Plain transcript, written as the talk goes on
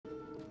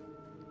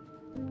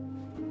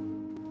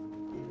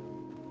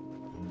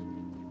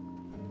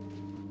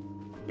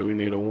Do we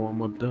need a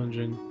warm-up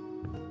dungeon?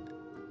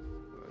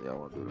 Y'all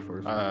want to do the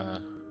first one?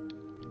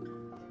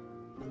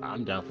 Uh,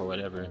 I'm down for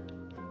whatever.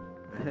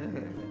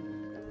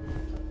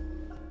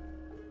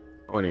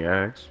 20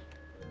 eggs.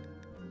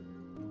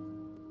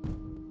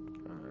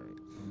 Alright.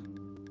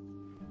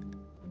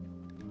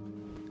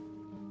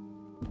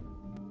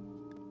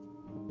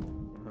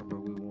 How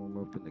about we warm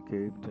up in the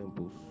cave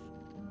temples,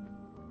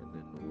 and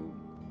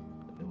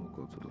then we'll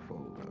go to the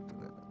fold after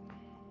that.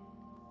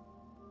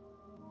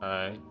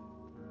 Alright.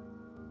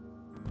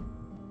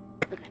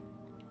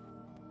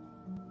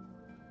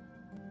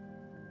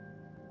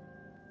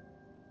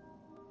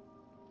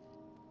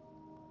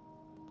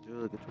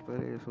 Jug, get your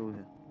fat ass over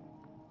here.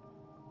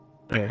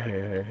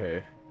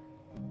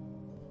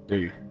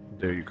 Hey.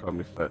 There you call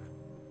me fat.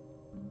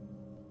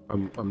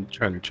 I'm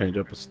trying to change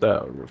up a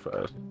style real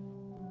fast.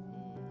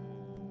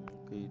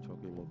 Okay,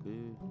 chunky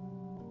monkey.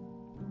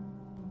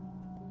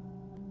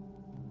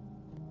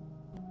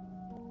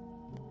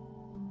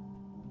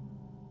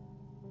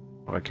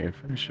 Oh, I can't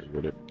finish it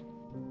with it. I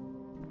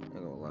ain't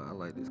gonna lie, I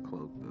like this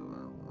cloak though.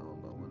 I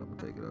don't know when I'm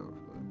gonna take it off,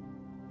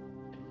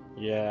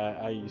 but Yeah,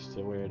 I used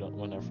to wear it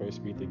when I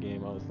first beat the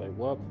game. I was like,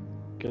 well,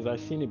 because I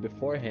seen it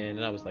beforehand,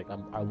 and I was like,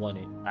 I want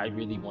it. I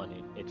really want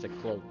it. It's a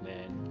cloak,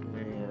 man.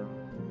 man,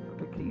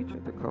 can you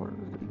change the color?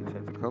 You can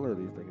change the color of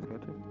these things,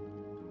 can't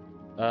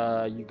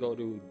you? You go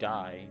to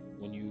die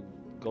when you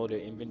go to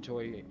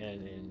inventory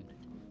and then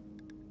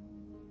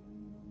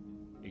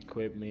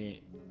equipment,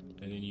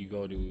 and then you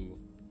go to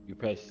you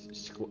press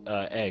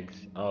X.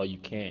 Oh, you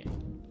can't.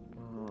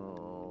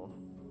 Oh,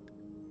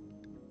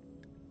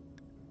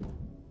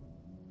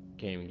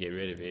 Can't even get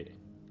rid of it.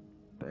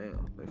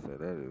 damn. They said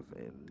that is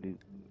in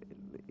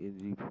the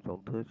NG,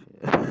 don't touch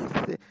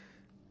it.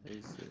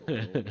 They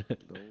said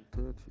don't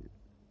touch it.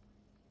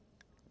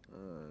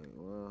 Alright,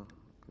 well,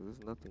 'cause there's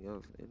nothing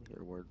else in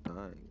here worth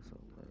dying, so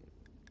I'm like,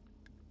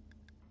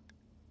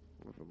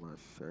 look at my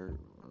shirt.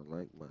 I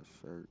like my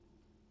shirt.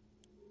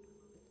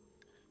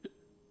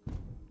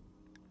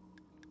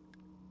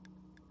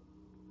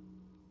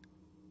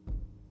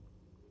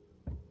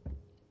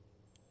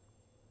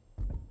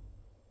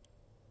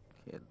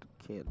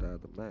 Can't dye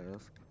the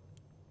mask.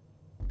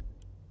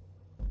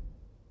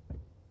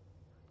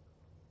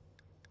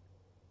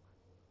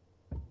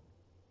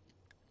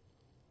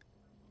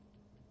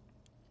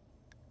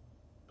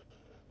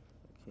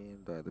 I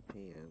can dye the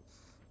pants,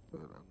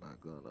 but I'm not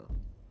gonna.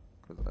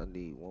 'Cause I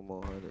need one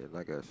more hundred and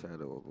I got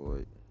Shadow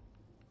Avoid.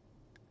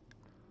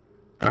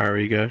 I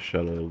already got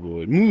Shadow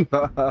Void.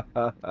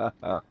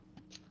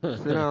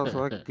 Sit down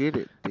so I can get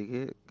it,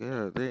 dickhead.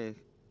 God dang.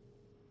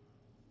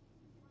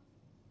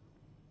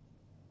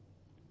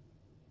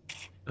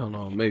 I don't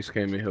know. Mace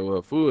came in here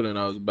with food and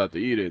I was about to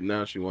eat it.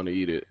 Now she want to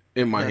eat it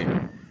in my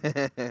hand.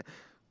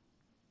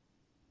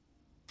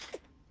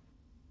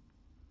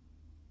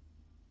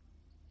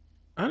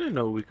 I didn't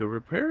know we could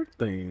repair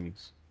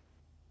things.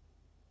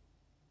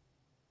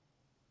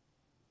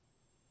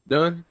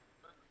 Done?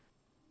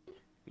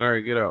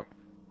 Alright, get out.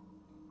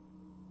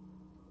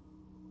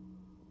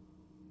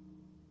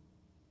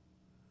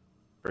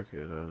 Frick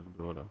it,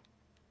 going on.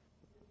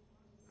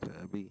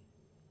 Tabby.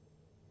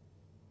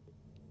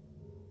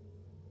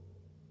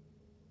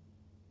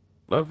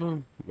 Love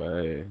him?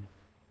 Bye.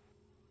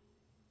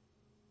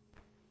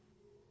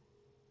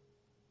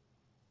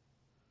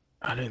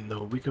 I didn't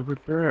know we could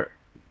repair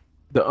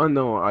the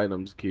unknown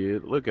items,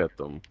 kid. Look at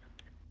them.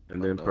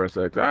 And then Unknown. press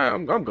X.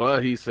 I'm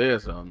glad he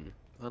said something.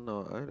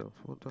 Unknown items.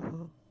 What the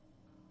hell?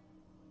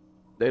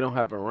 They don't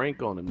have a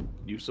rank on them.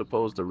 You're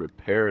supposed to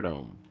repair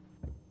them.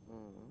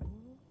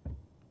 Mm.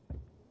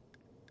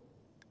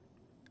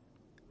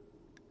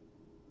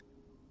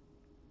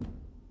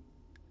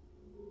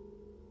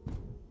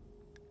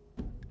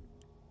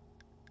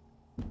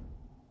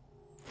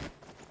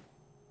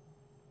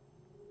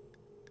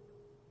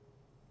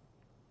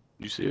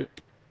 You see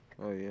it?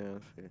 Oh yeah,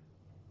 I see.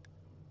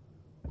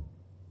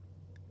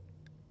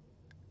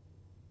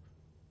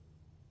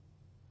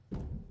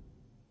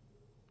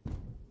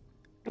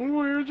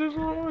 We're just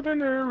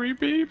ordinary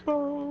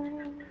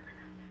people.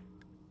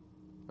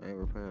 I ain't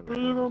repairing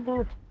that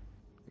though.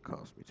 It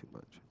cost me too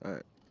much.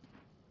 Alright.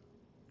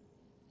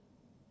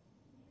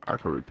 I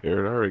can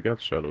repair it. I already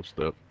got shadow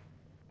stuff.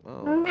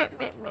 Oh.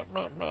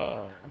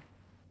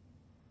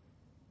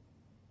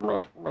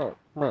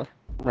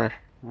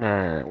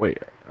 Wait,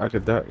 I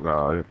could die.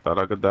 No, I thought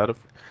I could die.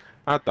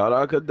 I thought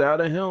I could die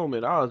the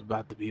helmet. I was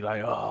about to be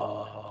like,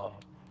 oh,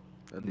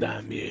 I did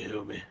die me too. a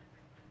helmet.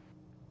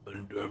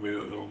 Die me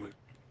a helmet.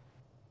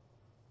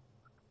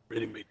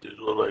 Really make this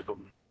look like a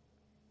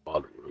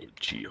model of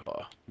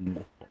Chiha.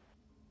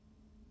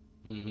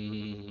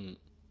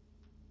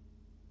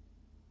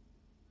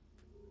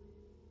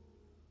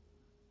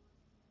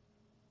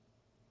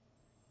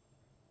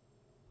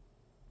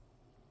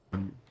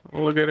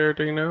 I'll look at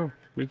everything now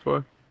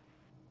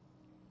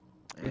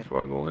Eh.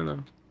 before I go in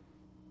there.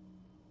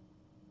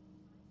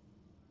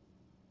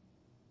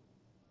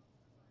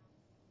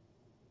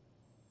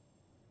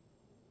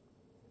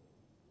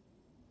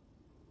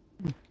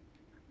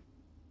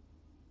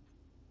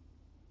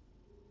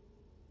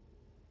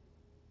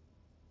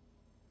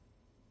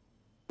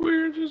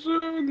 We're just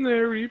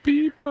ordinary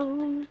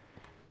people.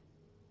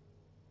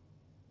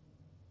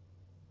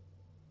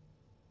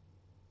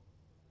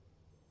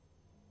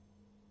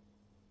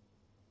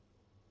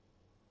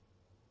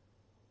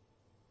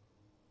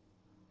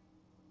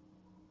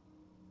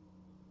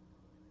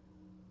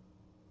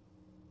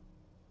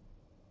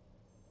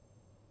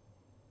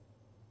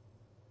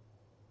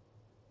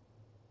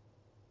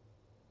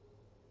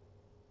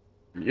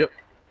 Yep.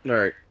 All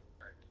right.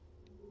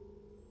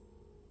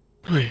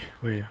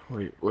 Wait.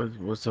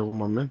 What's up with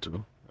my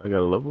mental? I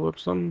gotta level up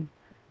something?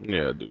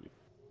 Yeah, I do.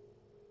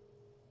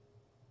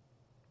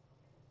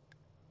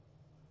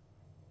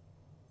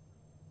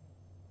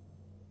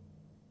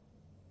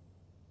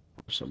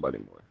 Somebody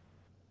more.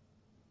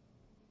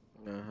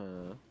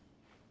 Uh-huh.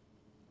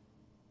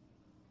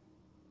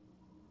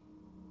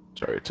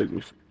 Sorry, it took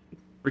me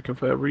freaking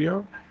forever,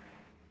 y'all.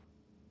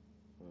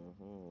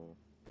 Mm-hmm.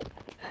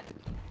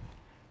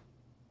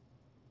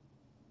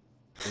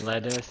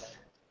 Lettuce,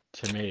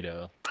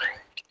 tomato.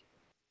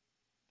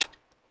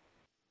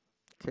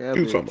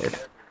 Do something.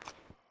 Cabbage.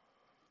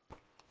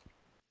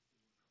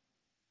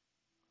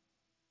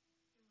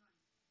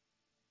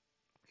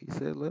 He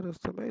said lettuce,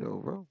 tomato,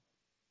 bro.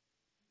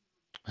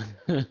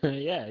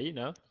 Yeah, you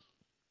know.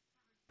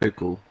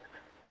 Pickle.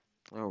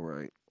 All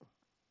right.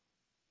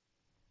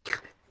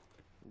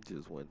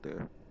 Just went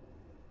there.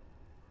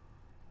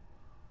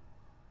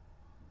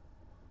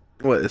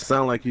 What? It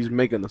sounds like he's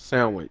making a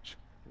sandwich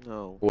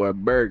No. or a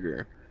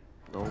burger.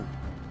 No.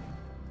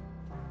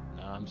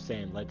 No, I'm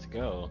saying let's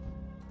go.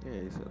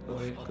 Yeah, he said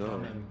let's Voi go.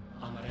 otramy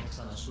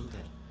Amarexana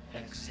Suter,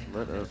 ex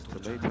Let us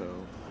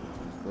tomato.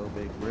 Just go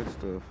make red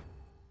stuff.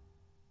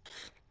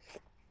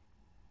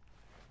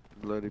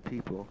 Bloody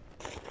people.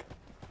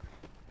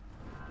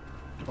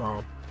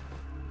 Oh,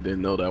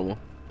 didn't know that one.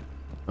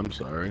 I'm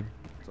sorry.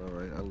 It's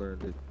alright. I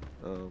learned it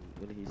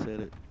when he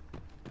said it.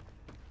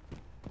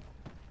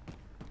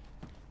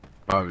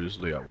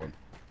 Obviously, I wouldn't.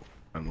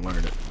 I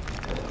learned it.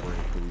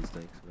 Brain for these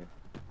things, man.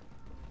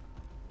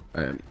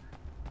 And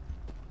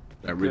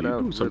I Cut really out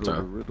do riddle the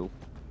sometimes. riddle.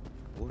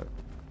 What?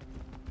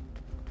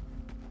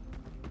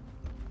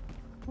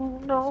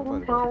 No,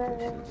 Somebody about to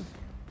catch this.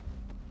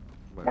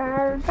 Somebody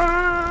about to catch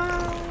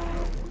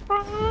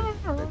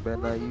this. They better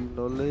not use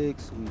no leg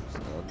sweeps.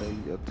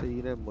 I'll tell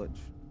you that much.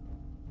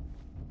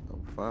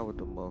 I'm fine with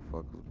them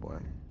motherfuckers, boy.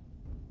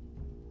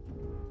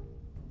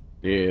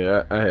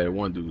 Yeah, I had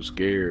one dude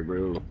scared,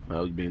 bro. I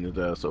was beating his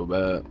ass so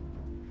bad.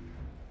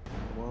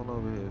 Come on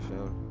over here,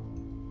 Shell.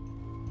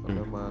 Oh,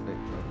 never mind it.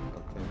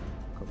 Okay,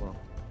 come on.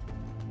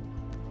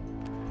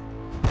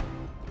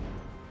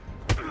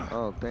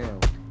 Oh, damn.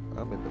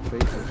 I'm in the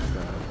face of this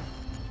guy.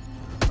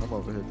 I'm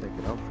over here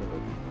thinking I'm finna.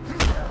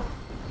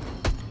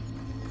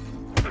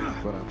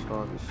 But I'm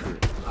strong as shit.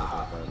 So it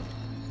don't matter.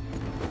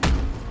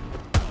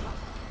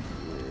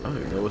 I don't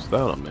even know what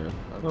style I'm in.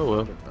 Oh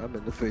well. I'm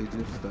in the Fade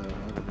Gym style. I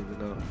don't even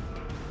know.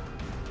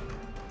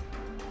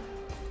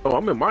 Oh,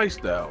 I'm in my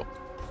style.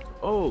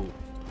 Oh.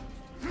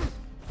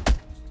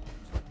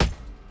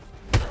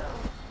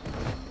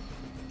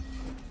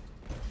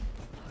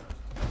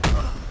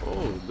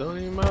 Oh, don't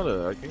even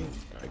matter. I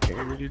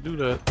can't really do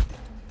that.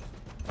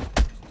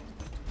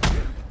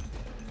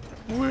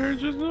 We're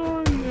just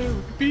ordinary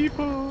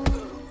people.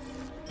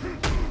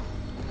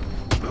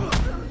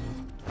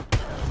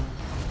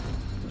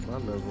 My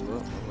level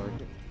up. I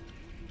like it.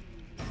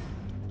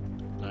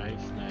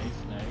 Nice.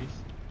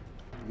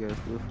 You guys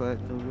still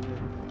fighting over there?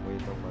 I'm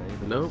waiting on my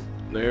enemies. Nope.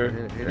 Here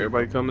they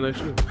Everybody come. coming at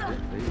you. There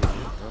you go.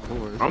 I'm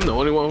bored. I'm the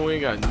only one who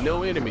ain't got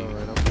no enemy.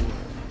 Alright, I'm bored.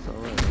 It's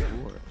alright,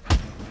 I'm bored.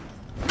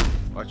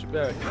 Watch your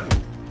back.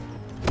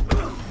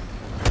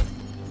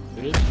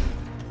 Bitch.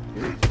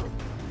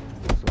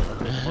 So I'm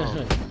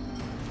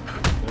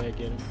Go ahead,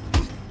 get him.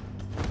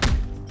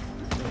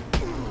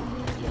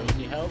 Yo, you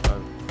need help?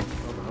 I'm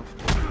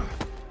straight.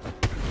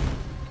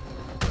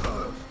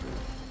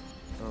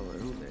 Alright,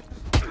 who next?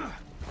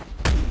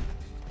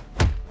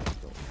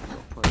 Don't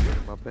punch me in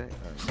my back.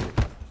 Alright,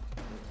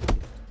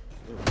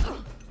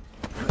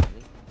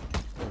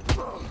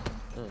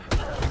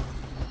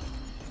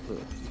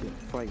 look, you been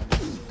fighting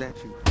this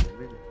statue for a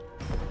minute.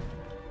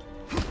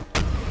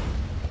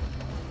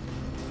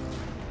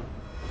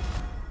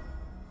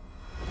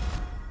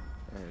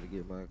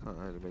 I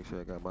had to make sure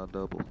I got my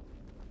double.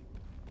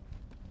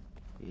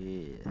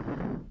 Yeah.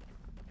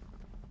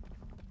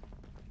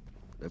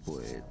 That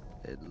boy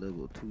at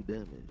level 2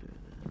 damage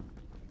right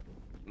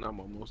now. I'm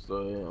almost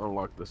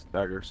unlocked the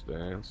stagger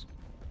stance.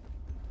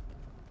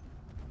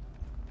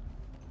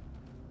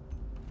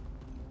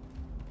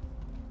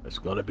 It's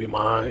gonna be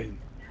mine.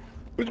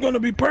 It's gonna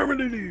be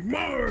permanently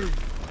mine.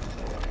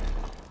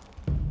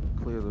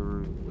 Clear the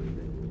room,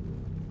 lady.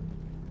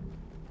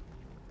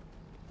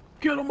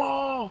 Get them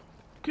all.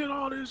 Get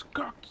all these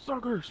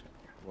cocksuckers.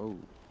 Whoa.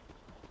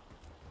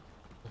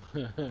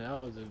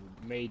 That was a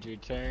major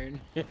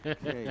turn.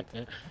 Okay.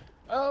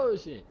 Oh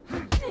shit.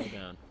 Go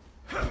down.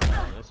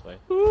 This way.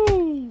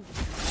 Ooh.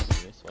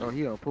 This way. Oh,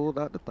 he done pulled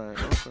out the thing.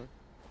 Okay.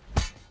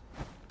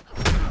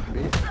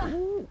 Bitch.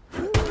 Ooh.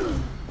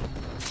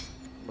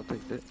 I'm gonna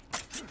take that.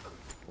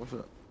 What's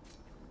up?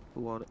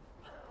 Who want it?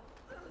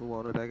 Who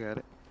want it? I got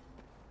it.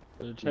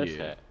 Where's the chest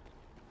Yeah. at?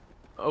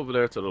 Over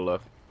there to the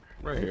left.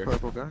 Right Hey, here.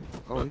 purple guy.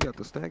 Oh, he got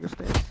the stagger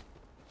stance.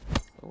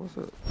 Oh, what's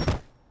up?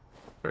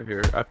 Right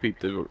here. I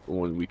peeped it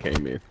when we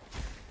came in.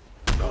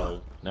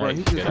 Oh, Bro, nice.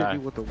 he just Good hit eye. me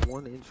with a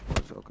 1-inch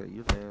punch. Okay,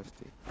 you're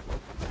nasty.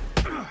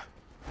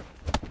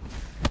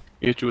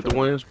 Hit you with the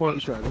ones He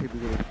punch? tried to hit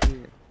me with it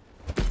again.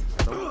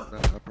 No,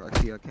 I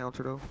see our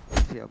counter though.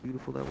 See how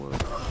beautiful that was?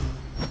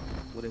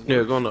 When it Yeah,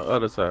 works. go on the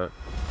other side.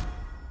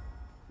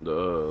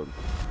 The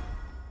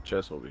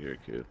chest over here,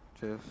 kid.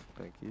 Chest,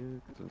 thank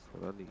you, 'cause that's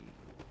what I need.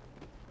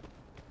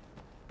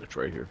 It's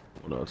right here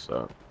on the other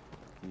side.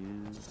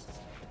 You.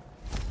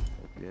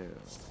 Yeah.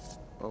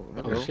 Oh, Oh,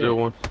 hello. shit. Still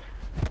one.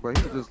 Bro,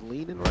 he was just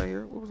leaning right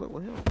here. What was up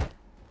with him?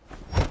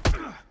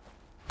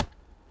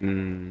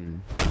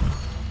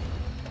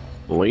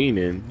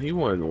 Leaning. He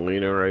wasn't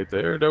leaning right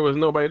there. There was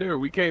nobody there.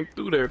 We came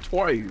through there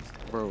twice.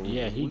 Bro,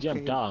 Yeah, he we jumped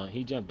came- down.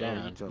 He jumped Oh,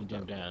 down. He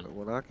jumped down.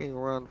 When I came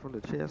around from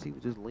the chest, he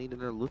was just leaning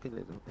there looking at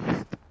him.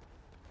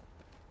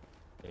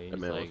 He's That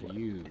man like, was like,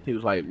 you he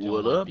was like, don't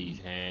 "What want up?" these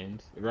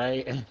hands,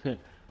 right?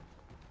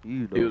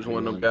 You He know was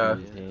one of them what guys.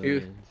 it is. He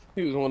was,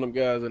 he was one of them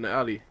guys in the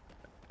alley.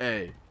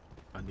 Hey,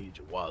 I need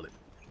your wallet.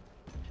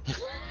 He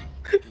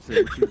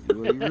said, what you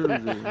really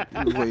doing?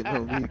 He was waiting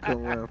on me to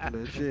come around from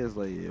that chest.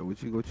 Like, yeah,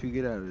 what you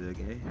get out of there,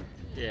 gang?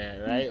 Yeah,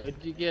 right.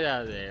 What'd you get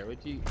out of there?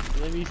 Let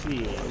me see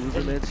it. Who was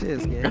in that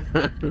chest, gang?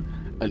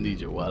 I need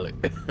your wallet.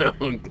 I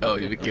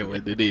don't even care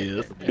what it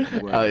is. I need your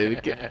I wallet.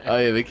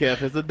 don't even care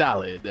if it's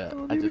 $1 in I there.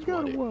 don't I even just got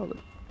want a it. wallet.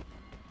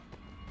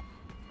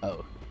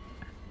 Oh.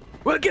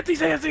 Well, get these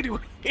hands anyway.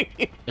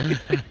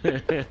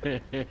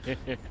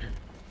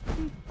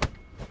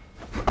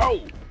 Oh.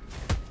 Oh,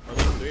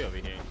 there's 3 over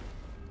here.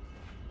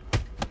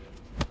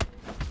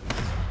 Oh,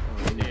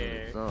 Hey yeah,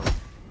 there. it's on.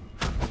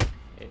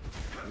 Hey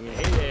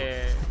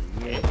there.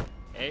 Yeah.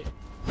 Hey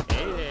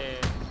there.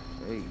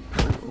 Hey,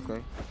 oh,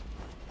 okay.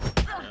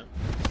 Yeah.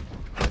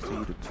 I see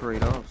you to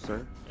trade off, sir.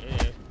 Hey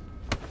there.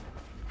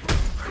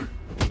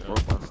 You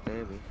broke my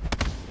stammy.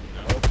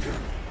 Nope.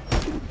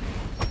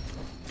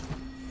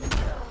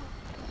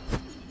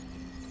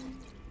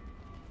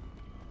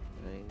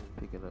 I ain't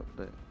picking up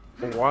that.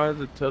 Why is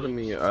it telling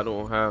me I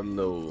don't have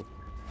no?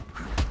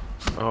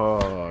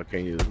 Oh, I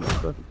can't use my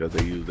stuff because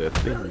they use that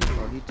thing.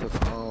 Oh, he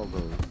took all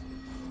those.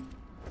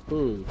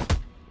 Ooh.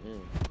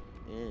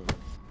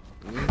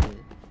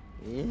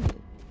 Yeah.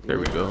 There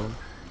we go.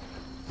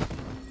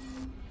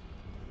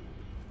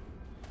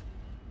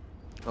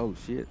 Oh,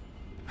 shit.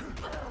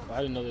 I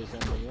didn't know there was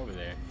something over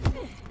there. I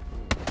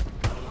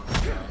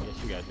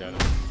guess you guys got him.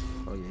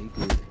 Oh, yeah, he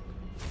good.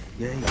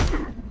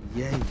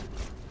 Yay.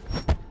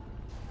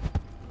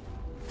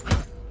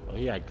 Oh,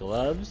 he had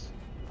gloves?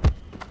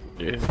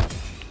 Yeah.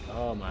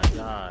 Oh my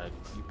god.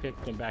 You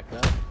picked him back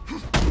up?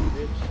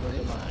 Bitch, look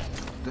at mine.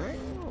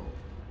 Damn.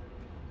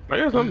 I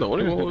guess I'm the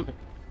only one.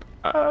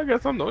 I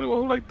guess I'm the only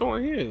one who like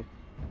throwing hands.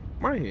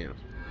 My hands.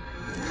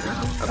 I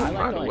I don't like mind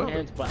the throwing weapon.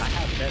 hands, but I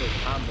have better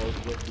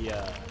combos with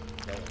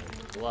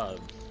the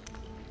gloves.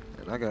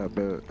 And I got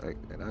better,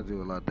 and I do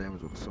a lot of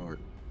damage with a sword.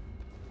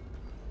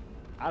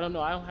 I don't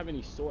know. I don't have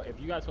any sword. If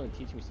you guys want to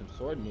teach me some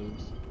sword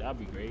moves, that'd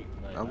be great.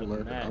 Like, I'm other than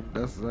learning. that-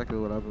 That's exactly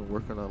what I've been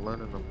working on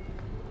learning them.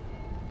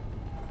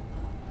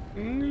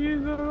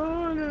 He's a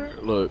learner.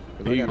 Look,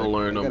 'Cause he I got gonna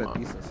learn I got them.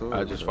 a decent sword.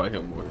 I just so fight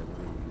him more. yeah,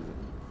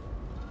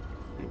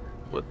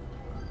 What?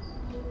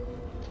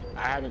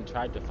 I haven't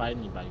tried to fight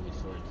anybody with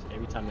swords.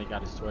 Every time they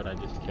got a sword, I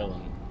just kill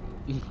them.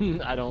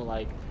 I don't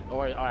like,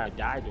 or I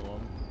die to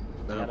them.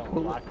 Now, I don't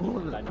block them,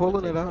 'cause I know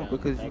pulling it it takes out down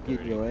because the you tech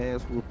getting already. your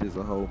ass whooped is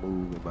a whole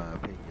move in my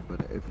opinion.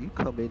 But if you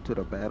come into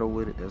the battle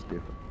with it, that's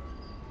different.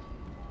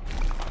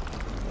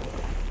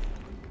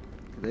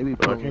 They be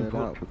But I pulling can't it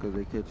pull- out because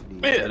they catching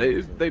these. Yeah,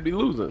 enemies they be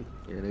losing.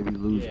 yeah, they be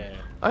losing. Yeah.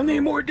 I need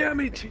more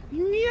damage.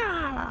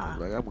 Yeah.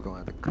 Like I'm gonna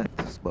have to cut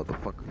this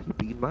motherfucker. He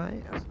beat my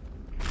ass.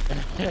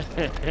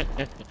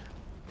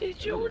 Did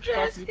Who the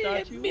fuck you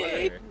thought you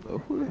were? Oh,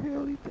 who the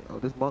hell he think? Oh,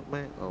 this monk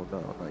man? Oh no,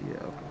 not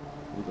yet. Okay,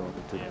 we're going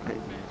into Yeah, the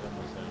cave. man's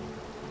almost done.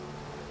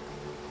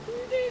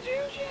 Did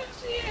you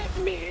just hit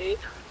me?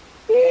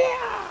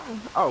 Yeah.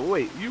 Oh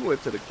wait, you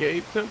went to the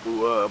cave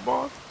temple,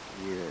 boss?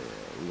 Yeah,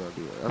 we gonna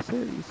do it. I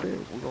said, you said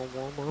we're gonna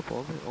warm up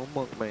on it on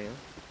monk man.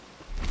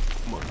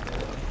 Monk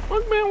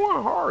man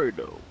went hard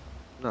though.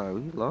 No,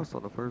 he lost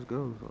on the first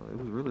go. So it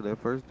was really that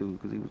first dude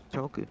because he was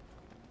chunky.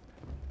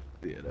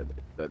 Yeah,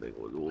 that thing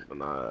was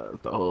whooping eyes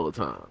the whole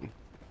time.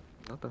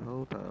 Not the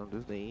whole time,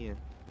 just the end.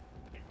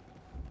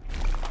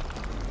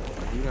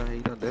 He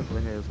done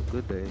definitely had some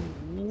good days.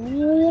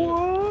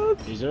 What?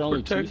 Is there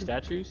only 2 Protect-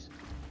 statues?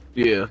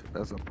 Yeah.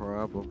 That's a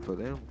problem for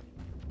them.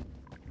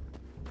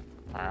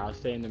 Alright, I'll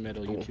stay in the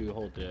middle. You two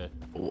hold the.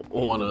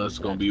 One of us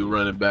gonna be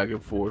running back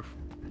and forth.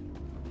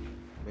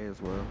 May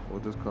as well.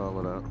 We'll just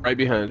call it out. Right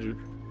behind you.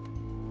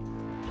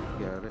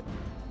 Got it.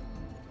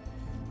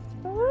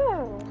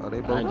 Oh, they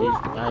both Behind you,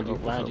 used to- behind you, oh,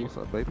 what's behind up, you. What's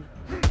up, baby?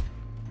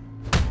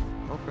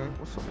 Okay,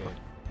 what's up?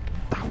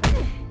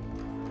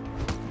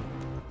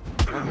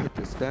 I hit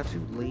the statue,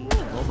 lean.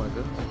 Oh my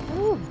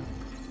goodness.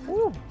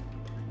 Woo.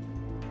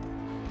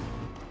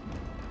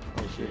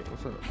 Oh shit,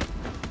 what's up?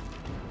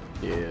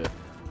 Yeah.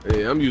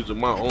 Yeah, I'm using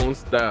my own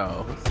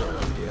style. So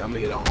yeah, I'm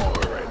hitting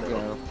hard right now.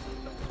 Yeah.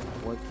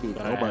 One kick.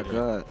 I Oh my have it.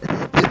 god.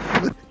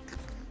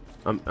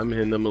 I'm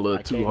hitting them a little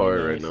I too came in hard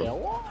there right and said, now.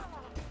 "Whoa."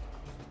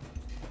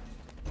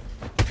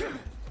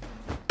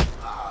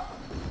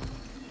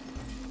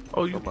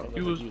 Oh, Come on. It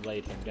you looked was. like you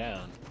laid him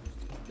down.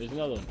 There's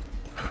another one.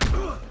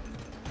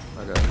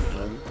 I got it,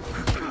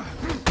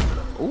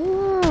 buddy.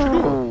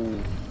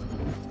 Ooh.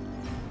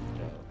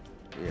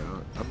 Yeah,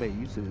 I'm not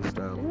used to this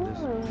style on this.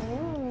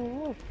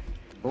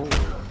 Boom.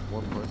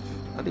 One punch.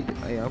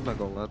 Hey, I'm not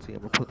gonna lie to you.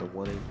 I'm gonna put the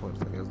 1-8 punch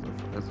like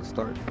as the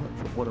starting punch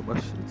for one of my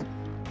shits.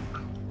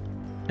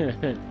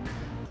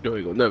 You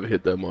ain't gonna never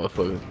hit that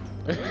motherfucker.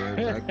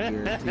 I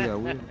guarantee I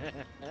will.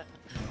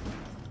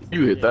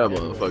 You hit Yeah, that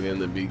never. motherfucker in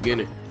the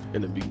beginning.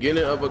 In the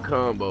beginning of a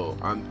combo,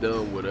 I'm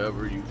done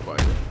whatever you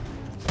fight.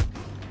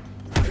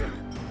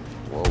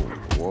 Whoa,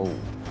 whoa,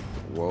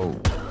 whoa.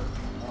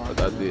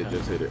 But I did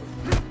just hit it.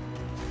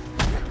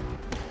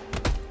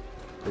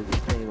 They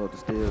just came up the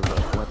stairs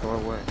like went the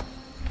wrong way.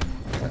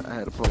 I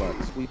had to pull out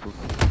the sweepers.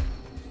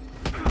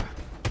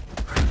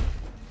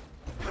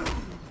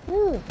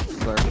 Woo!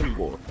 What are you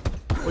going?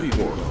 What are you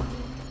going on?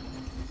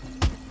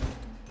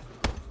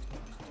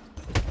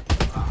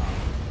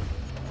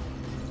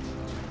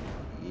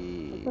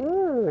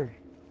 Yeah.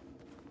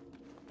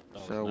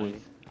 That Shall was we?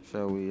 nice.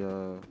 Shall we?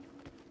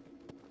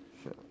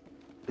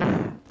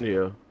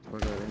 Yeah.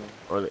 Fuck out of here.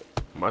 On it.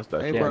 My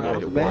stat Hey, Yeah, bro, that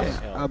hit was once. nice.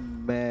 Hell.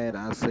 I'm mad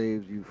I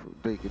saved you from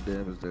taking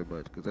damage that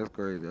much, because that's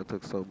crazy. I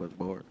took so much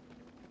more.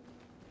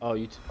 Oh,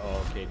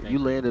 oh, okay. Thank You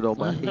landed on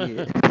my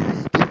head.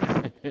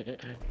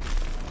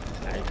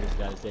 I just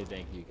gotta say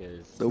thank you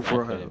because No that could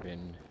problem. have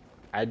been.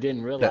 I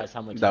didn't realize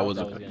how much that health was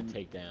I a- was gonna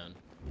take down.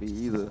 Me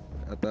either.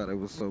 I thought it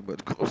was so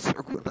much closer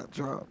when I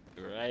dropped.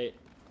 Right?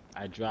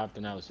 I dropped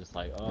and I was just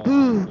like, oh,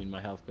 I seen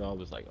my health go. I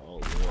was like, oh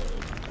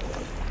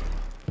lord.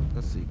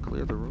 Let's see,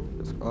 clear the room.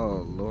 Oh,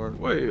 Lord.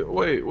 Wait,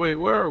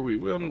 where are we?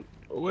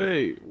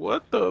 Wait,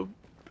 what the?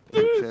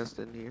 There's a chest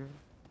in here.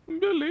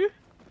 Billy?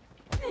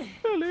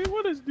 Billy,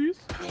 what is this?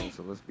 Oh,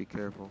 so let's be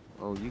careful.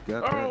 Oh, you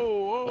got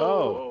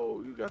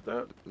Oh, you got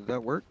that? that. Does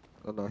that work?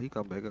 Oh, no, he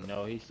come back up.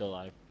 No, he's still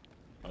alive.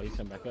 Oh, he's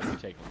coming back up. You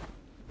take him.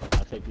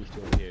 I'll take these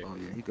two over here. Oh,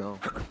 yeah, he gone.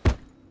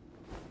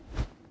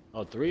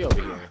 Oh, three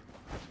over here.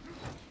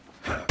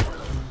 Oh,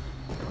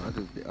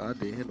 I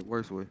did him the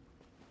worst way.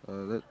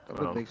 I'm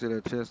gonna Oh. make sure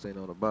that chest ain't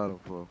on the bottom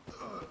floor.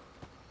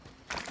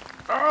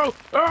 Oh,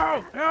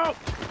 help!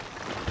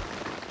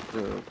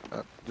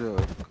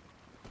 Jug.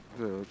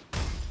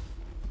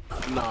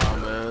 Nah,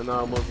 man, I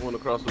almost went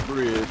across the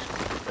bridge,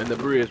 and the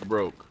bridge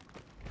broke.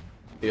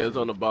 Yeah, it's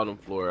on the bottom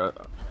floor.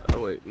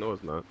 Oh, wait, no,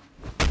 it's not.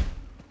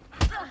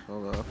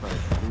 Hold on, I found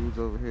some dudes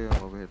over here.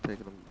 I'm over here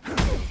taking them to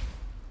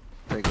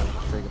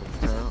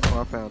town.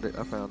 Oh, I found it.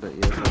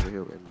 Yeah, it's over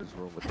here in this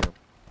room with them.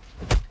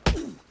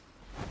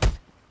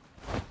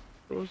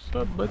 What's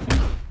up, buddy?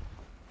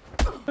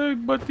 Hey,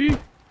 buddy.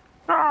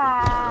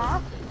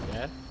 Ah!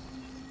 Yeah?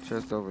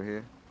 Chest over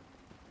here,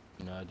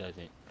 No, it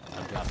doesn't.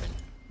 I'm dropping.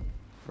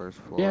 first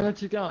floor. Yeah,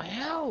 let's go.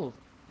 Health!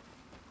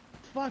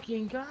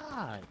 Fucking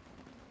God!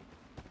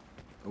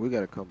 We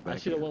gotta come back. I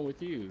should have here. went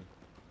with you.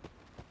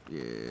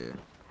 Yeah.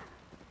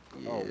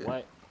 Oh,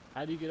 what?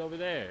 How do you get over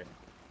there?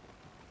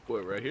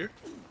 What, right here?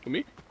 For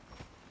me?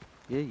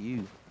 Yeah,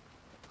 you.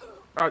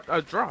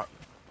 I dropped.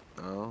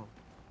 Oh,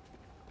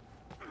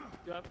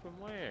 Drop from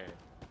where?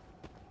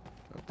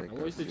 I think.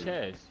 And where's the see it.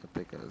 chest? I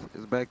think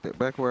it's back there,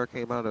 back where I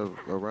came out of,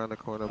 around the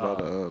corner by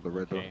the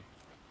red door. Okay.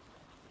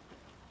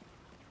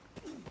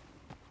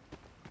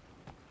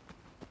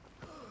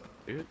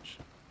 Bitch.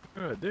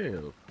 God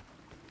damn.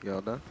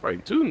 Y'all done?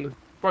 Fight two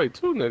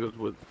niggas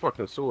with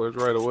fucking swords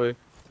right away.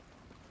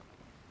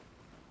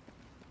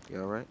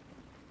 Y'all right?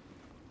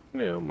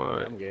 Yeah,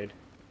 my. I'm good.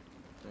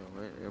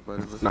 All right,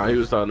 everybody listen. Nah, he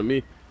was talking to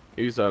me.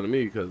 He was talking to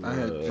me because, I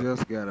had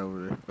just got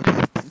over there.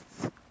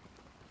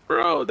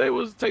 bro, they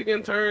was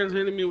taking turns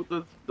hitting me with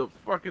the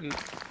fucking.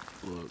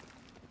 Look.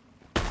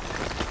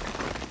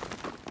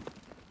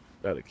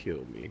 That'll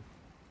kill me.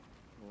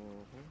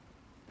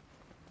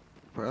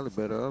 Probably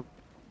better up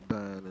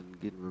dying and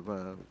getting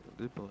revived at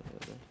this point.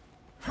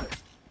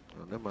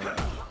 Oh, never mind.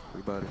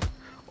 Everybody.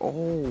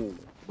 Oh,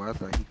 but I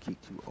thought he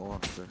kicked you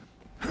off, sir.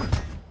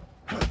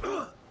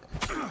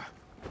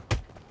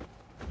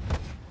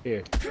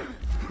 Here.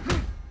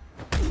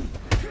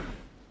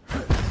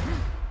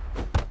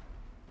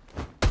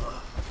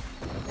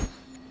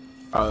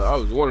 I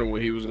was wondering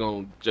when he was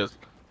gonna just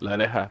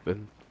let it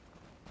happen.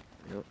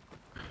 Yep.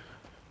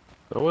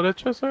 So what that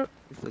chest at?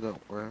 You still got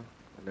around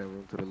in that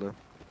room to the left.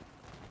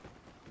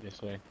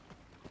 This way.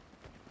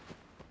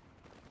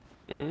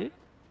 Mm-hmm.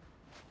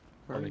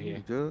 Where Over are you,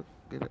 here. Jug?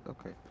 Get it?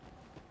 Okay.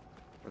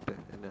 Right there,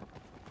 in there.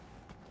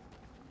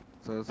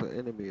 So it's an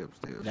enemy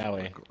upstairs. That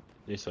way.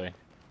 This way.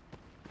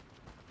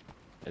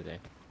 Right there.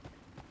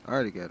 I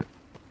already got it.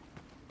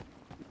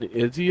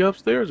 Is he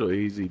upstairs or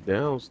is he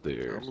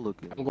downstairs? I'm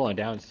looking. I'm going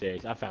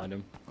downstairs. I found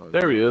him. Oh,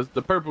 There he is,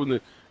 the purple.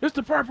 It's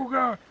the purple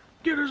guy.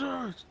 Get his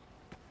ass.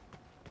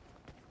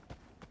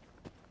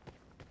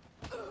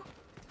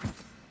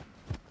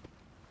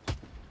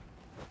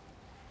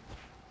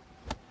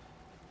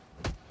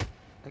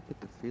 I get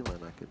the feeling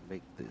I could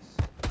make this.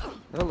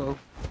 Hello.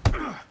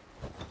 I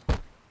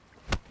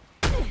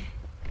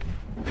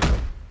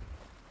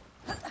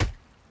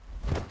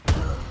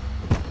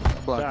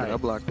blocked it. I Sorry.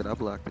 blocked it. I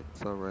blocked it.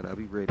 It's all right. I'll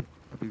be ready.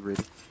 I'll be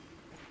ready.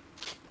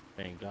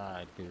 Thank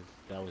God, because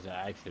that was an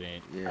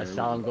accident. Yeah, I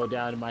saw him go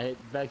down and my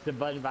hit back the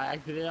button by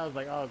accident. I was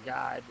like, oh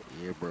God.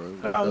 yeah, bro.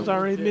 I was Hold me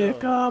already mid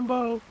still.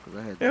 combo. Cause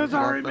I had It was just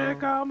already locked mid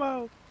on.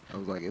 combo. I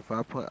was like, if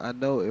I put, I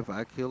know if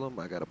I kill him,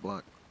 I gotta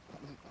block.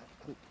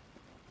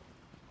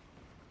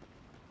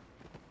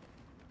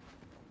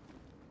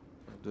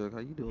 Jug, how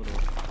you doing?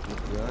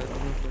 You alright on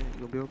this, man? You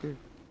gonna be okay?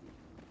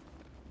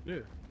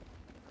 Yeah.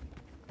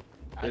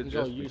 I It's can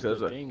go just use the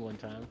because thing one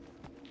time.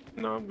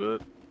 no, I'm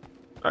good.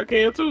 I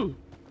can too.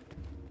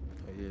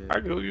 Oh, yeah. I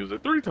can go use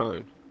it 3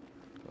 times.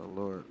 Oh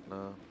Lord,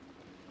 nah.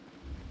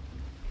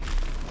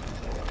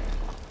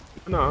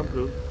 No, I'm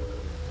good.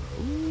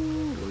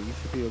 Ooh, well, you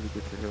should be able to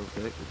get your health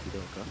back if you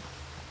don't got.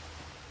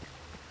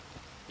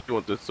 You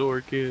want the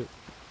sword, kid?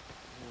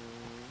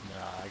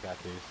 Nah, I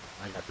got this.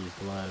 I got these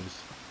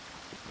gloves.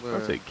 I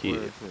Where? say Where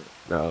kid. is it?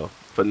 No,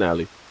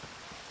 finale.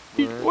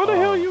 Where? Where the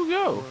hell Oh, you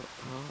go?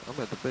 Huh? I'm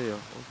at the bell.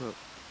 What's up?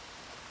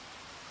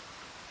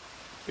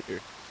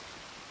 Here.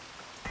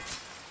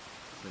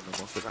 Say no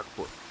more. I can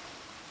put.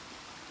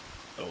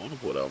 I want to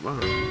put out mine.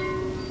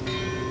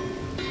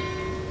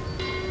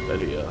 That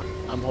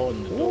I'm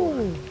holding the door.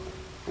 Ooh.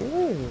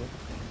 Oh,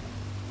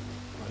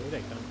 here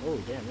they come. Oh,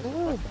 damn, there's a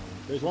fuck one.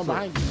 There's one What's up?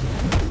 behind you.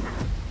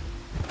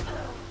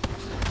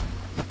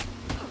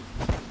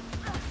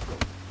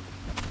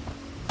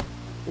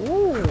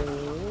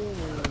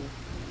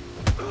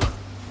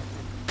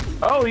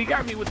 Oh, he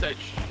got me with that.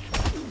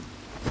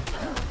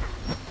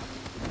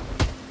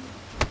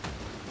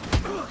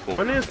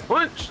 One is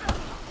punch.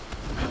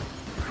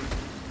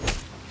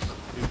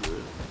 You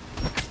good?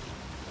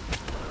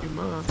 You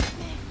mine?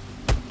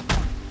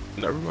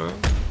 Never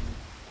mind.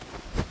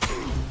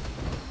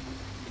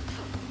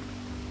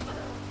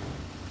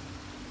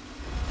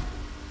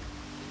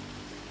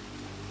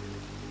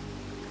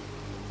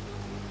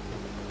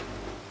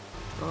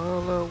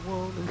 All I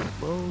want is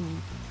smoke.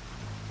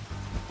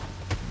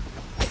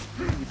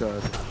 He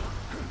does.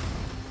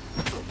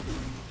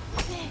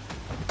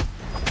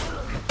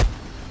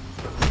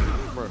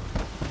 Bro,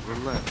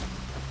 relax.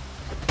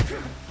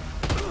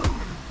 Oh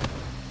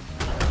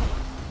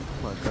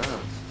my God.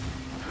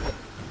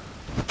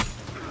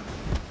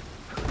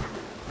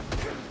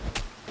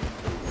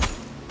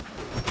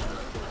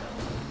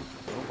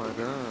 Oh my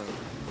God.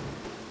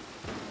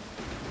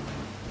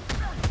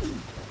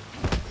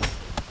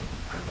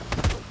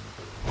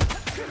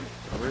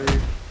 Sorry.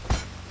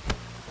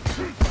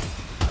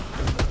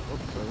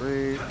 Oops,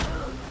 sorry.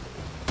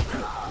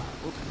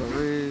 Oops,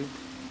 sorry.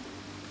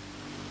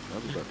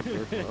 I'm about to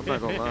break one. I'm not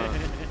gonna lie.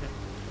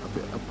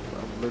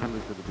 I'm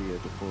literally gonna be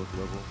at the 4th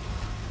level.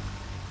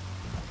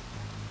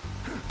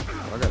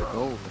 Oh, I got a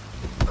gold.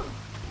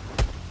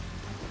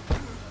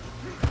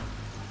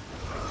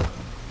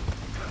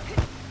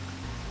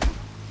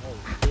 Oh,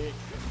 shit.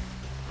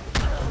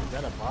 Is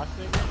that a boss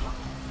thing?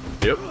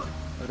 Yep.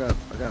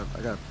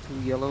 I got 2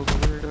 yellows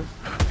over here.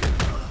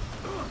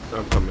 Though.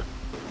 I'm coming.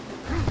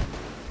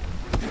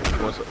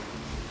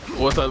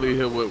 Once I leave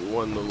here with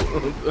one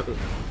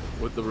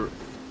with the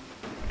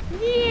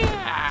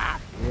Yeah,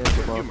 it's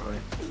the boss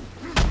man.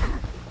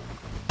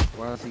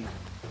 Why is he?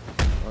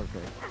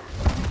 Okay.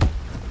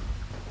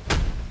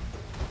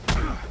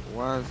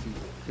 Why is he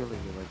killing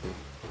you like this?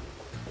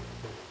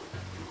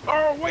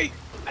 Oh wait,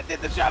 I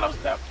did the shadow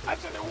step. I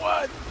should have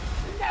won.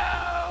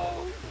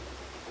 No.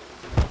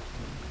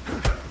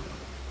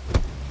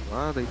 Why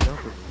are they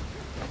jumping me?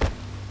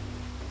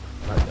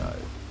 I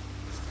died.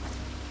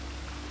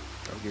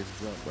 I'm getting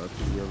jumped by 2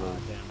 Oh,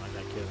 yellows. damn, I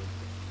got killed.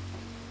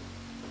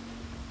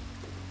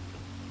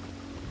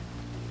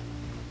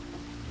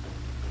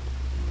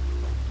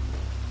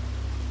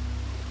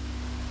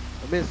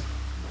 I missed.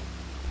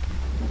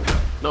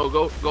 No,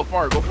 go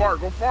far, go far,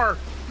 go far.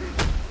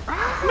 My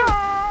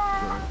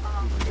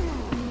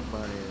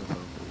ass off.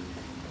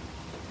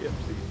 Yep,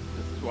 see,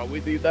 this is why we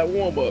need that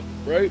warm up,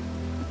 right?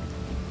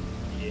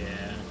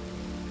 Yeah.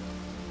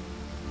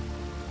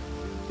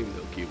 Even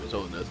though Key was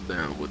holding us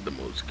down with the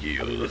most Are we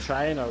kills. just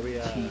trying or are we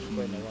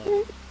putting it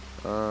on?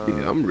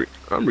 Yeah,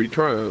 I'm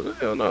retrying.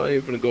 Hell no, I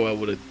ain't finna go out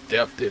with a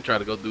depth and try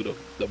to go do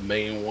the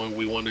main one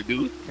we want to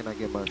do. Can I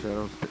get my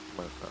shadows?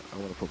 I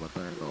want to put my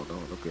thing on.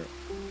 Okay.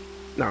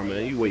 Nah,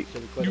 man, you wait.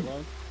 Should we quit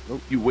alone?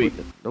 Nope. You wait.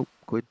 Quit. Nope.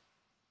 Quit.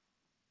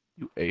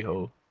 You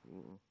a-hole.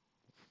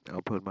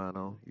 I'll put mine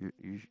on.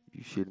 You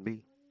shouldn't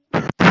be.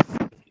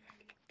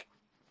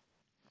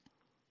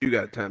 You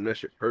got time that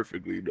shit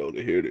perfectly though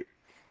to hit it.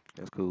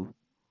 That's cool.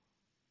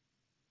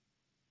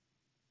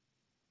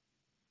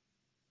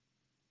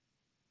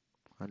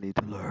 I need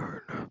to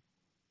learn.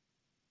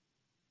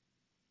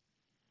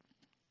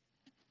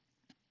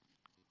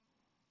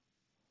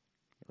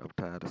 I'm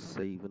tired of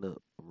saving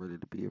up. I'm ready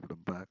to be able to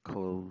buy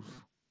clothes.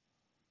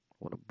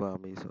 Want to buy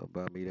me, so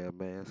buy me that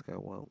mask I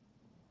want.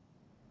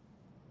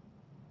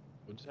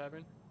 What just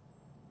happened?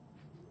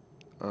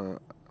 Uh,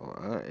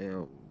 I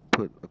am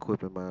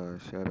equipping my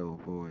shadow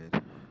void.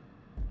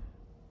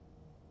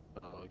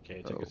 Oh,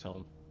 okay, took Oh, us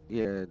home.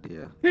 yeah,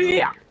 yeah.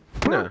 Yeah.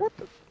 Bro, Nah. what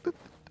the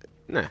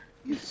Nah.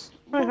 you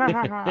Ha mother? ha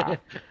ha ha.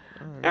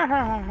 All right, Ha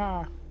ha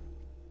ha.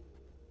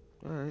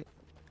 all right.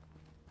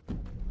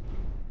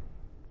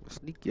 I'll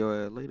sneak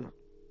your ass later.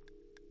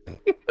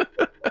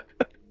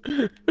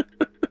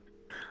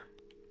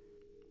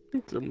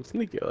 I'm gonna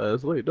sneak your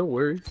ass late. Don't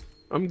worry.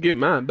 I'm getting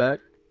mine back.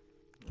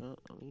 I ain't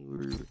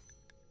worried.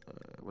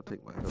 I'm gonna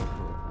take my health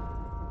up.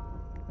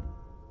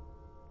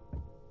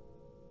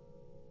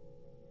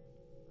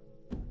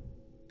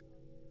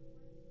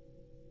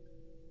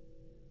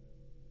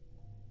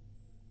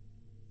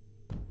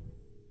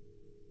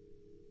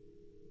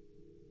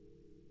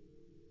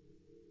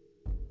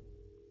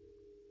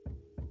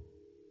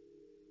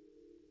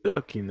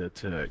 Ducking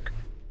attack.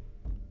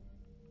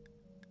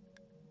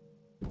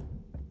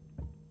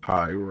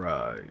 High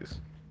rise.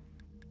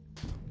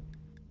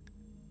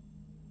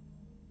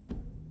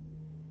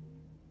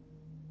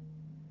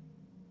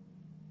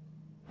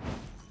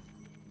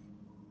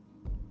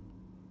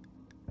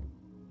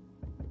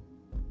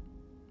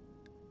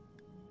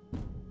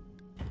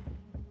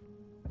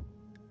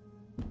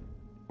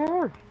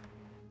 Oh.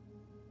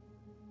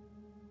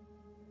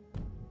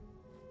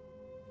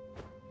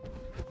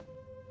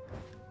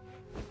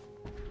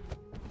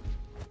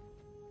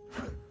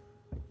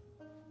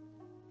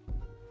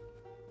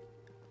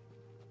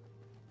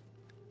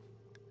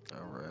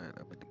 All right,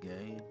 I'm in the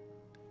game.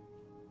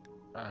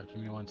 Give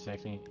me 1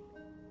 second.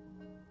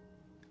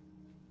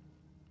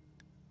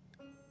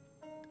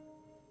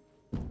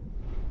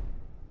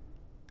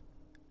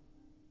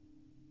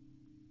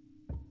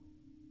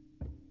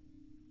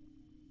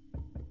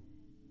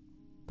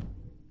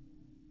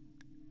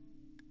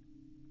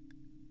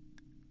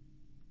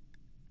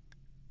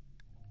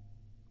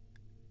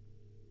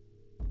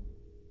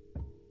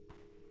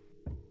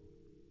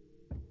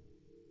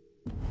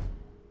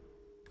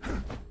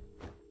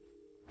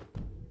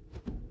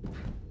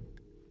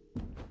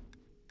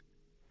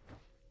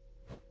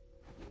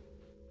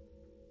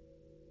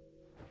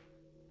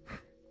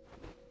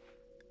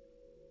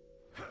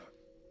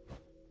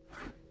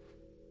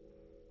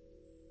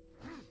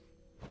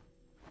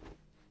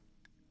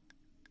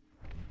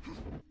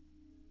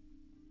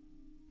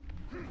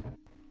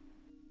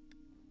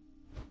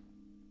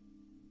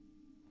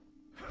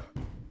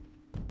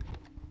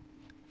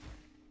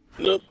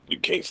 Nope, you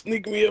can't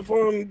sneak me up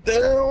on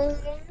down.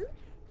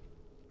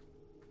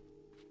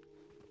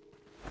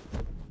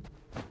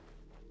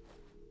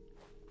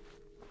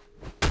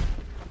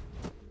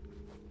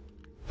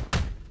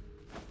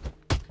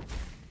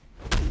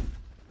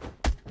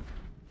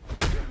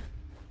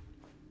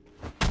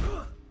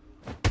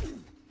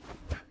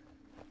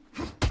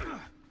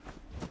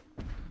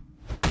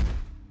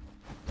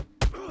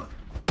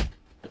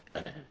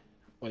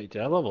 Wait,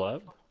 did I level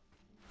up?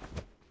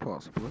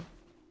 Possibly.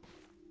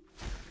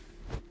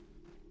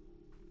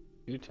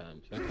 2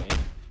 times, okay.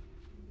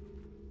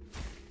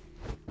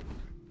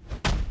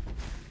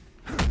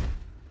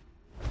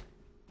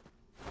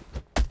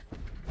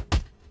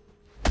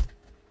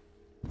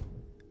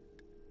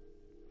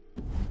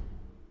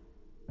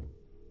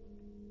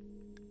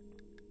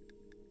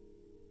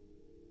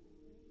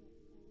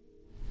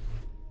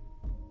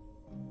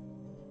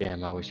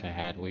 Damn, I wish I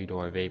had weed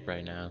or a vape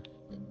right now.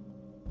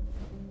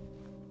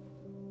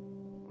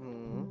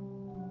 Mm-hmm.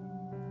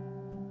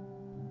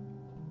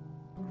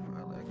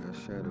 Finally, I got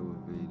shadow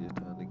evade. It's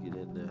time to get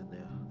in there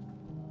now.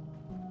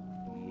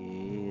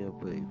 Yeah,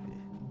 baby.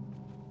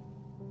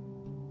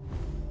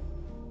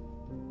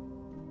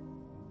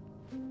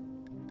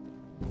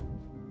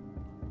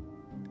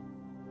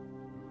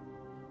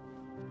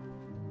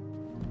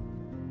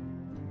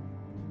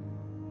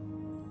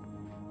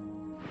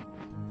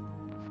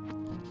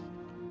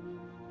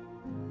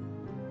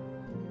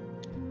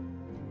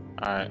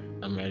 Alright,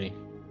 I'm ready.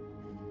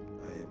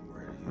 I am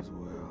ready as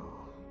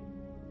well.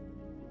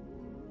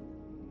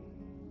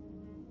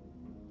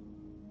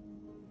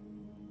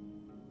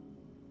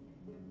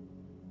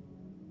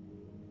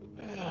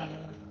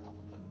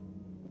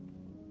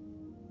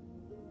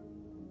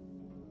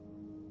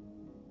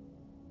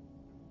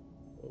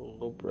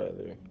 Oh,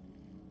 brother.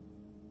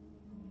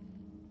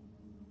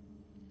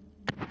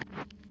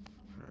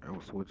 I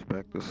will switch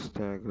back to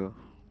stagger.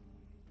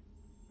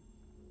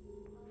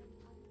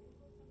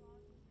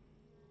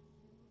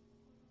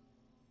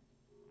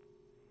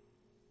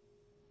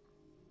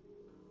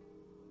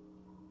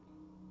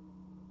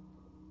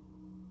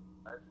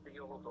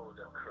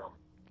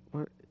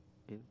 What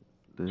in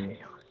the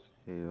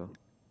hell?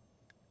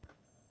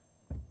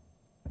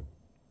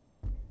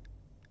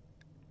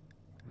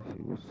 Let's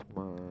see what's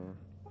my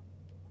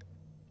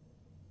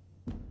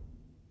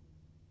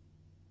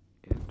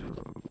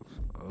intros.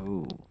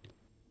 Oh,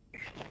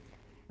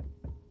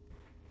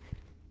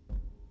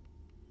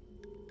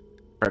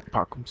 Crack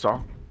Pacum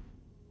saw.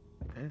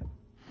 man.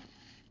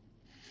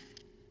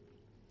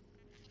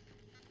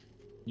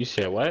 You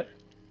said what?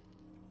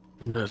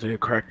 Does it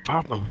crack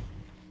poppin'?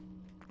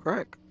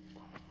 Crack.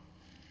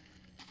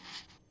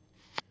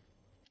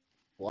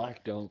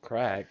 Black don't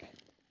crack.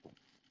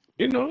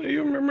 You know,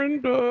 you remember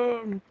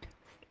the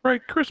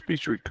Right Crispy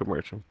Street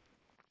commercial?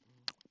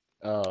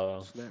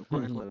 Oh. Snap,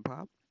 crackle, and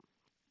pop.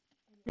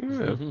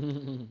 Yeah.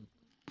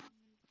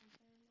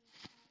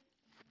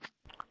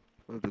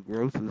 That's the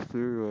grossest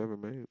cereal ever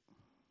made.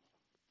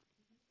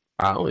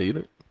 I don't eat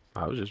it.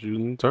 I was just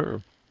using the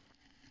term.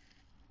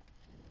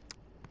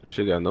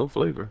 Shit got no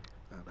flavor.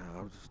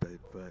 I was just stating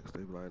facts.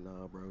 They be like,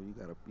 nah, bro, you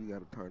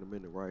gotta turn them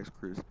into Rice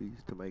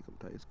Krispies to make them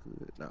taste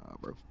good. Nah,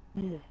 bro.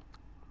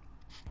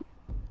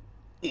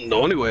 The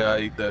only way I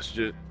eat that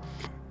shit.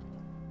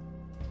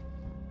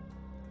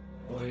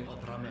 Oi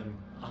opramem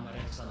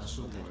amarexana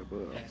sute, Right,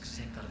 but ex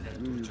senkar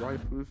you eat Rice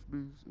vertucam.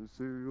 Krispies in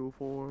cereal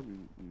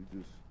form,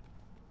 you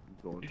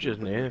going You to a just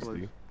bad nasty.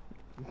 place.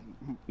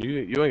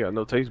 You ain't got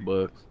no taste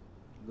buds.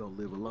 You gonna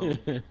live alone.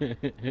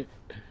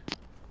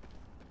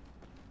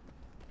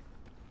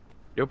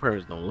 Your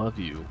parents don't love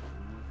you.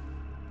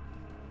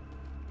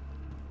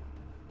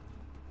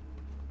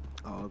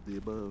 All of the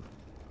above.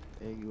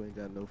 And you ain't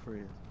got no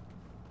friends.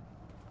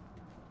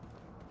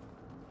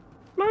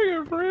 No,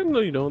 your friend. No,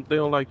 you don't. They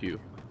don't like you.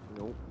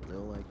 Nope, they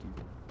don't like you.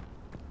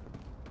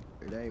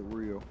 It ain't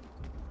real.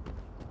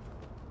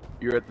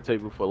 You're at the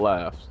table for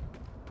laughs.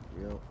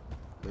 Yep.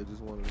 They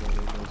just want to know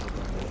they know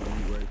somebody that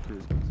eat Rice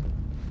Krispies.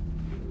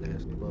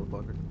 Nasty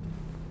motherfucker.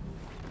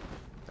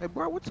 Hey,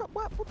 bro, what's up?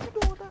 What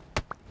you doing now?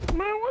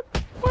 Man,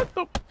 what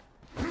the?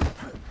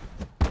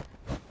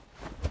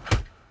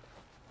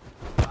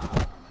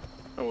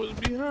 I was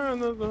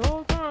behind us the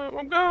whole time.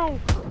 I'm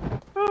gone.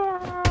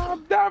 Ah,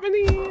 I'm diving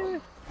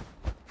in.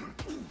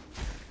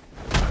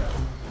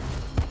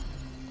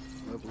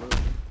 Level up.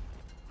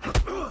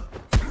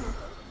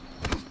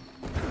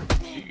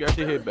 You got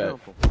your head back.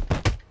 Jump 'em.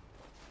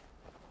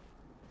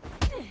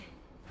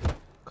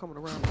 Coming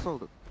around the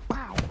shoulder.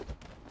 Bow!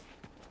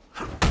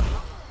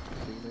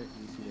 You see that?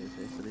 You see that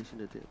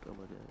assassination attempt? Oh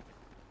my god.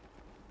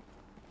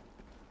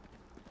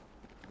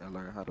 I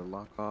learned how to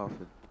lock off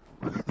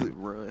and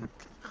run.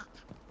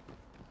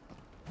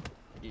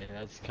 Yeah,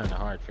 that's kind of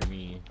hard for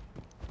me.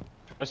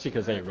 Especially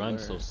because they run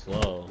so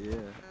slow. Yeah,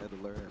 I had to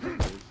learn how to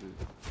do that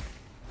shit.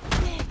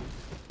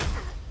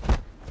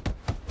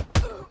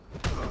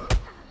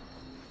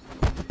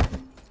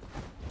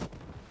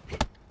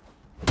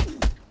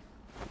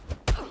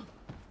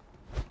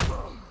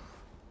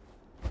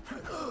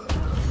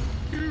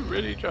 You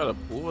really try to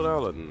pull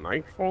out a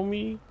knife on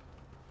me?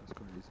 That's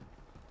crazy.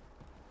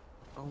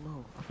 Oh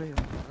no, I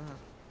failed.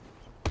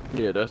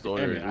 Yeah, that's the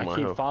only Damn it, reason I my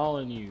keep health.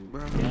 following you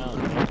Bro. down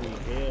every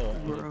hill,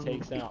 and Bro. it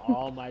takes down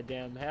all my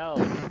damn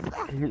health.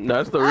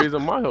 That's the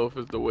reason my health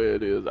is the way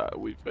it is.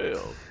 We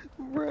failed.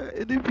 Bruh,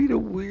 and it be the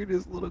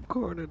weirdest little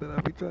corner that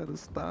I be trying to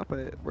stop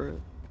at,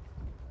 bruh.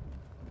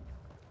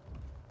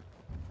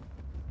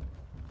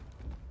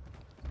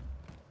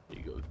 Here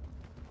you go.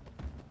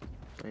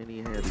 I ain't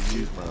even had to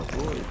use my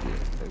voice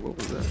yet. Hey, what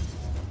was that?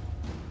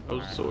 That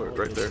was a sword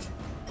right there.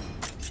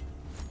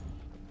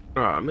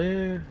 Aw,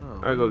 man.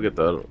 Oh, I go get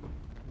the other one.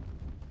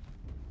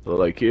 So,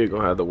 like, kid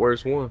gonna have the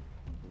worst one.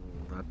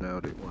 I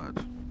doubt it. Watch.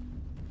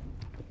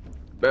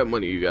 Bet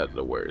money you got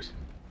the worst.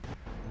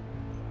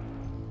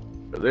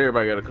 Cause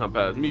everybody gotta come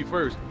past me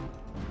first.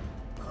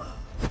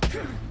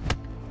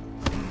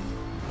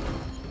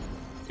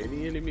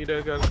 Any enemy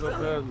that gotta come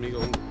past me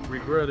gonna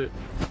regret it.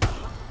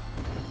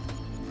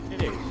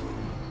 Hey,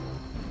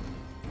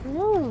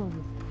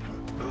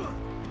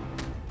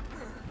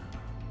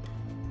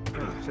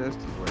 The chest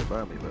is right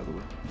by me, by the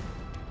way.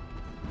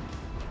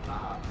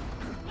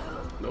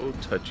 No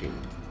touching.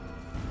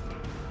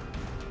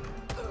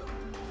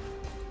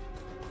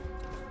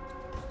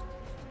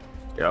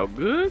 Y'all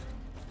good?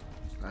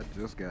 I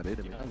just got it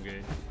in me. I'm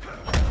good.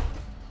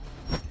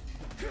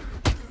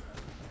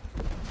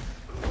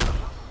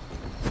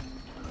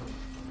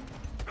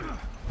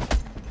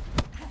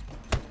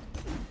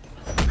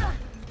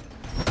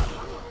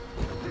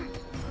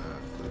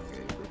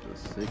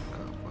 Sick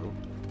combo.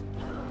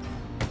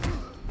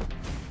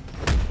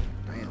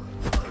 Damn.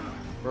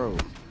 Bro,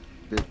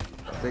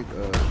 I think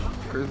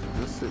Chris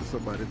just sent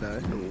somebody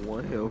down here with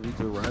one health. He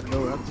just I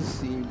know I just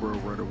seen bro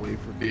run away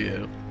from me.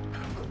 Yeah.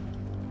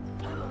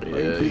 Why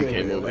you Yeah, do he that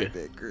came man over like here.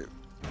 that, Chris?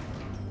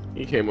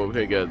 He came over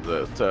here, got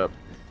the top.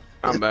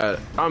 I'm mad.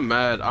 I'm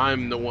mad.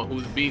 I'm the one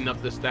who's beating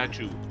up the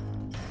statue.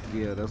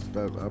 Yeah, that's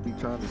that. I'll be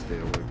trying to stay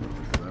away from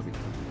it because I be.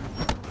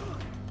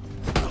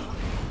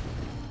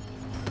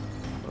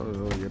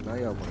 Oh yeah, now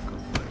y'all wanna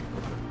come fight.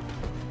 Okay.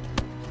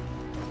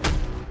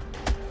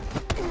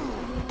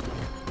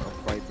 I'll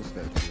fight the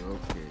statue.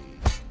 Okay.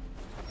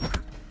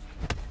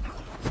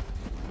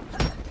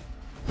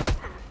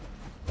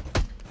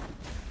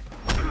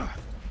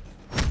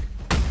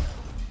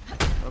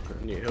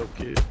 Okay. Need help,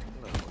 kid.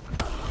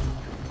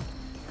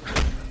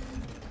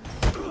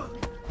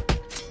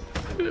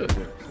 Yeah.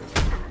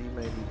 He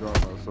made me draw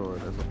my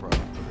sword. That's a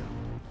problem for him.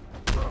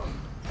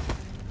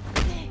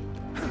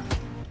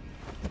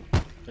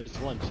 There's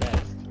one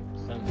chest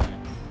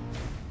somewhere.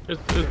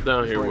 It's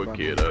down here right with by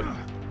Kid. Okay.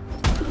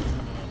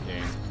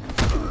 Yeah,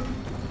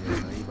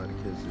 now you about to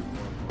catch this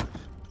one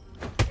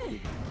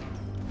punch.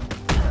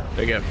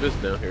 They got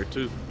fists down here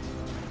too.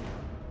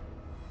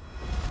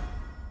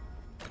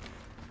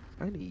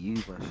 I need to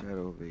use my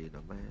shadow evade,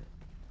 man.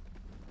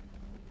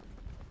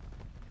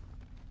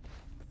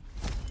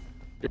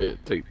 Yeah,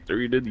 take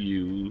 3 to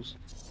use.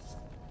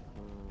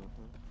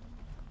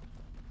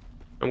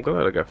 I'm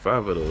glad I got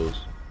 5 of those.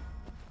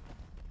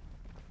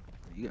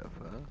 You got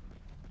 5?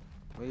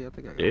 Oh yeah, I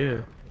think I got Yeah.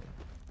 5.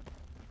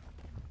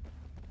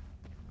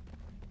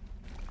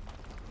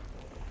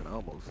 I can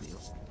almost see him.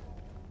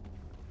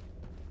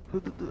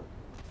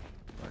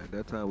 Alright,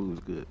 that time we was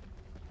good.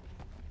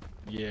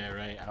 Yeah,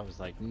 right. I was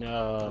like, I was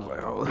no.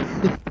 like, oh,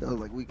 I was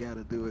like, we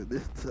gotta do it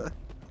this time.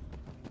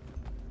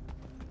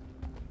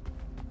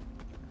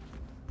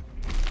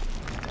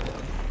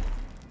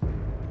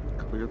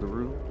 Clear the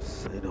room.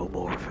 Say no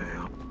more,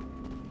 fam.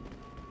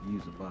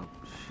 Using my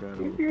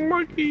shadow.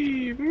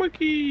 Monkey.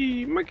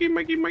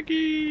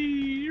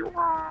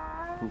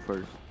 Who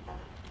first?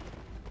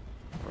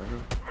 Right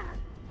here.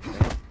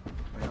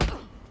 Down.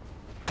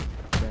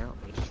 Down.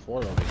 There's 4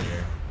 over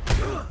here.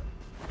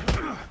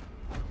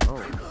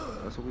 Oh,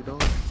 that's what we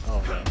doing?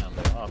 Oh, man, I'm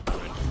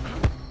awkward.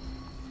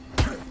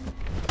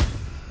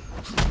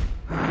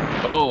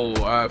 Oh,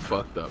 I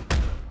fucked up.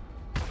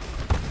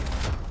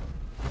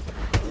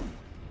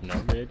 No,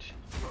 bitch.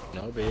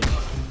 No, bitch.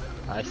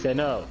 I said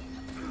no.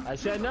 I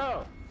said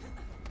no.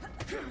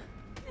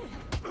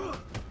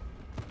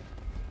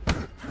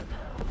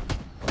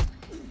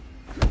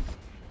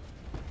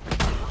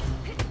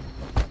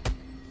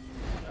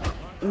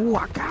 Ooh,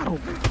 I got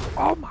him.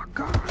 Oh my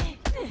god.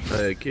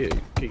 Hey, kid,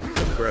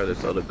 come grab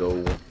this other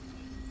gold one.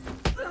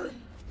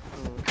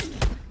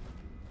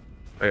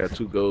 I got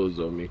 2 golds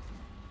on me.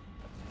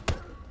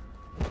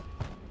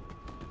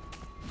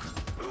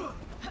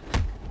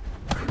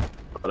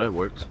 Oh, that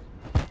works.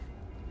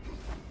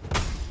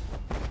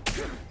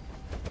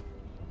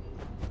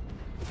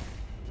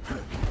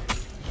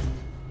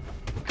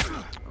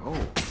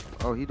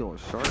 Oh, he doing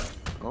sharp.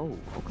 Oh,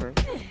 okay.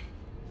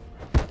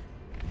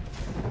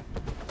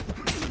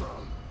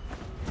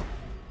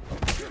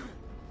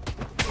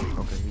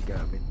 Okay, he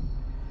got me.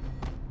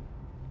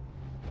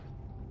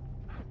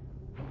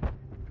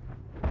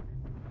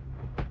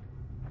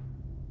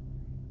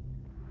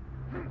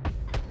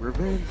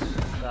 Revenge.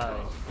 Sorry.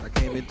 I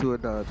came into a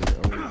dodge.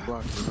 Oh, he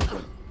blocked me.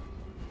 Okay.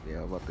 Yeah,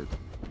 I'm about to.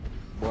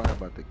 Boy, I'm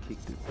about to kick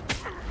this.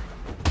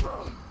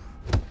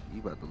 You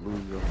about to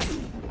lose your.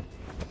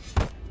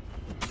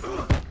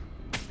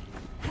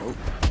 Oh,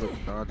 look,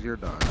 dodge your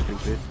dodge,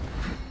 stupid.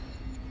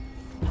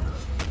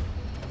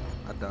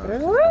 I dodged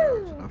his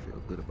dodge, and I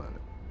feel good about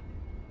it.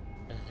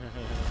 And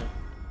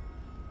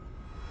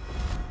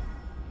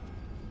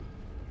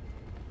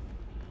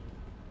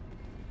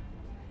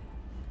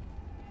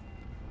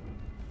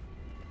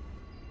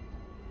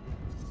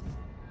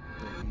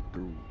he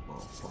threw,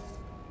 motherfucker.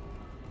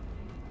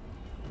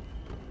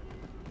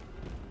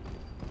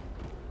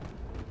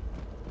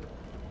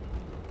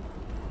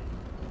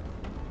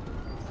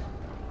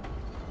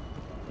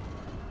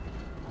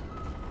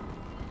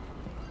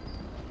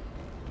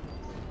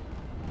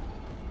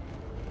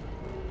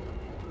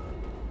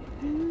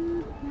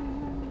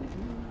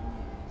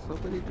 So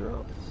many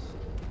drops.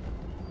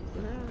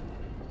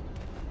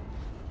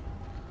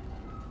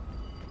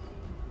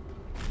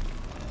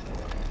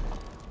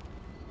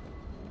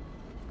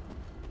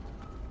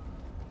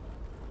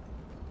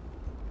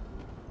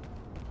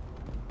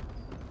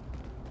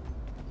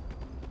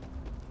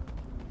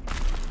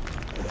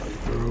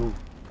 Through.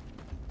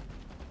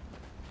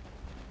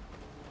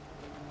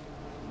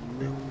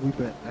 Then we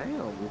back down.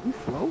 Will we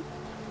float?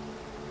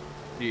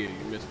 Yeah, you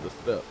missed the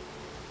step.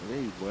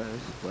 Hey, boy,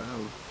 that's wow.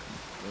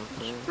 You know what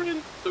I'm saying?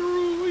 Sprint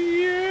through,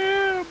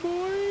 yeah,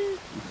 boy.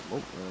 We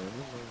smoke, man.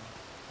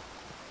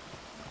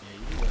 Yeah,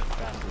 you went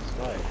fast as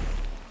fuck.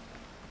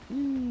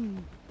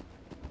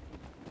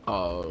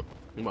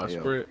 My Yeah,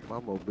 sprint. my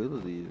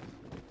mobility is,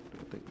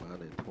 I think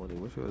mine is 20.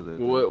 What's yours at?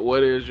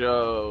 What is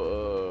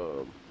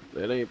your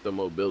it ain't the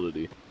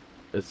mobility.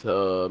 It's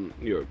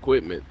your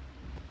equipment.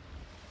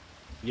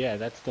 Yeah,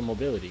 that's the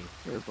mobility.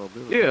 Yeah, it's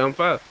mobility. Yeah, I'm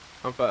fast.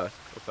 I'm fast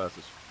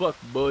as fuck,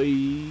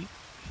 boy.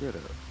 Shut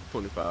up.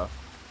 25.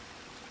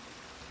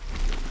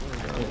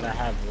 Because I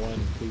have one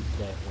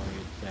preset where I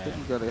it's think at,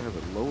 you gotta have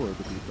it lower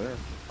to be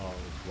fast. oh,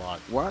 it's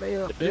locked. Why they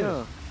up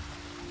there?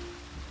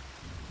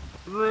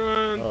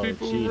 Run, Oh,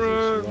 people, Jesus,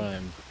 run.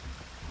 run.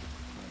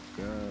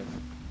 God.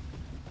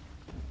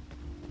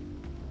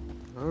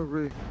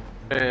 Hurry.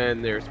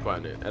 And they're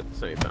spawning at the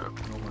same time.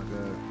 Oh my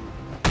god.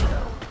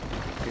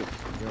 Hit.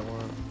 Got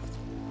one.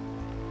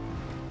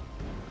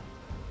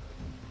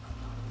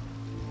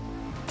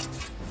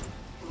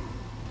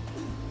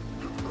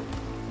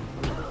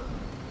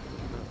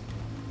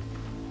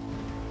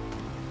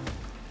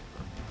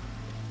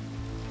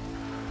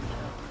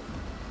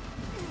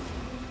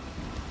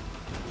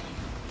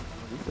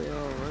 We stay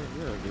alright,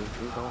 yeah, just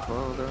don't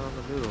fall down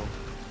the middle.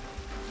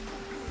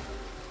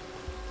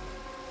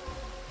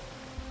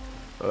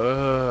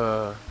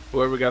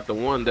 Whoever got the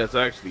one that's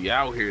actually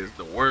out here is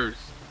the worst.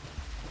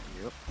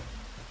 Yep.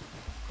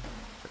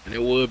 And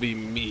it would be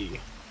me.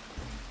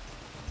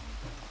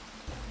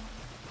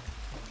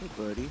 Hey,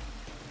 buddy.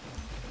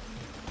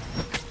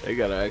 They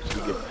gotta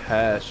actually get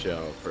past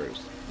y'all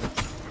first.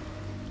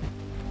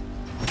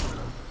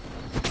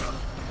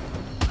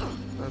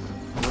 That's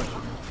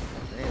unfortunate.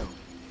 Damn.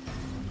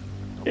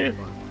 Yeah.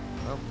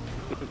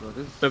 Bro,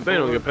 this is If they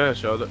don't hard. get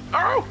past y'all,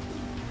 oh!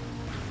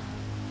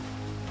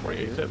 Why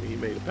you Yeah. tell me he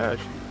made it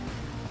past you?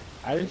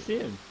 I didn't see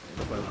him.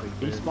 Ain't nobody think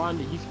He that. spawned.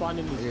 He spawned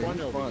in the Yeah,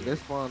 spawn over they here.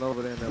 spawned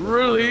over there. And that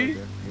Really? was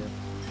over there.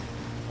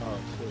 Yeah. Oh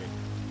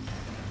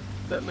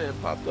shit. That man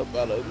popped up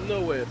out of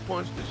nowhere and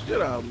punched the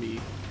shit out of me.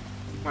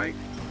 Like,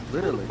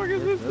 Literally. What the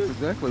fuck is That's this?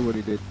 exactly what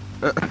he did.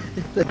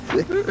 That's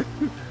it.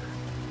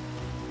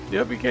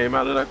 yep, he came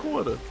out of that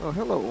corner. Oh,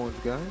 hello, orange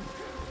guy.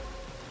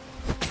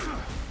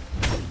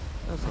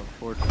 That's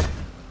unfortunate.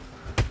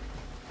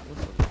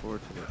 That's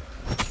unfortunate.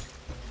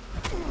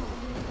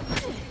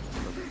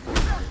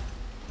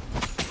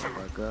 Oh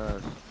my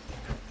gosh.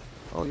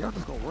 Oh, y'all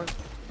just gonna run.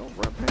 Don't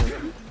run past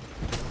me.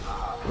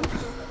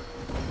 Oops.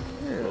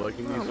 Yeah. Well, like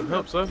you need no, some we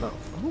help, got- son. No.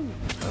 Who?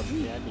 Not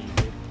me. Yeah, I need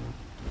it.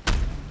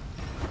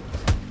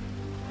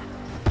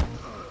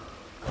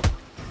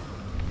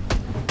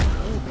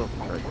 Oh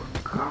my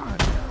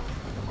god.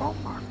 Oh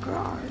my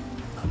god.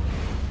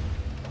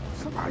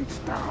 Somebody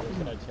stop Look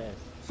me. at our chest.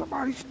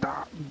 Somebody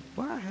stop me.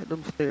 Why I had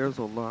them stairs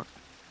unlocked?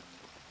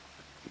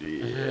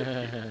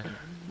 Yeah.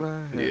 Why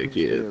I had Yeah, them kids.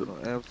 stairs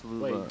on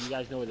absolute Wait, lock? you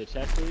guys know where the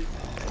chest is?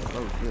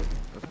 Oh shit.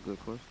 That's a good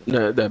question.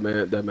 Nah, that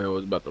man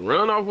was about to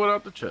run off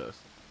without the chest.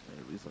 Hey,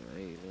 at least I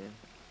ain't, man.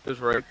 It's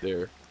right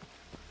there.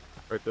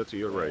 Right there to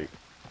your right.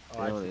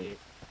 Oh, I Yeah, see yeah. it.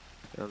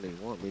 They don't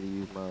even want me to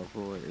use my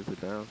void. Is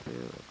it downstairs?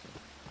 Okay.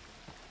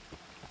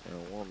 They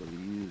don't want me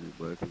to use it,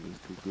 but because it's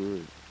too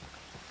good.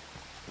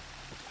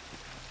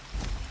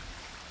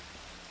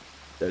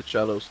 That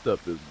shadow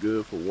stuff is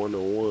good for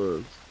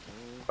one-on-ones.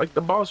 Like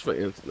the boss, for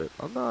instance.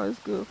 Oh no, it's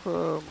good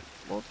for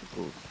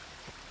multiples.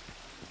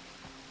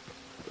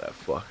 That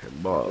fucking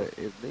boss.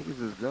 If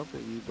niggas is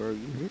jumping you, bro,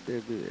 you hit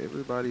that bit.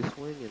 Everybody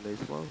swinging, they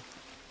slow.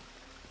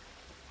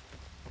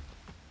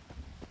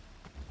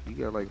 You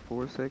got like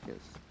 4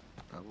 seconds.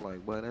 I'm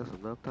like, boy, that's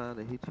enough time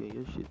to hit you in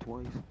your shit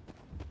twice.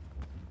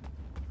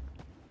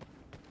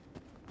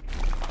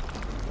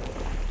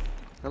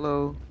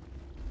 Hello.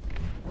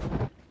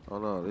 Oh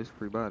no, there's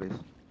free bodies.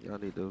 Y'all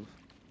need those.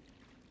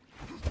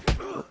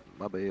 Oh,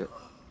 my bad.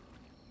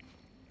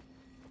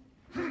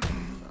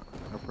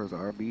 I pressed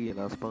RB and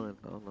I spun.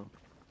 I don't know.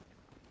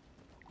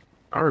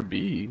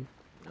 RB.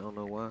 I don't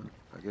know why.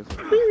 I guess.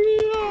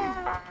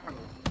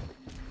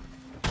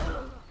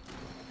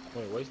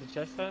 Wait, where's the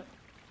chest at?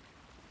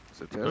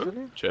 It's a chest in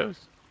there? Chest?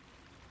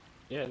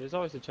 Yeah, there's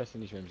always a chest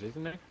in these rooms,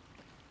 isn't there?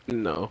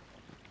 No.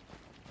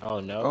 Oh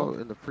no. Oh,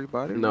 in the free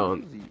body? No.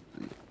 rooms?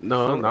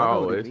 No, So, not I know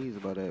what always. he means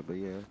by that, but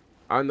yeah.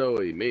 I know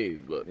what he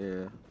means, but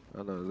Yeah,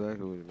 I know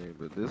exactly what he means.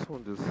 But this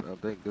one just, I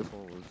think this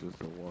one was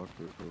just a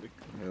walkthrough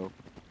for help.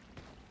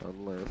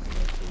 Unless,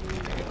 actually,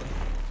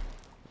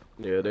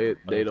 yeah, they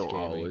That's don't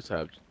scary. always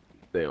have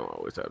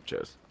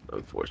chests,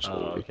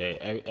 unfortunately. Oh,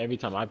 okay. Every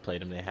time I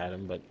played them, they had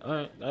them, but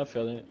alright, I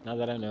feel it. Now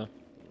that I know.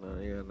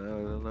 yeah, now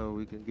I know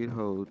we can get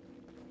hold.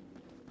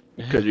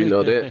 Cause you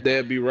know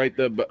they'd be right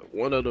there, but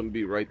one of them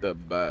be right there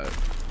by.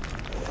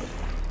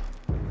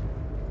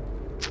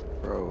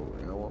 Bro,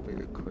 y'all want me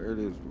to clear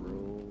this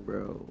room,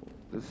 bro?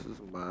 This is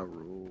my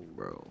room,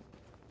 bro.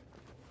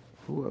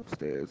 Who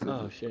upstairs? Is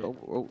Oh, it? shit.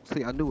 Oh,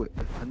 see, I knew it.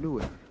 I knew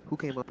it. Who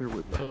came up here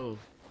with me?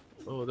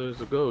 Oh, there's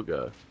a gold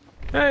guy.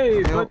 Hey,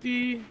 Help.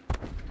 buddy.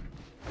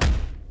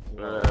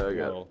 Whoa, I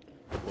got whoa,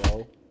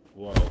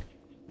 whoa, whoa,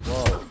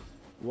 whoa,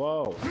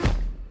 whoa.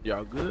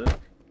 Y'all good?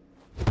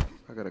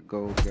 I got a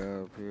gold guy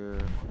up here.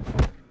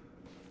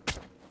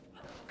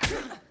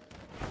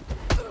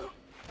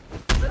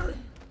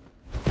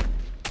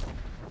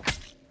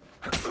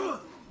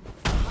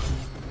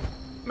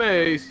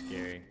 Mace,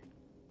 Scary.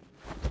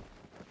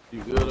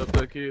 you good up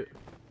there, kid?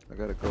 I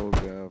got a gold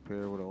guy up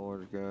here with an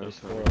orange guy. There's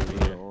Trying 4 to over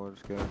get here. an orange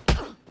guy.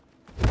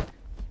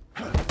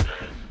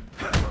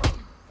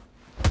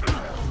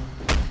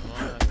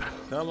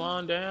 Come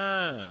on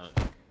down.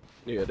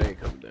 Yeah, they ain't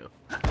coming down.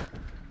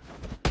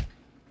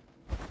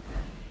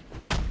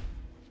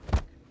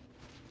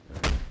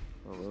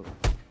 Hold up.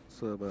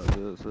 Sub out,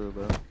 dude. Sub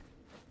out.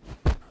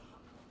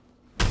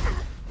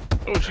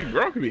 Oh, she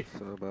broke me.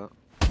 Sub out.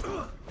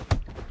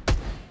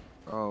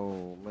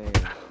 Oh, man.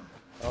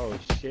 Oh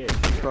shit.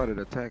 He started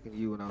attacking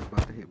you and I was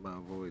about to hit my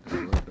void to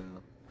slow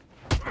down.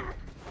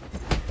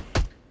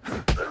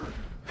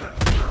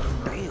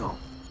 Damn.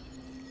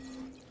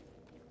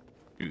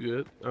 You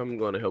good? I'm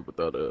gonna help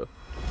without a You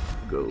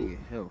gold. need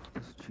health.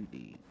 That's what you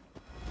need.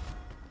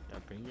 Yeah,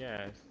 bring your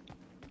ass.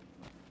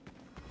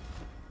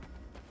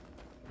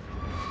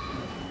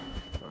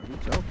 Oh, he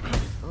choking.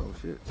 Oh,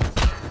 shit.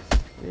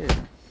 Yeah.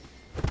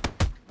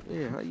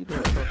 Yeah, how you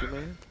doing, funky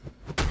man?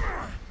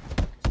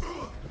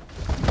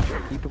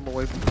 Keep him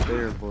away from the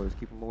stairs, boys.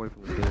 Keep him away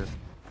from the stairs.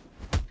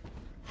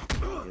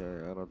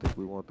 Yeah, I don't think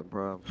we want them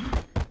problems.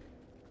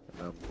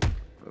 I'm,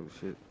 oh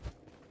shit.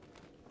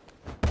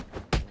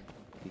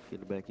 Kick in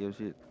the back of your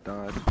shit.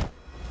 Dodge.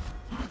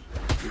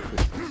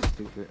 Stupid.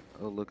 Stupid.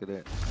 Oh, look at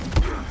that.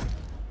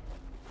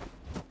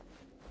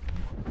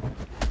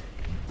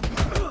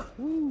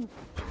 Woo.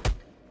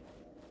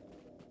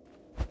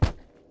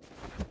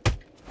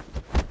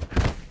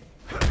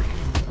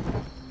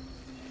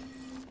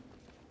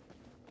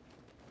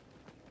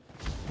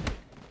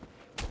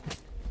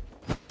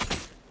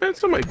 Man,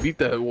 somebody beat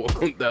that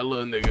that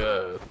little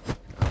nigga.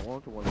 I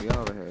want one of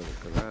y'all to have it,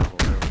 cause I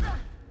don't have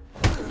it.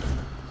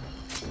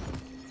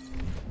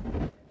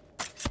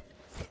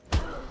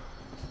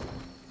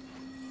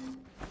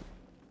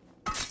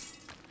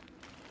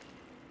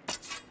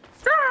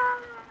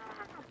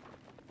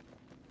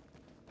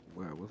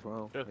 Wow, what's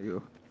wrong? Yeah.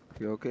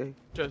 You okay?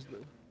 Chest.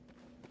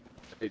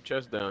 Hey,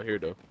 chest down here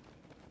though.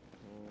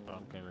 Oh,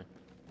 I'm coming.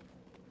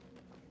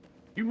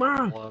 You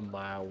mine? On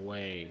my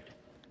way.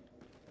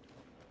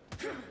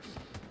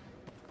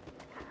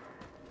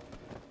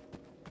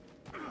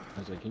 I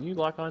was like, can you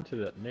lock onto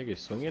the nigga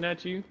swinging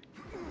at you?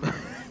 I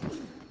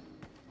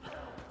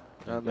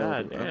know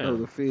God I know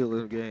damn. the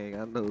feeling, gang.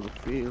 I know the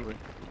feeling.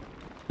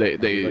 You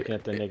They looking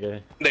at the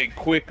nigga. they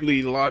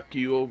quickly lock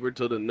you over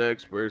to the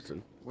next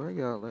person. Where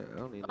y'all at? I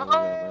don't even know where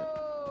y'all at.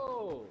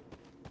 Oh!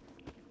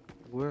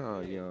 Where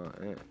are y'all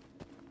at?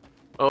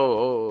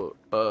 Oh,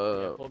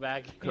 Yeah, pull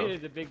back. come.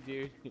 Here's the big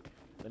dude.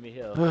 Let me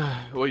heal.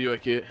 Where you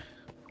at, kid?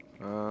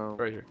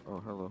 Right here. Oh,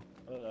 hello.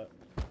 Hold up.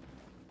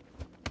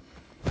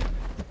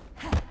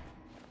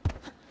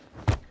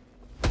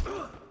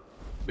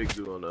 Big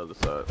dude on the other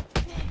side.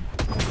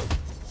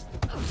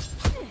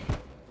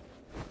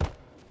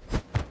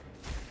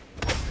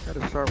 Got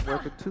a sharp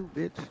weapon too,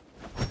 bitch.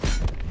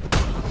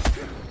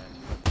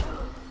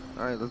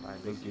 Alright, let's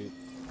Alright, big dude.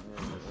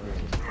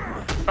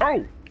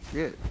 Oh!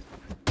 shit.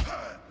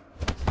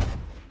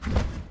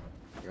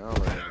 Y'all are in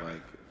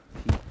like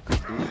peak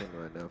condition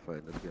right now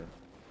fighting this guy.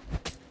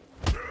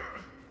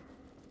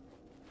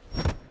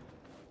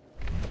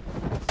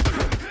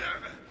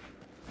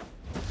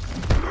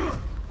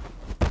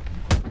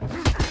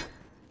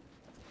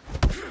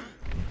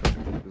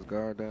 Keep his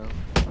guard down.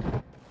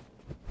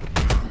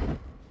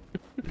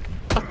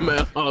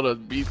 Man, all the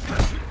beat.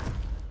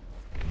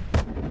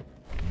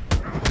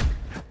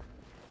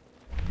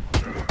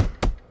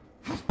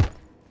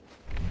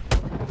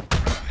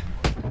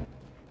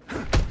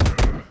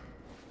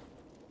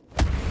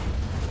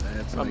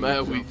 I'm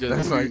mad we just.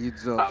 That's how you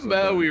jump. I'm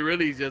mad we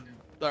really just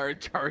started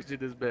charging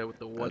this man with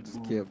the I one just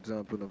move. kept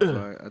jumping the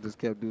fight. I just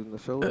kept doing the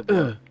shoulder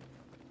block.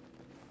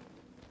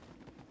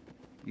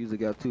 Usually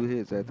got 2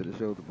 hits after the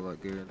shoulder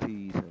block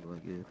guarantees. I'm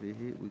like, yeah, if it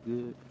hit, we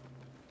good.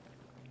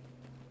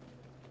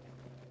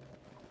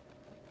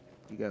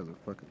 You guys are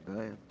fucking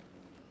dying.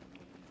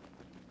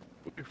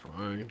 We're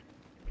fine.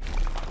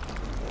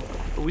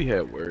 We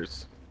had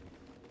worse.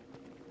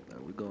 Now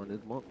we go in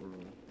this monk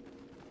room.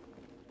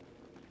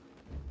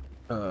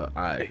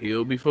 I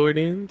heal before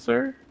then,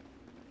 sir?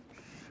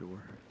 Sure.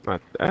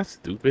 Not that's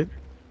stupid.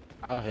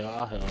 I'll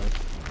heal.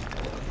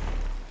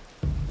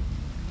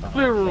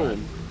 Clear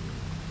room.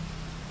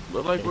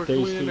 Look like Okay, we're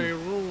phase cleaning two. a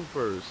room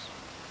first.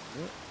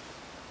 Yep.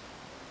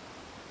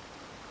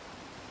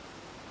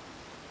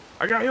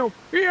 I got him.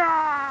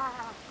 Yeah!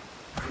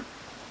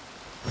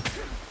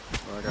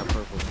 Oh, I got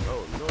purple.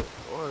 Oh no!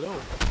 Oh no!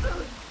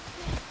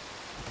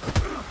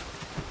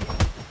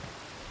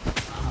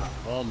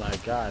 Oh my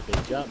god,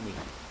 they jumped me.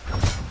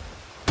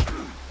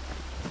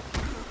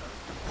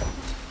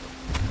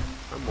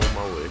 I'm on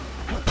my way.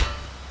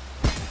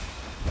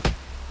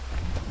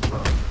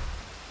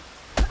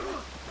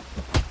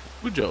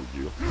 Who jumped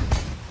you?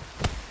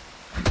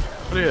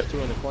 What There's is 2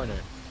 in the corner.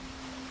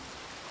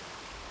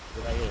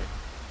 Right here.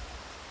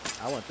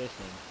 I want this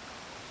one.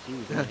 She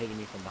was hitting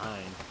me from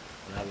behind,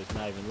 and I was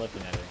not even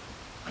looking at her.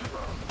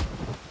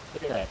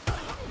 Look at that.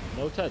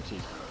 No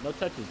touches. No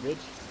touches, bitch.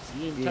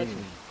 You didn't touch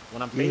me.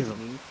 When I'm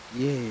facing you,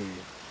 Yeah.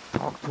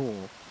 Talk to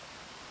him.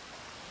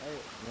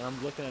 when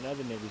I'm looking at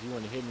other niggas, you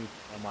want to hit me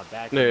on my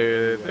back.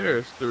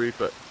 There's 3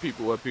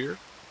 people up here.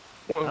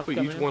 One I'm for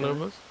coming, each I'm one of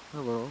coming. us.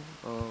 Hello.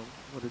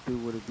 What it do,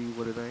 what it be,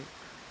 what it ain't.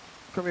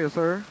 Come here,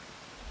 sir.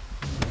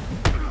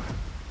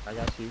 I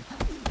got you.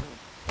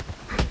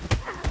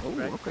 Oh,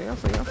 Right. okay, I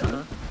see.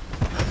 Uh-huh.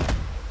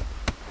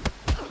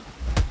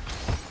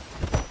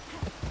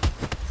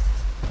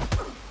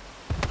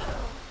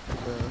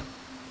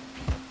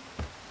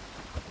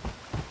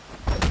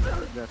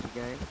 Got your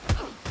game.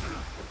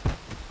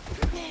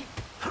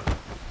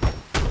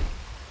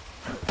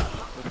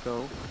 Let's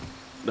go.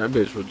 That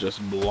bitch was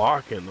just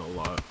blocking a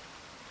lot.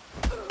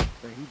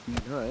 Man, he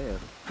beating her ass.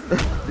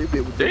 They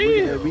bitch was just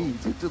looking at me.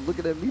 She just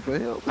looking at me for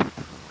help.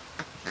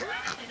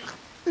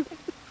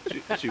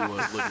 She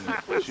was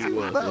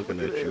looking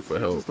at you for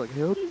help. Just like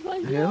help. He's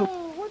like, Help. yo,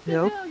 what the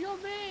Help. hell? Your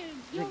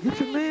mans. Yeah, get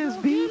your mans,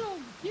 bro, B.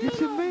 Get him. Get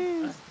your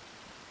mans.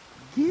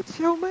 Get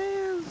your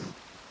mans.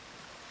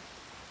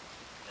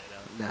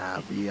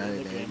 Nah, B, I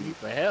ain't looking at me that.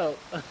 for help.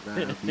 Nah,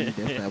 B,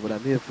 that's not what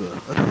I'm here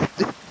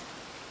for.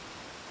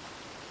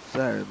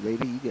 Sorry,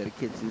 lady, you gotta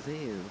catch his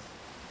hands.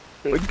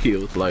 It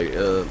kills like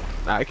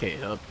I can't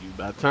help you.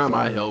 By the time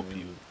I Sorry, help man.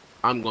 you,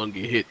 I'm gonna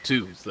get hit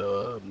too.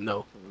 So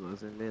no.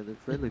 Listen, man, the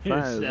friendly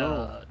fire is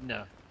on.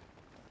 No.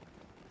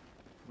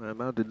 Man,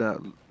 I did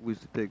not wish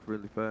to take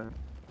friendly fire.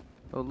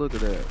 Oh, look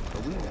at that.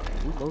 Are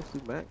we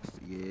mostly maxed?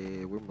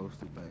 Yeah, we're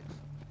mostly maxed.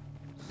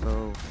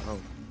 So, oh,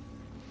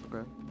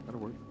 okay, that'll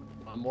work.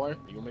 One more?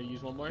 You want me to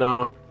use one more?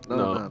 No, No,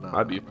 no, no, no, I'd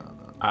no, be, no,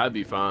 no. I'd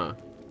be fine.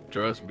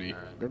 Trust me.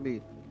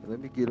 Alright. Let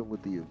me get him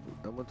with the.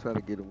 I'm gonna try to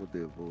get him with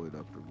the avoid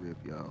up the rip,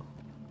 y'all.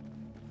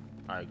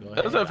 Alright, go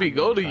That's ahead. if he I'm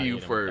go gonna to try you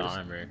hit him with the first.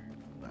 armor.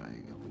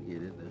 Alright, I'm gonna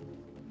get in there.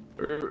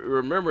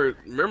 Remember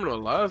the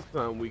last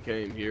time we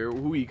came here,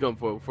 who he come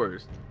for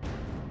first?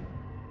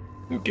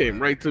 He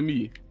came right to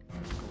me.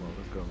 Come on,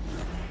 let's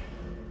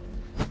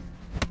go.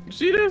 You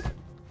see this?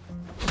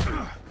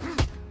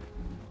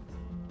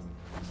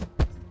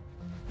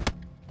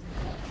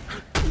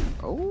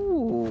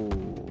 Oh,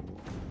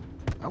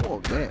 I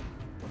want that.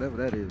 Whatever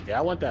that is. Yeah,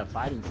 I want that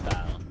fighting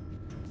style.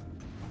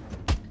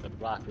 The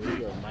block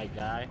leader, my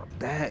guy.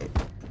 That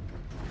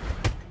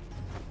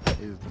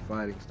is the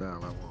fighting style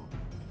I want.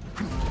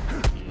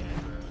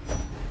 Yeah,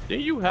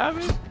 Didn't you have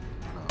it?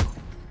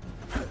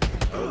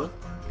 No.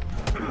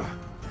 bro.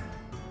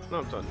 No,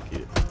 I'm talking to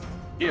kid.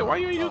 Yeah, why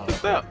you ain't use the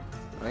step?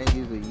 I ain't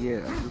used it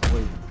yet. I'm just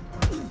waiting.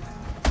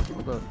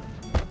 Hold up.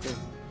 Okay.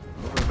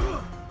 Hold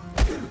up.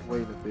 Just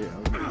waiting a bit.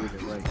 I'm just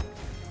getting it right.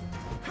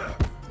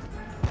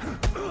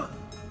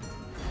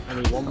 I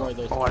need one more of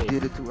those. Oh, I cakes.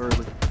 did it too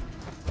early.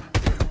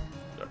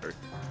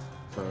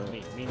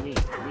 Sorry. Me.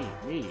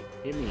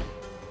 Hit me.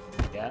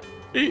 Yeah,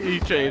 He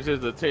changed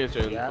his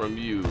attention Yeah. from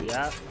you.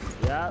 yeah.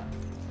 Yeah.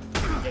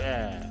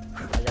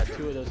 I got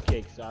 2 of those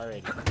cakes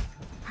already.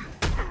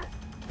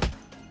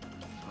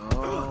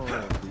 Oh,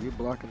 so you're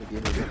blocking to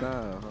get his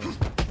style, huh?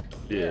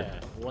 Yeah.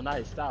 Well, not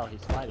his style.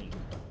 He's fighting.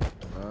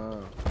 I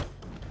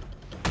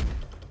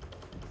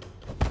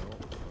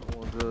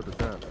want to the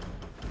time.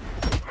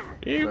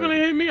 You ain't gonna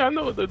hit me. I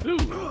know what to do.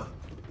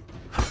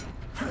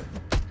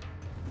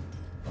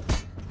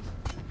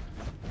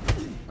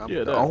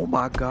 Yeah, that. Oh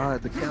my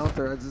god, the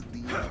counter I just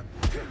did.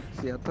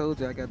 See, I told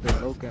you I got that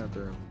low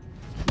counter.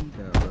 Key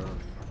now, bro.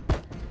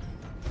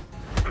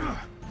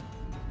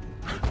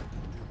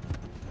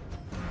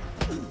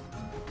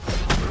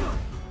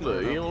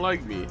 Look, he don't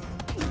like me.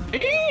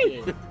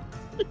 Yeah.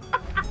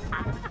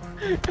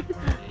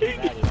 He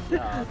got his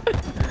job.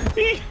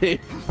 He came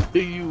to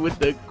you with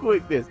the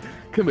quickness.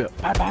 Come here.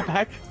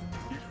 Back.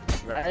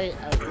 Right?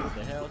 I was like, what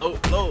the hell?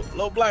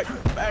 Low black.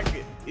 Back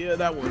it. Yeah,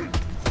 that one.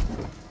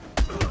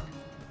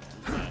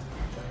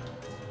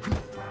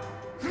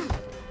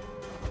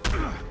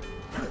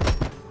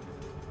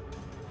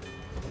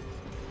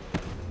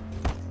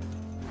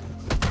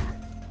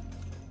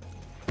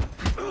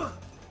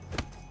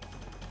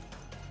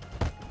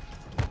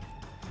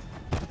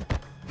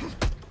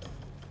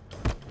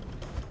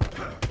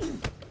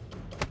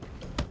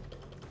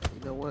 You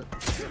know what?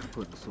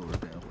 Put the sword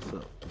down. What's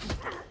up?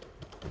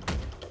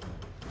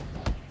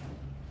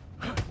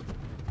 I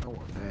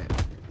want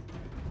that.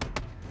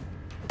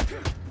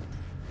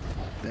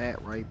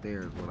 That right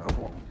there is what I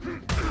want.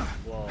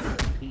 Well,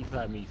 he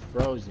had me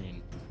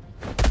frozen.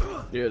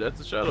 Yeah, that's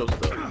the shadow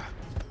stuff.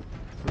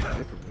 It's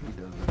different when he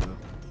does it though.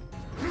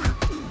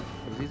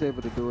 Cause he's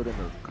able to do it in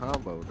a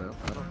combo though.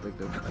 I don't think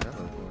that's kind of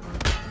going on.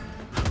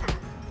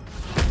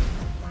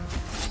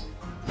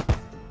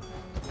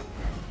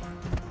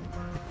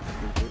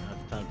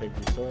 That's time to pick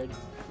your sword.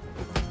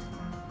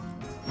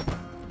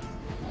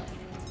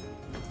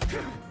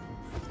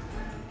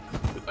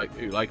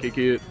 You like it,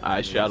 kid?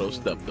 I shadow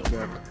stepped You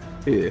him.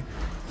 got it. Yeah.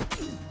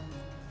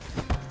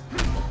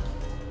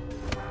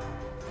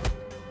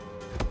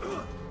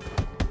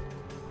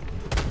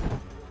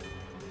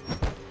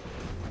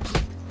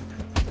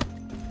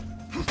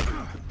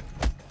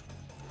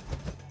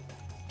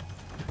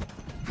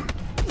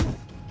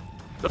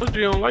 Those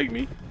you don't like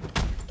me.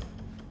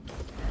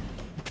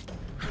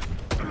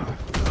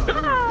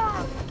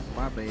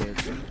 My bad,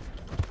 dude.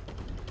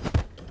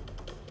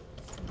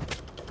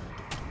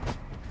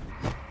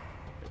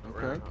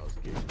 Okay.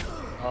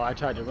 Oh, I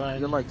tried to run.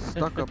 You're like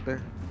stuck up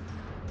there.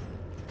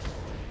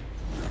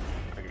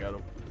 I got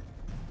him.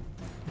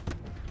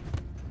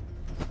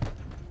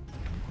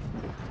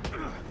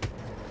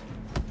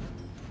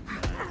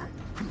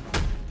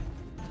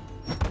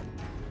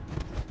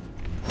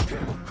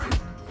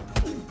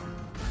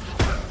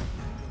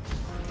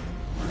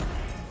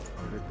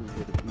 That dude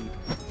hit a beat.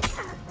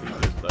 You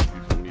just thought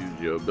you can use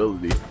your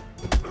ability.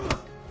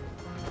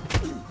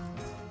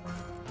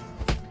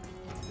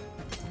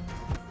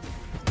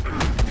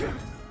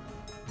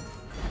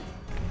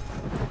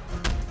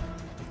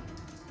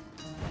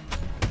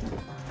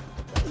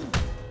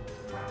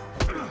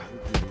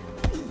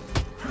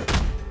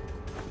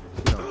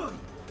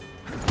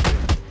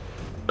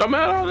 I'm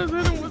at all this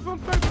hit him with some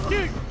type of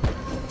kick.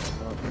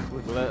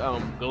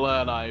 I'm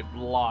glad I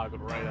blocked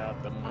right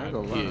after I my ain't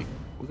gonna kick. lie.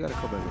 We gotta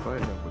come back and fight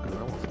him because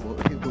I want some more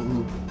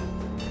people.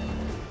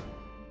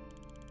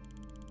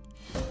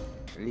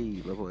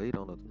 Hey, level 8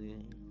 on the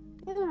thing.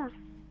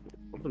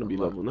 I'm gonna be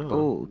Unlock. level 9.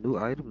 Oh, new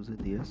items in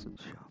the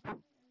essence shop.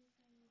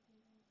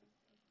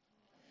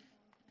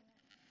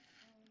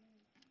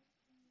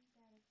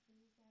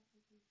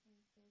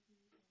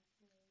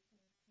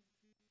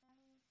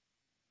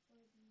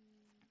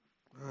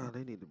 Ah,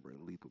 they need to bring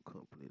Lethal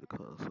Company to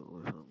console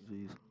or something.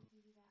 Jeez.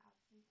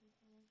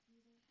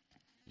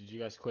 Did you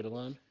guys quit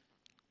alone?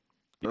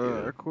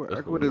 Yeah, I quit. I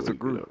that's the quit only as way a you get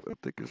group. out. I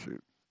think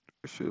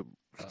it should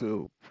Oh,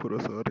 still put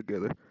us all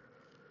together.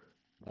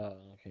 oh,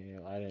 okay.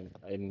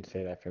 I didn't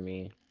say that for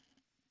me.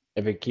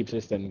 If it keeps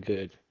us, then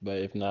good. But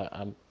if not,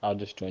 I'll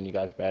just join you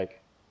guys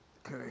back.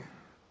 Okay.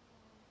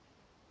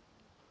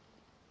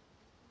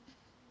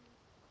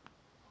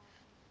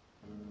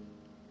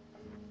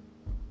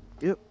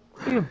 Yep.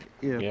 Mm,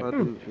 Yeah, if Yep. I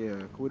mm. do,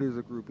 yeah, quit as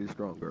a group is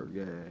stronger.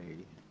 Yay.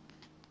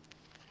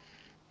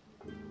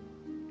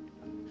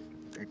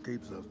 It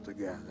keeps us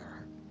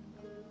together.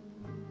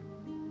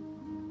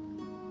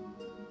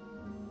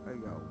 Hey,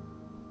 yo,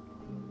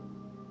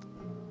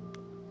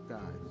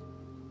 guys,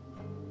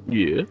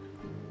 Yeah. is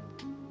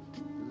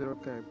it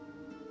okay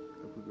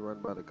if we can run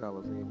by the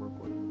Coliseum real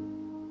quick?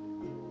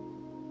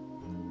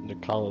 The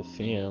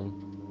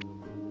Coliseum.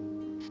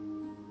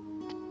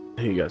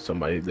 He got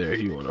somebody there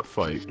he wanna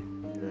fight.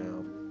 Yeah.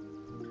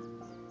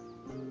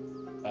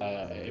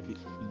 If you,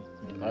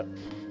 uh,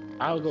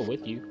 I'll go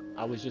with you.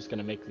 I was just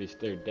gonna make this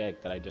third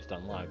deck that I just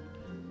unlocked.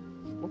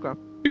 Okay.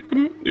 You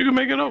can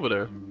make it over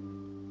there.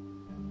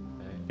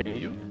 Right. Can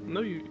you?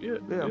 No, Yeah.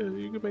 yeah,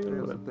 you can make it over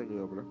There's a there. thingy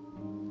over there.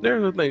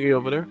 There's a thingy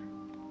over there.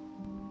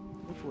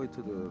 Which way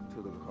to the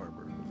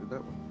harbor? Is it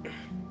that one?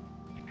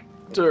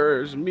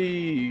 Turns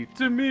me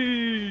to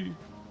me.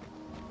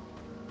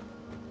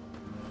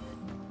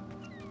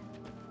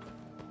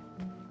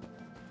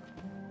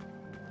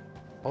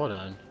 Hold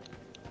on.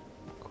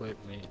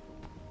 Equipment.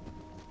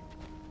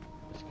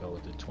 Let's go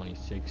with the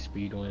 26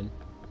 speed one.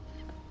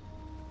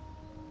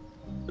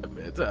 That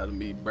man's out of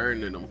me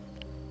burning them.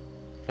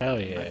 Hell I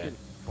yeah. can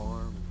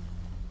farm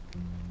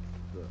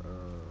the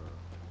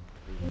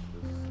this.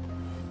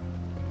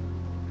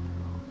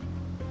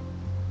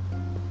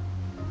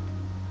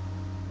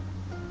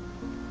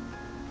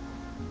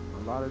 A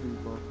lot of these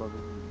motherfuckers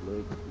use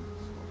leg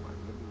sweeps, so I'm like,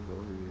 let me go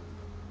ahead.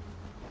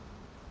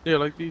 Yeah,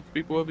 like these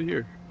people over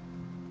here.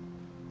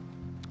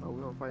 Oh,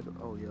 we don't fight them.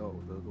 Oh, yo,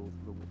 yeah, we'll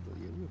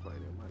fight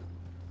them. Right?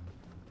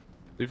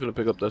 You finna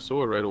pick up that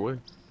sword right away.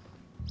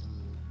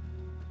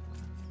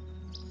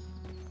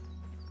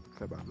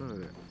 Care about none of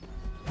that.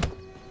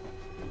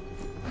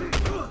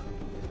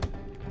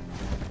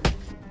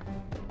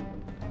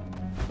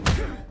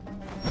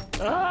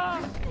 Ah!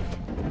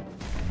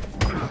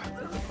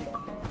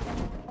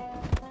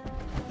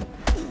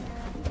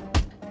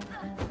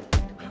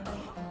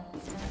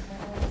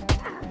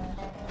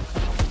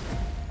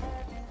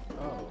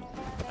 Oh,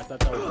 I thought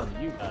that was one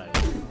of you guys.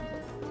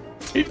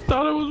 He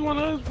thought it was one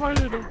of us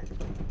fighting him. I'm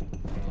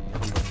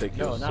gonna take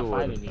No, your not sword.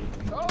 fighting me.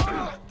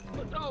 Oh,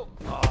 no.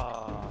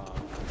 Ah,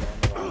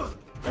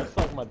 that's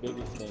like my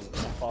biggest thing. I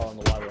fall in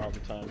the water all the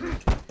time.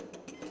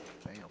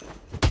 Damn.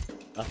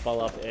 I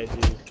fall off the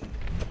edges.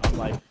 I'm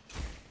like,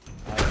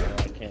 I don't know,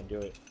 I can't do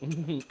it.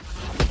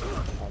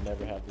 I'll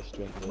never have the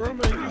strength to Bro,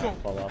 man, you gon'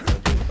 fall off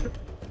edges.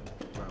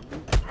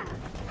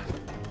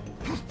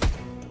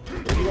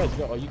 Where you guys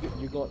go? Oh,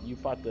 you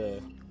fought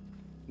the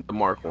The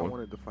mark I one.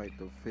 wanted to fight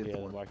the fifth the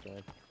one. marked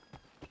one.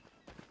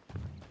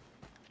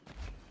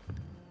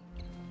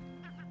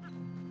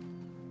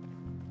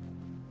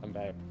 I'm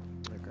back.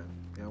 Okay.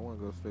 Yeah, I want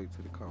to go straight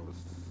to the Coliseum.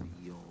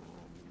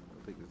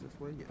 I think it's this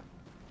way. Yeah.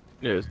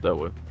 Yeah, it's that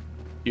way.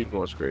 Keep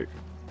going straight. Okay.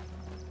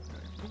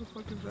 Who the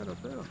fuck is that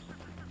up there?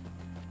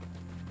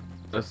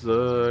 That's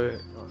Oh,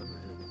 that's a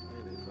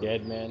enemy.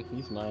 Dead man,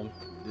 he's mine.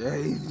 Yeah,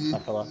 he I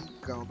fell off.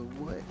 called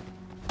him what?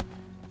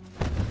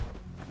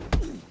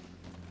 He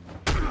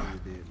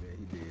did, man.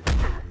 He did.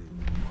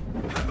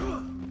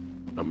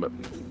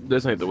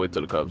 This ain't the way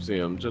to the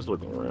Coliseum. Just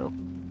looking around.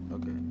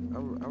 Okay.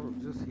 I was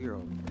just here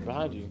on.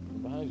 Behind you,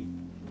 behind you.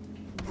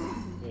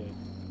 Yeah.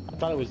 I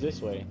thought it was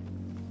this way.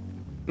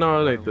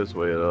 No, it ain't this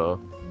way at all.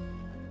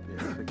 Yeah, I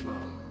think we're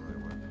on the right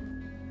way.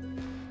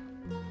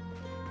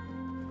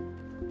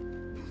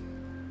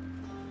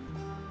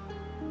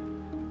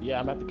 Yeah,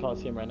 I'm at the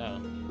Coliseum right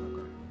now.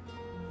 Okay.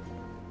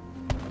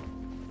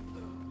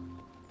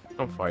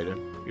 I'm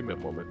fighting. Give me a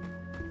moment.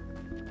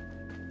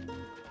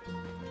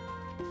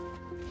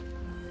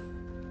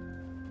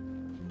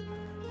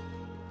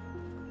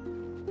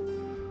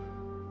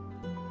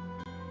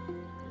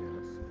 Yeah,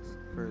 it's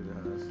crazy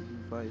how I see you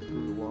fighting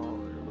through the wall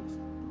and it looks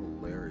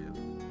hilarious.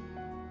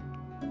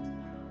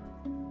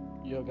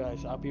 Yo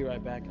guys, I'll be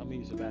right back. I'm gonna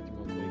use the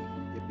bathroom real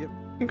quick.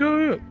 Yep. Go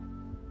ahead.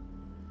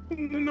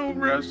 No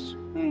rest,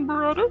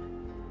 brother.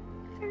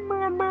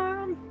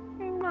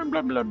 Blah,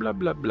 blah, blah, blah,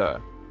 blah, blah.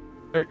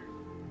 Hey,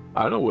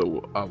 I know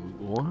where I was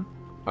going.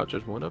 I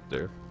just went up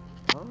there.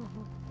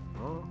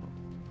 Uh-huh.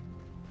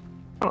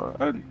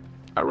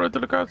 I run to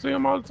the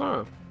Coliseum all the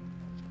time.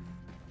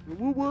 We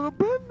would have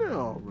been there,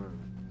 man.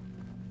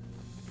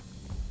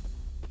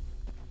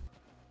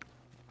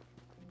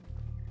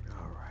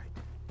 Alright.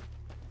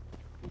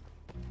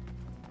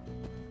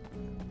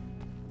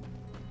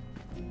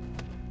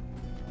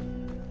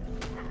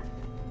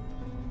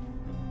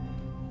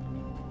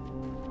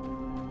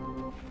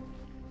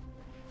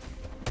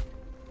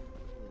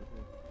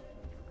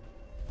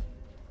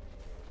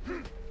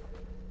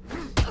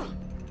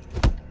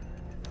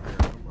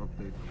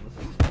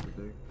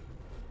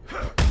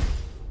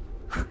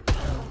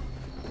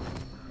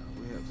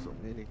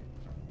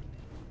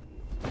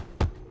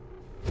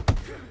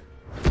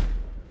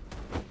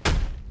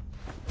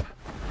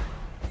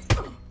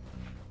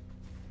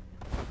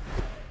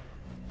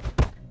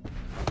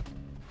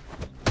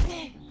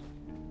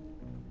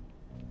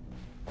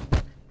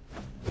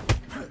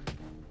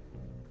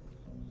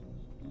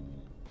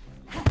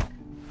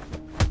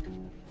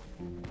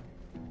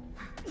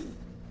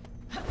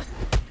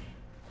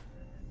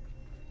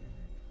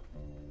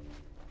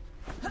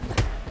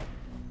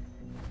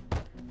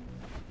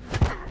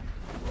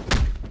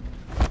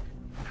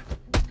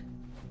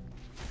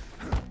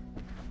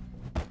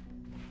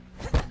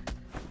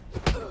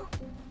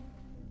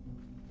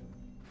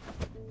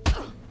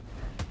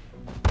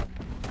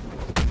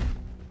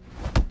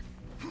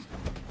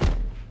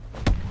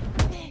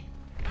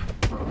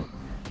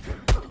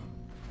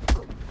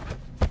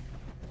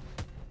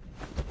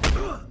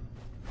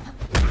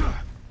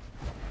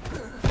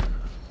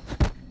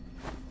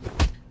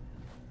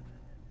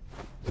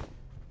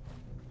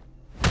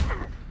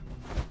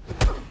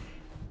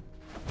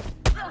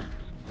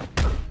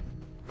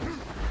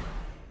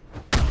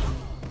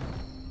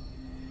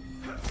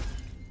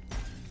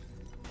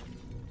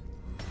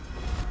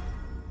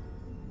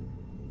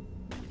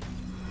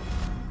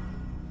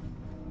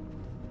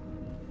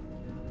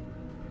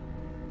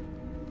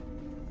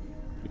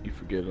 keep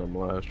forgetting I'm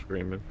live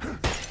streaming.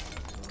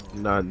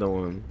 Not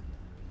knowing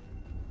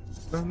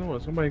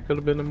somebody could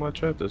have been in my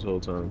chat this whole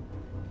time.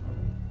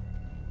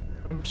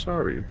 I'm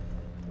sorry.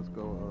 Let's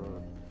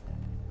go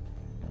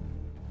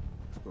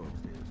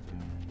upstairs too.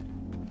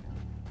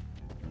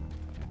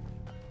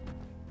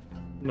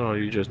 No,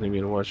 you just need me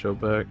to watch your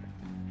back.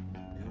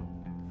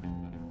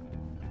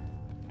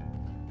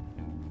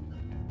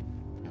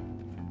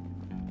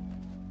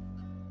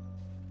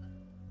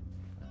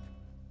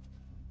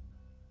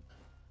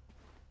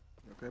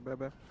 Okay,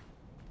 baby.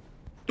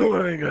 Oh,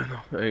 I ain't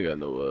got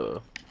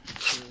no,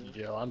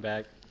 Yo, I'm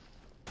back.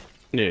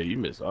 yeah, you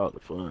miss all the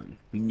fun.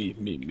 Me.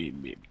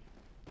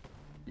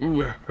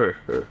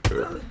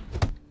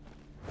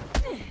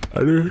 I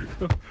did.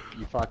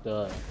 You fought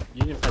the.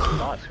 You didn't fight the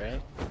boss,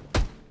 right?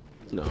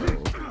 No.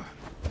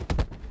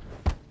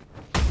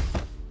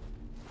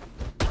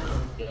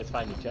 You guys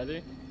fighting each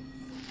other?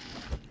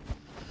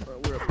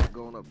 We're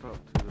going up top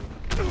to the.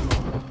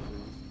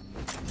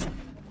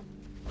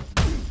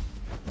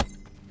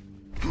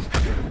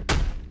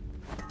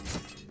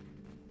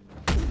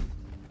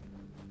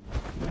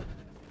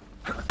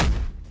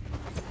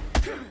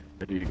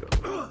 There you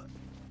go.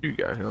 You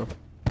got him.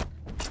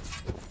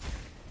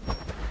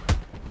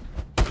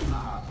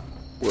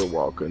 We're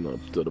walking up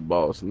to the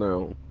boss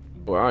now.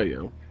 Well, I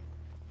am.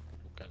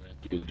 Okay,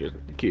 man.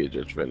 The kid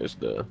just finished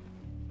the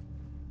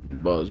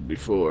boss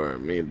before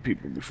me and the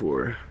people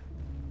before.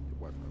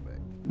 Watch my back.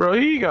 Bro,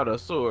 he got a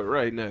sword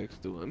right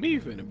next to him. He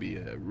finna be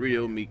a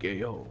real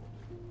Mikao.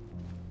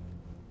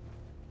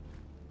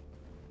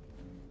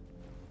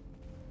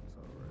 It's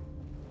alright.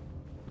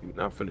 He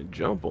not finna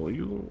jump on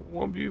you.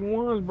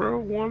 1v1s,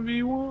 bro.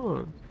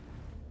 1v1s.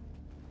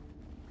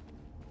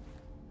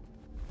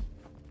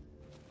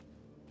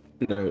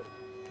 No.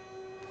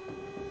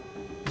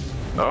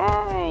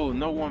 Oh,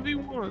 no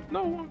 1v1s.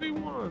 No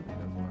 1v1s.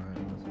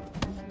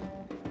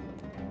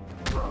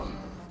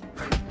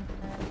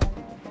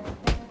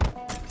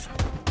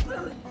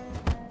 That's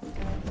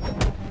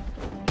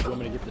You want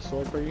me to get the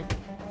sword for you?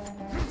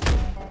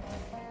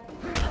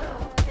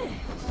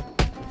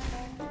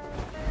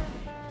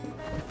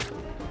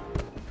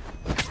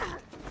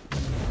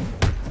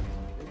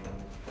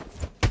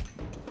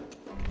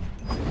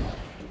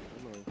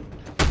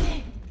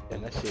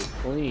 And that shit's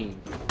clean.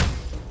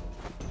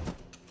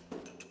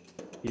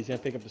 He's gonna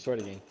pick up the sword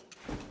again.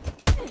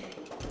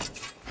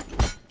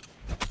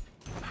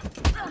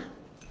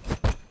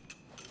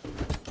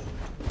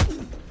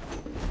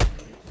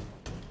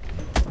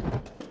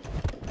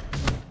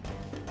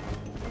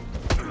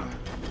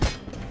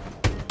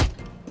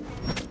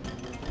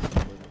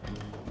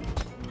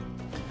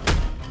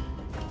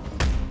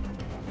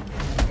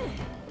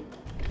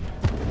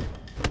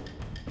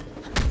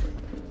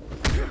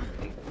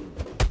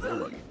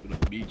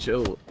 Be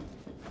chill.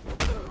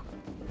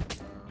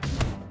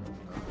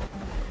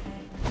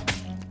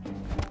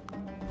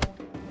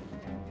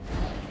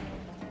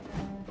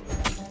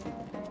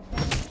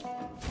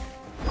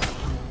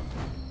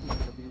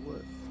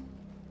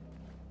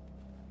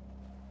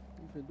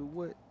 Do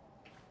what?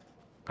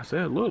 I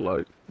said look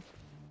like.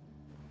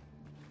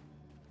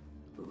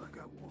 Look like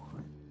I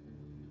won.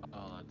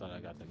 Oh, I thought I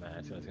got the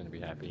mask. I was gonna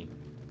be happy.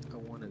 I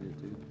wanted it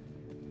too.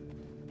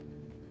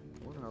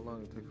 I wonder how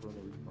long it takes for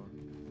them to respawn.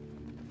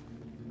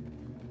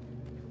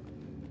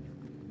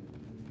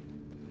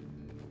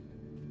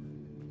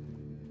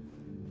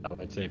 I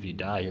would say if you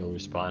die, he'll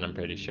respawn. I'm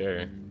pretty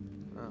sure.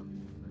 Oh,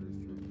 that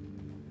is true.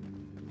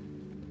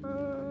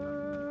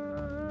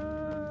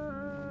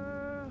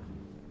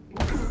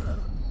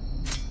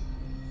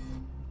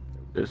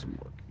 This monkey.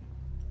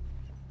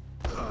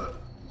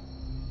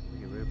 We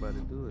give everybody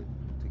do it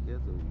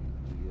together.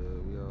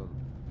 We all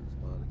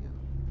respawn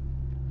together.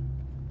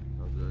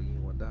 No Jug, you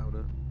ain't wanna die with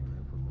us?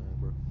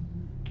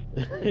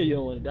 Man, bro. You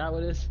don't want to die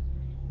with us?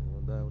 You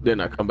wanna die with Then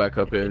I us? come back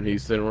up here and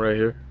he's sitting right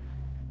here.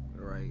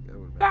 Right, that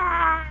would've been.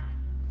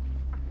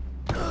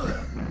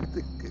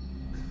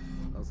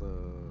 That's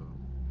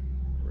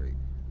right.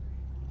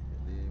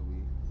 And then we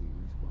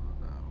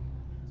respawn now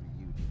to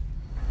you.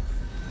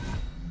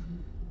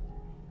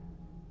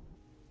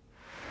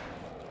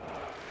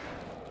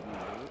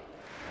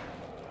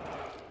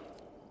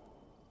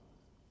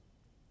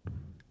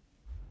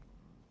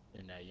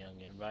 And that young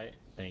invite.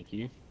 Thank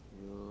you.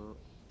 Yup.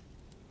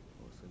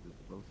 I'll send it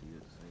to both of you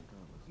at the same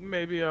time.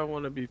 Maybe I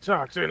want to be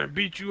toxic and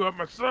beat you up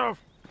myself.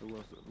 Who is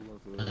the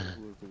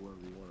one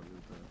you want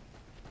this time?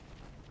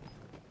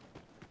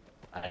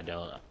 I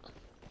don't. I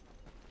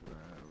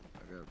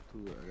got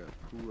two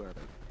out of a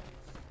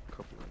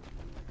couple of them.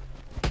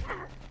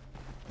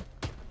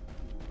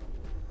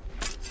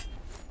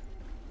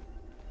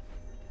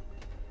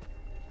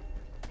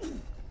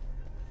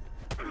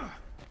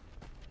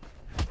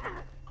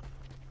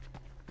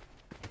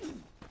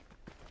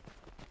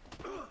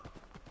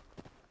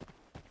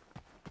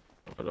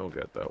 I don't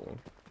get that one.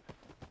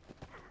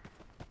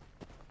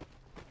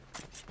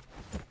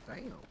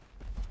 Damn.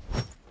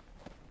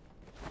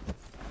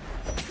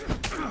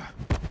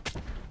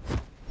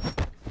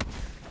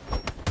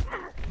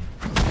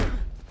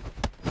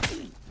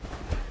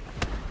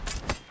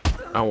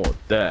 I want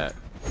that.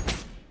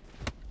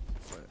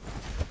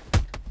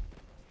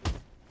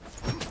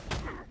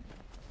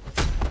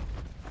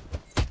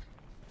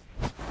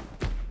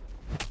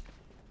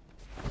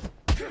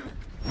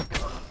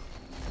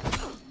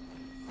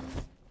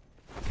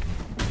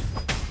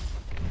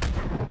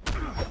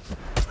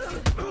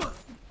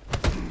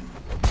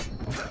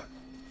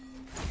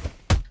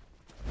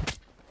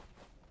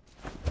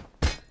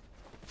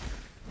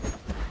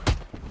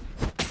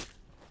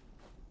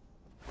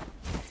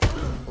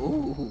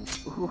 Ooh.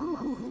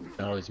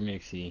 That was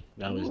mixy.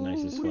 That was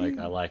nice as fuck.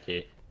 I like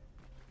it.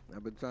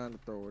 I've been trying to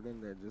throw it in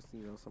there, just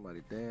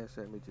somebody dash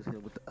at me, just hit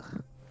him with the.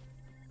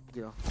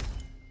 Get off.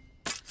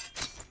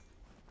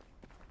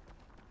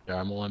 Yeah,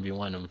 I'm gonna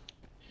 1v1 him.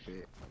 Bet.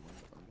 I'm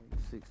on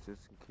 6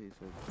 just in case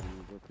I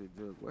lose up the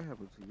jug. What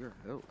happened to your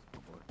health, my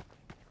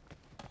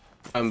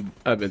boy?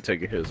 I've been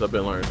taking hits. I've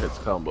been learning hits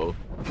combo.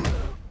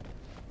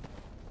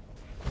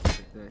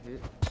 Take that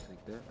hit.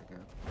 Take that. I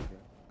got it.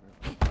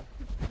 Okay.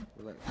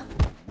 Relax. You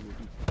will do.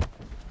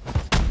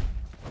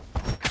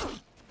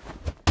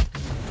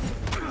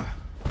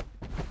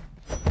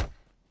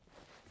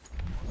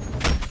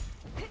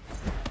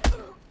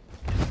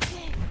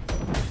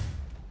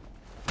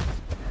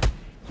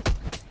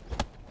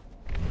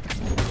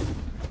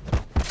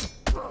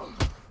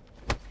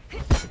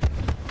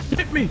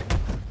 Hit me!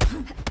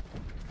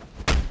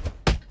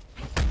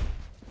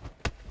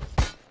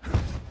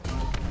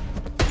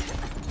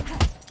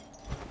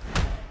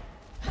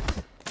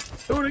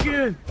 Do it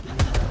again!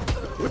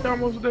 We're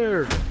almost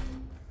there.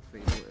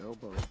 Fatal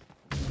elbow.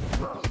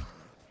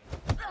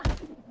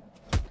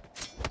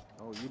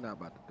 Oh, you're not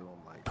about to do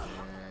him like that.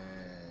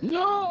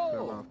 No! You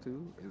fell off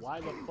too? Why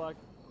the fuck?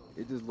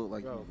 It just looked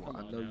like Bro, you. come I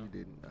on know now. you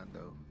didn't. I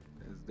know.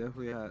 It's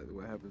definitely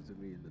what happens to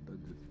me in the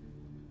dungeon.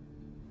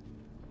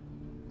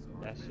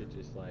 That shit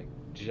just like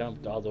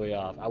jumped all the way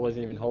off. I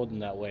wasn't even holding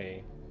that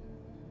way.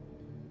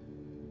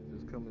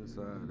 Just come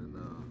inside and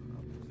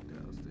I'll meet you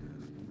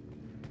downstairs.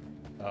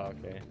 Oh,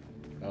 okay.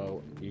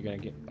 Oh, you're gonna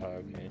get. Oh,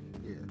 okay.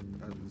 Yeah,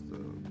 I just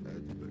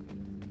add you back.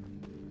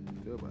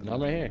 Feel about No, it.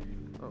 I'm right here.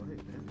 Oh, hey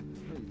man,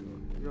 how you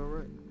doing? You all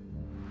right?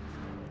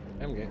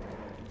 I'm good.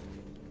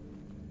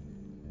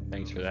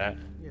 Thanks for that.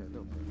 Yeah,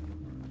 no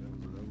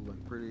problem. That was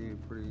like pretty.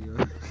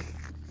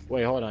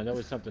 Wait, hold on. There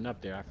was something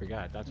up there. I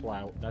forgot. That's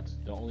why. That's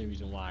the only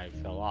reason why I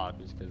fell off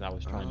is because I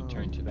was trying to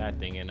turn to that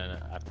thing and then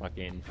I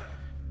fucking.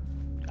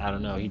 I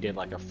don't know. He did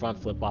like a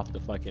front flip off the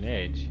fucking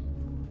edge.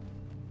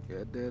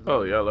 Yeah, Dad.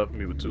 Oh, y'all left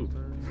me with two.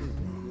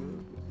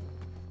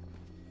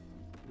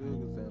 Good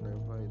was down there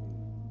fighting.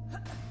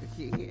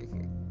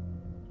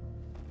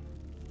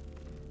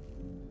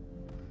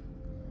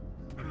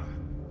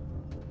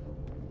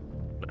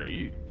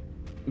 Hey,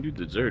 you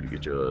deserve to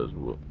get your ass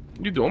whooped.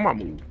 You doing my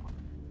move.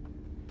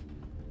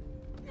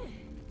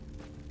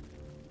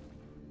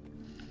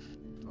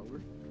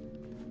 Hungry?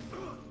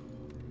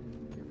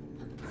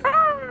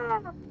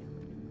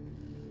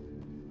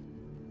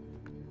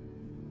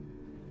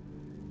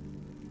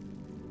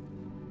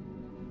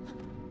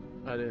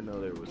 I didn't know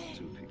there was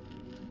two people.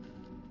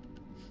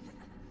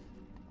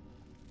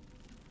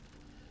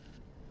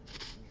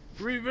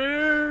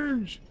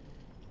 Revenge!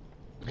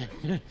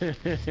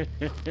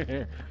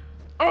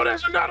 Oh,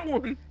 there's another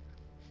one!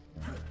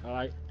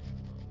 Alright.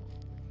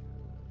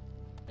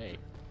 Hey.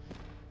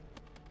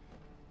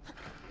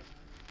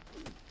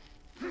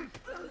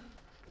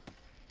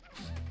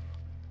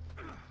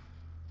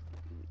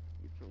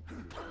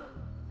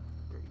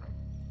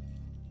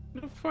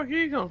 Where the fuck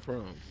he come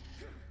from?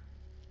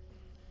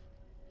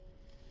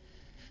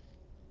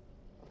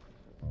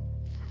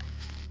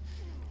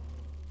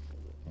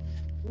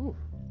 Ooh.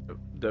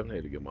 Definitely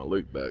had to get my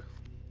look back.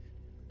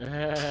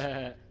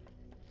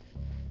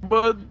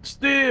 But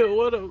still,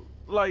 what a,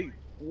 like,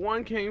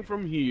 one came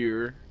from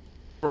here,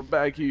 from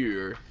back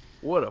here.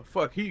 What the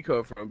fuck he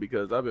come from?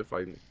 Because I've been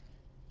fighting.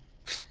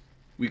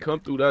 We come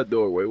through that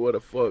doorway, what the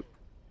fuck?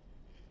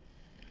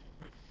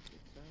 It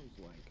sounds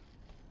like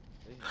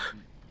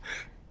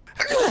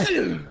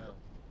they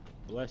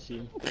Bless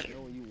you. you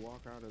know when you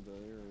walk out of the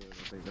area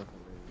that they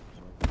definitely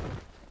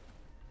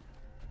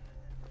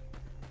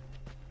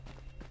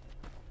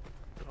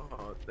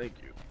Oh, thank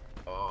you.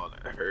 Oh,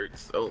 that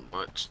hurts so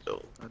much,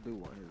 though. I do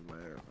want his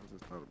laugh. I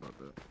just thought about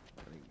that.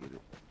 I didn't get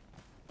it.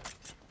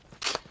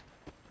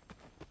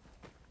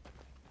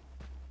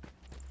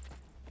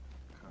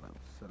 Kind of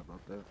upset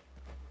about that.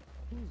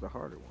 Who was the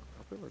harder one?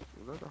 I feel like,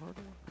 was that the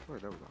harder one? I feel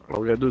like that was the harder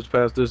All we gotta do is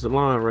pass this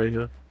line right here.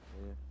 one.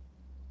 Yeah.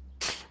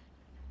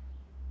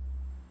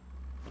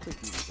 I think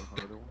he was the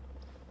harder one.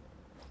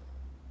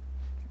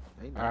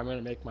 Ain't Alright, I'm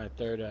gonna make my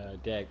third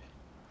deck.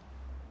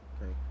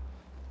 Okay.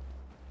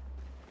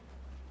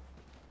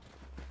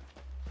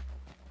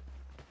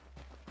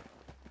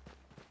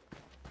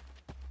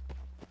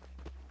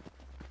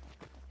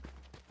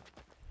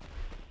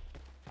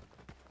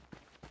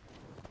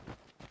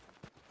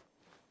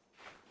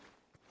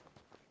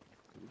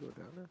 Can we go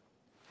down there?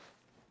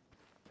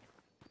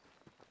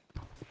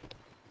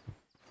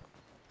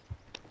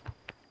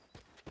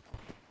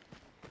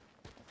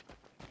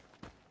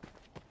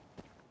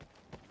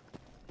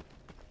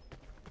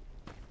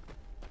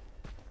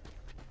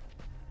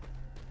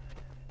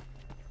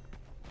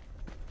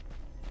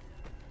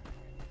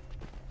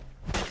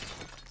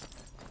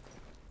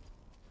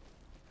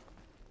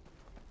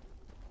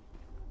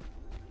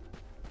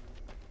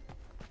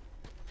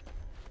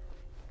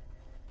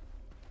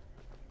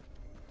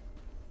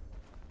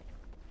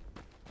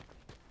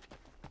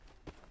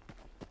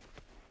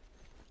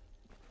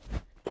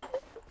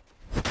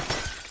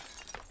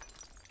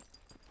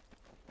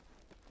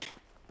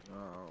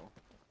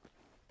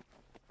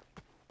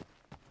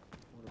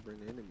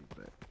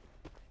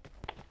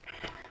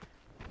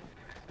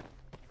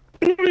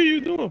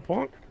 you doing,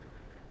 punk?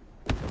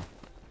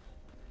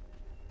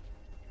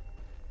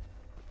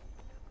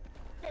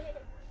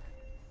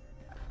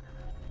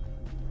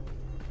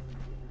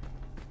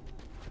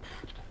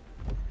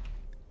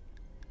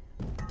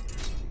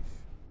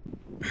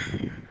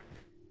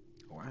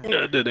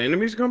 Wow. Did the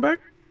enemies come back?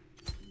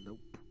 Nope.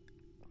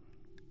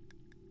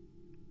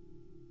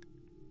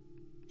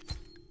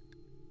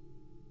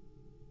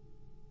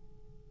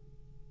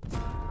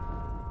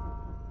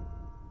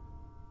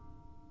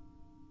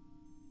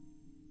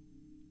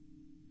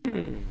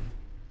 Hmm.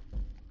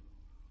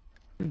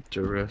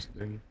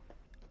 Interesting.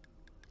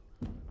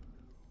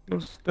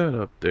 What's that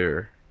up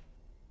there?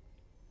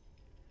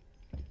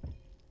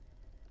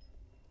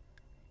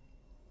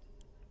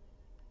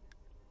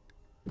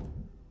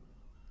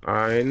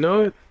 I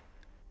know it.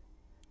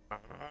 I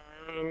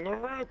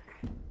know it.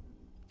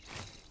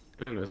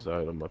 And this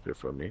item up here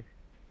for me.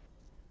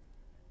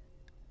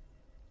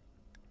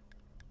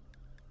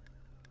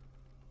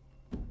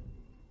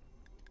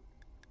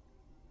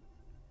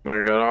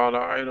 I got all the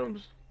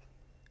items.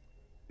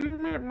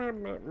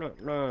 Man.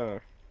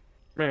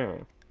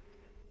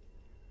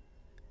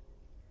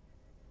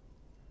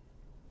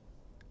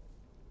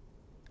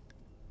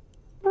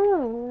 I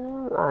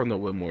don't know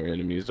what more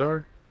enemies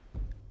are.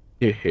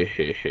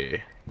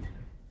 Hehehehe.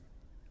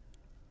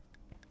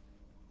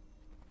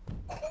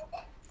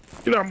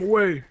 Get out of my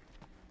way.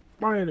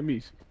 My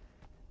enemies.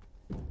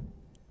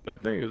 The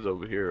thing is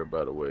over here,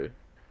 by the way.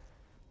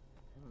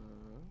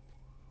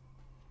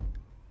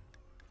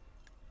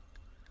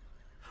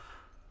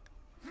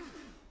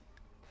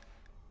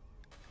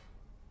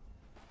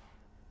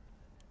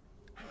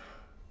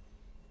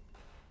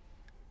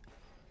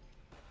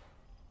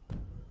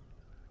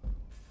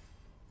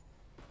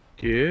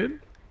 Kid?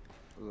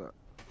 Look.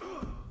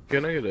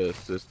 Can I get an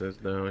assistance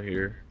down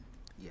here?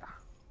 Yeah.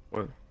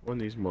 One of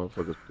these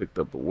motherfuckers picked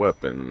up a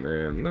weapon,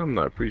 and I'm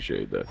not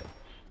appreciate that.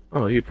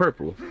 Oh, he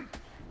purple.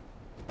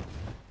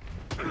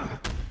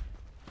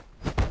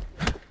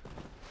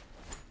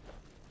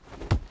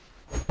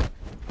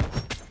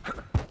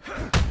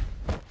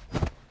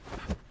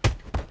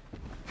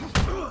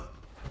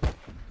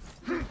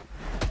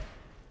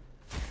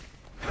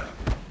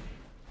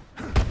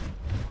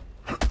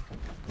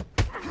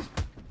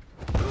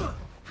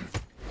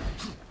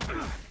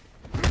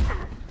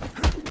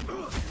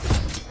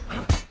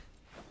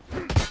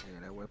 Yeah,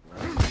 that weapon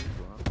I used,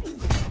 bro.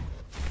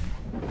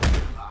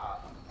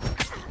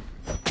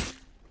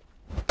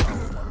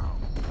 Oh, wow.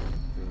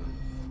 Good.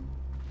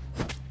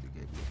 They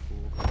gave me a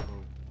full combo.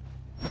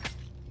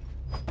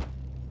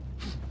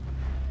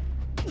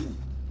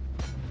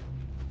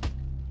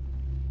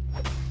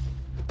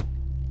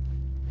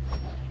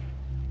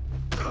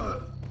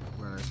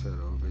 When I said,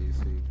 oh, they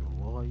saved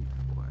your life.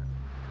 Wow.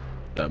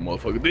 That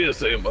motherfucker did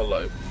save my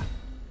life.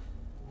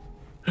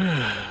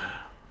 Man,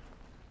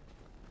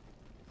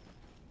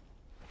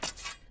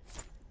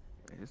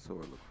 his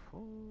sword look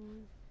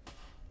fine.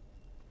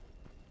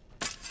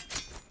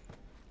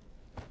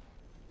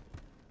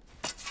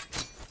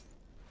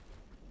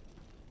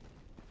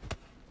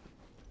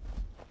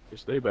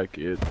 Stay back,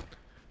 kid.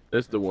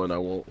 That's the one I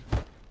want.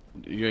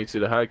 You ain't see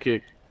the high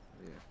kick?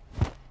 Yeah.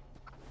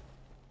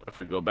 If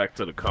we go back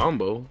to the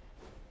combo.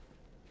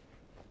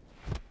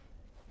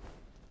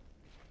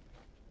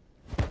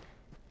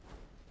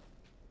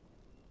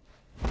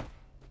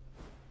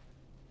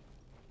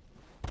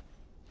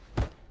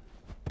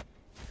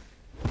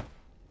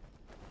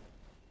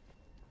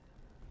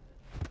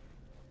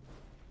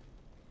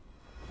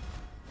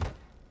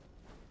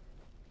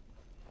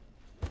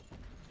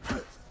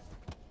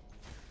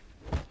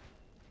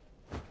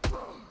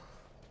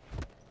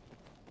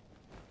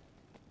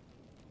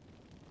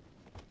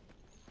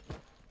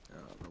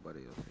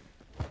 Nobody else.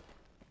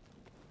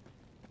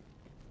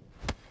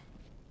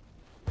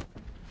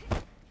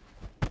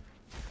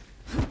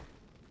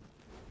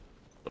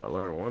 I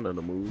learned one of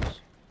the moves.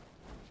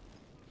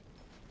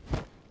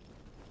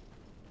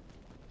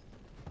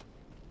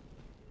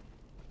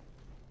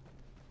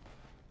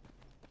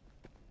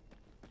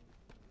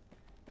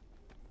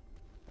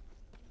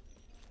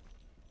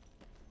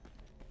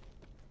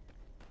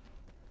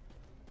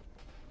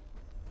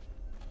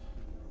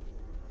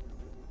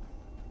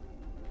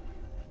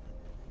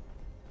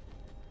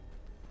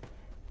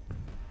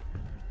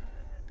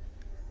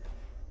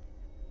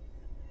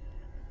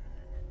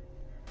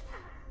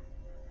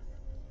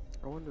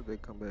 I wonder if they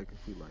come back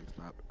if we like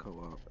stop the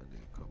co-op and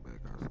then come back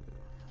ourselves.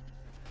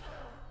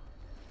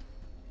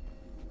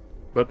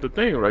 But the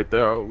thing right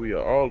there, we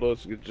are all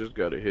us just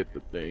gotta hit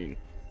the thing.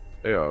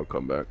 They all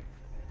come back.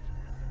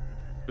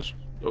 Just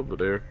over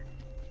there.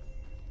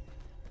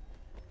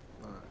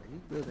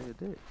 He's building a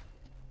deck.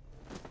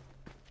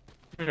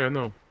 Yeah, I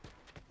know.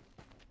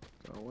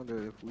 So I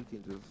wonder if we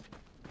can just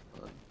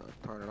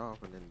turn it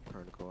off and then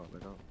turn the co-op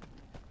back on.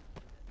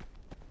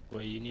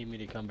 Well, you need me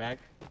to come back?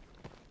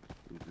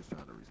 We were just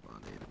trying to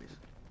respond to enemies.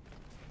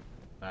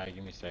 Alright,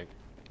 give me a sec.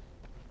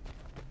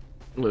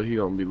 Look, he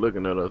gonna be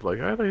looking at us like,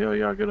 how the hell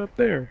y'all get up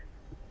there?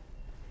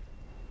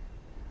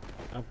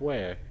 Up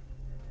where?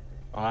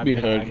 Oh, I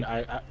picked. Behind you.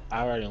 I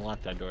already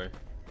unlocked that door.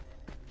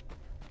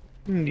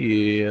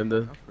 Yeah, and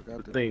I the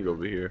forgot to do thing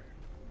over that. here.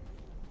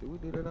 Did we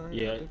do that on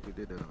here? I Yeah, think we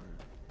did that on here.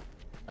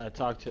 I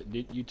talked to.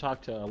 You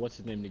talked to what's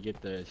his name to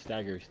get the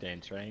stagger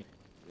stance, right?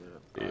 Yeah,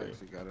 I Yeah.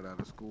 actually got it out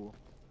of school.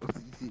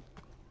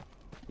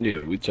 Yeah,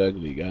 we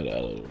technically got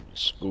out of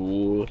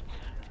school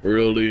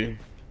early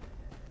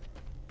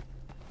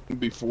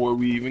before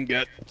we even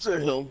got to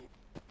him.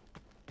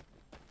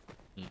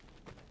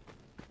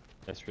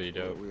 That's pretty But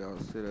dope. we all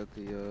sit at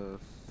the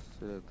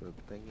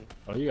thingy.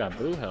 Oh, you got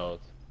blue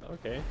health.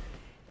 Okay.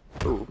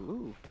 Who?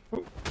 Blue.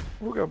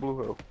 Who got blue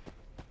hell?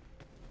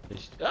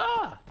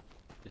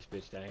 This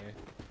bitch down here.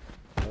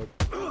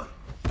 Nope.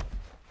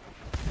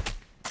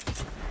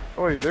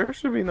 Oh, wait, there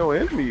should be no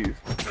enemies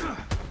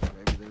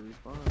Maybe they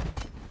respawn.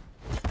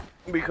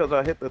 because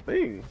I hit the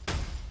thing.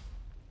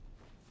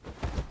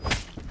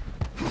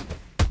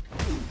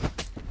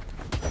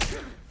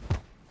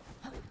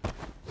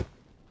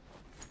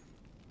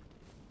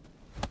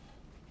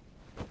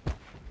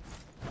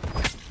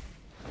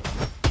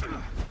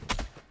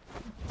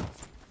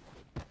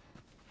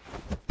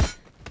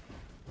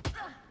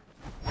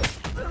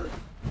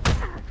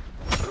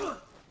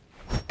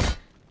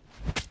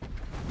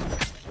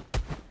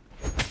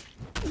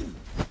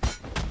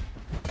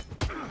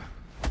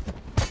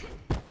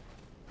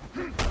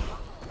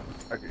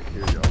 I can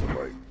hear y'all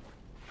fight.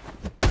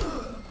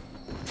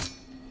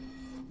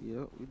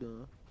 Yep, we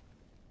done.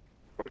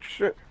 Oh,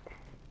 shit.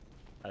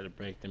 I had to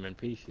break them in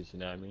pieces. You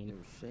know what I It mean?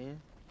 was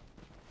Shan.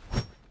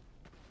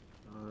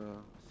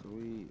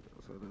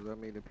 So does that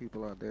mean the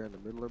people out there in the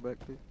middle are back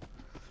too?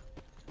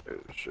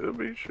 It should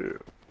be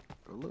shit.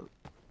 Go look.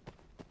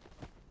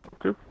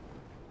 Okay.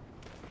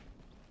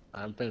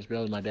 I'm finished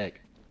building my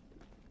deck.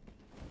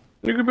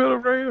 You can build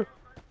it right here.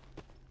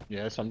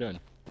 Yeah, that's what I'm doing.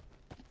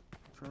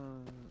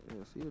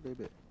 Yeah, see what they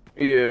bet.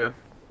 Yeah,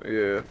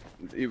 yeah.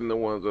 Even the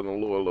ones on the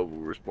lower level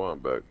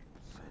respond back.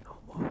 Say no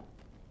more.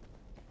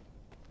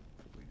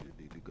 So we just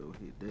need to go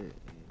hit that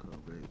and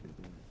come back to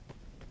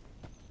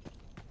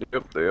that.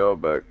 Yep, they all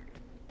back.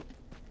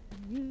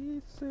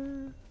 Yes,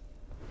 sir.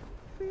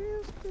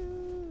 Feels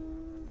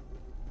good.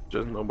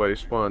 Just nobody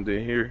spawned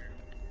in here.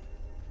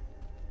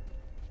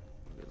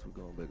 I guess we're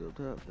going back up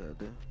top,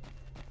 goddamn.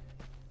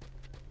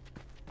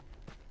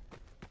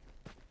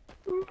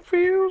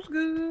 Feels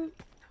good.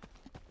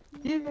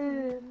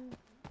 Yeah.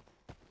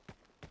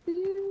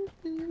 Feels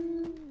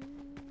good.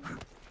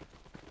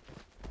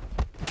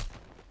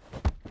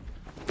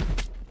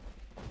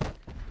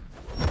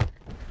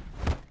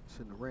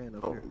 Shouldn't have ran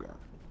up Oh, here. God.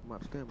 I'm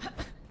out of stamina.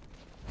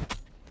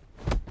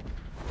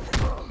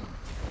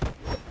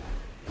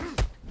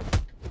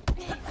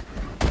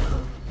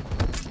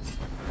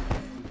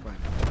 We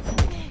fighting.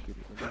 Let's get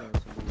it. Let me learn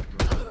some moves,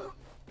 bro.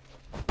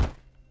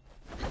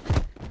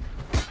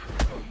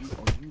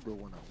 Oh, you the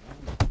one I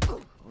want.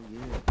 Oh, yeah.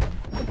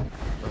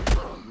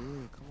 Oh,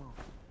 yeah, come on.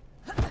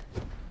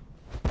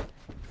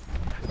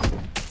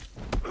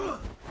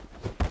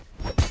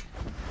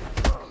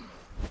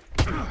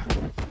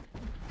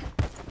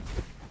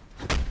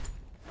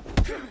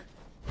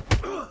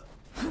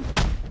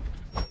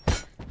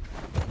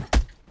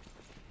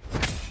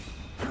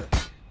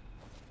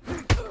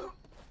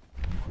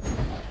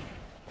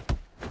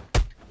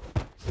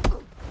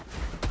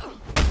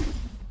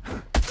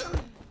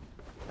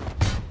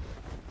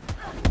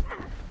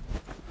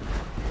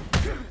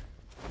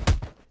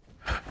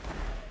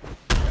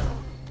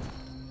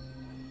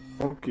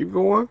 Oh, keep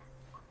going.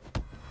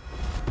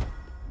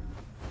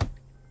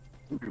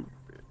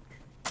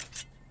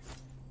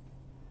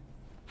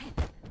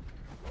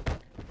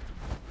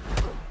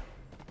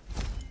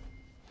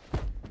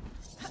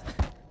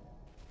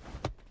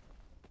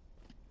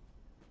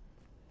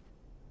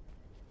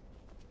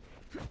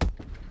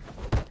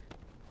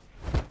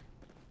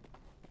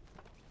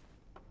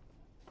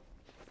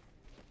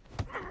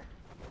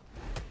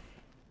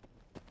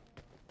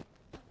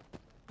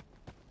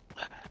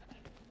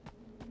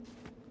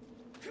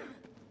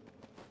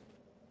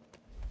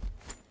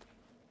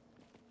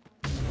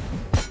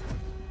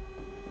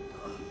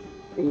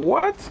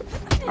 What?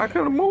 I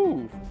couldn't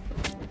move.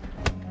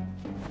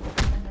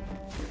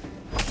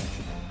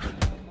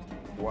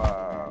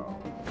 Wow.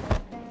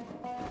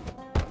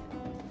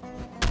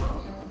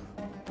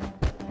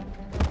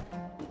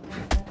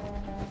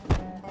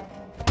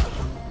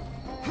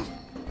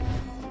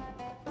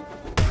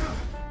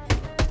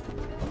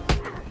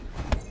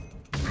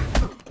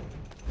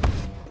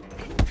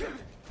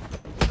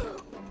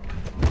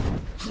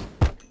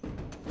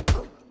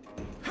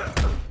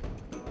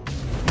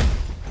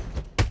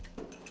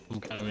 I'm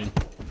coming.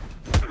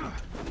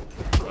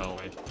 Well,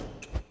 wait.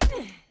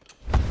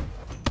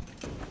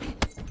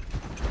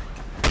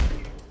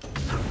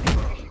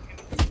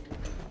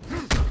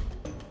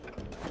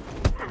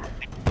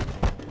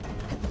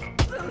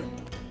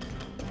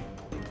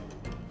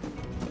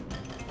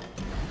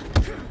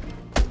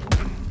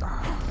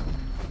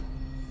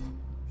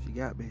 She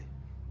got me.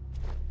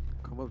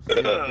 Come up to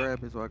me and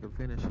grab it so I can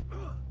finish.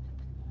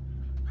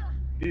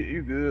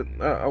 You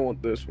good? I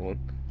want this one.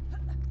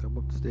 Come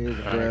up the stairs and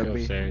Alright, grab go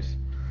me. upstairs.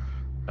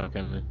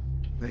 Okay, man.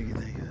 Thank you,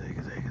 thank you, thank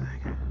you, thank you,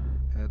 thank you.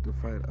 I had to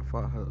fight. I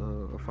fought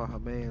her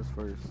man's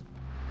first.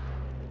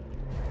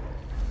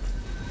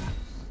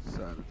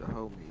 Decided to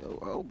hold me.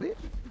 Oh, bitch.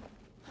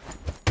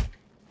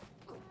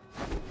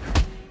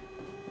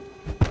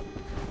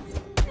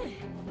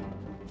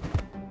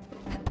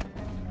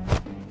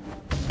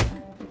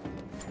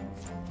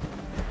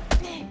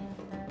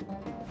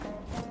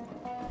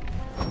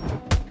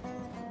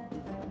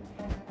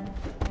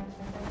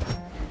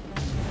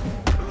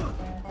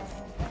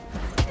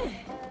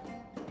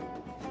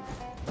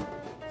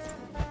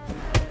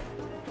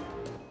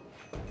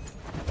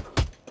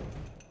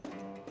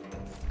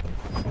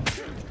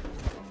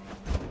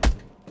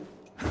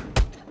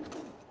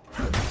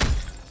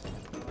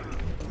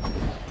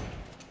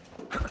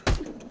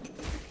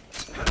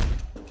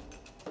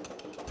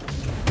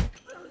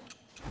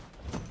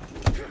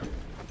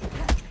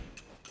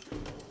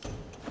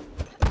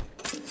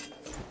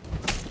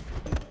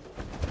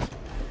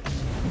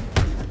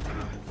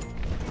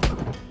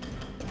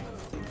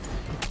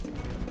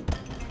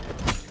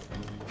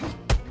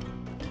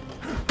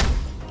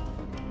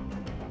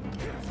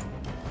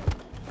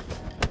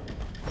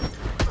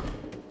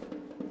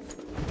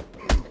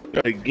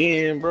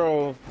 Again,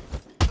 bro.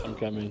 I'm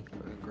coming.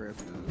 I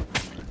grabbed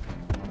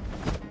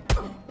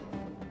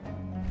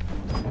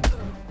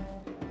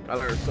I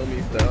learned so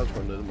many styles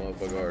from this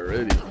motherfucker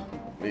already.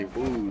 They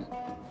moves.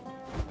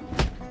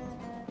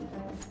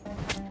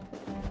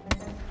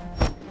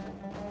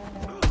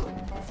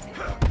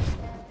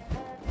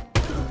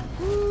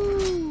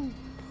 Woo!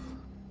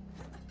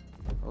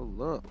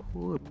 Hold up.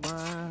 Who am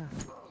I?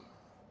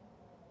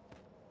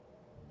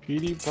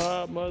 Petey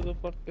Pop,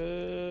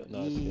 motherfucker.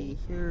 No, it's Yeah, good.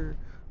 sure.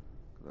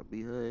 I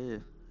beat her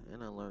ass.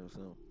 And I learned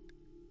something.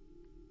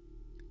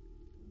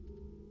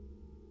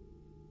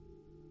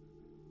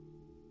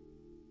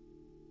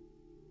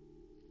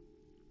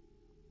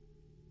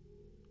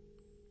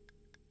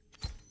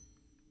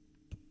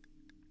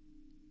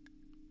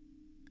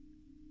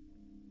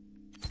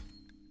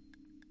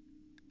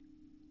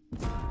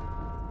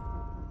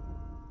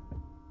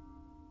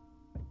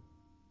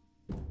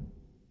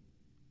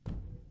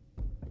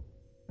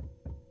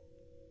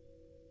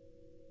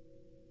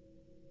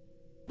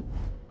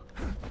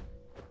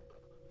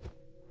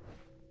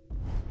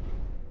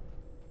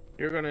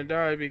 You're gonna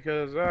die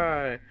because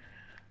I.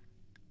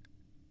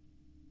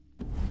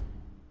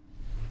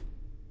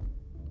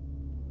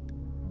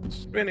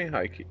 Spinning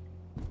high kick.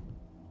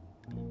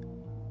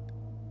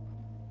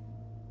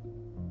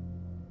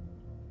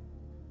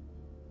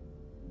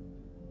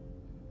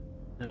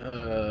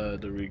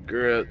 The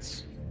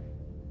regrets.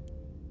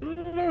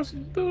 Let's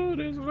do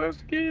this.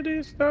 Let's get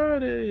it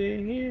started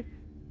in here.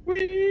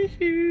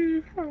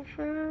 Wee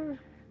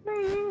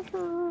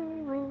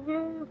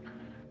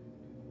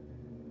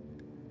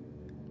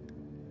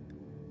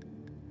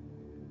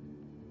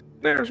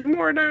There's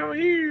more down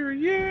here.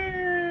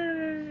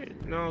 Yeah.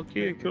 No,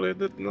 kid, clear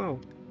that. No,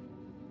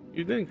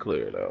 you didn't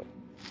clear it out.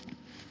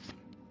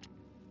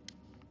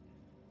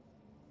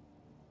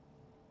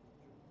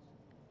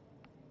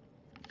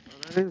 Oh,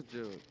 that is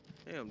Jug.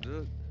 Damn,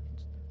 Jug.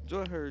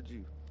 Joy heard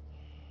you.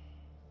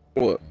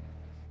 What?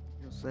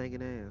 You're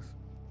singing ass.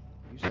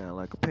 You sound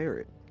like a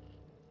parrot.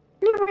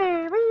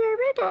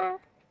 Wow.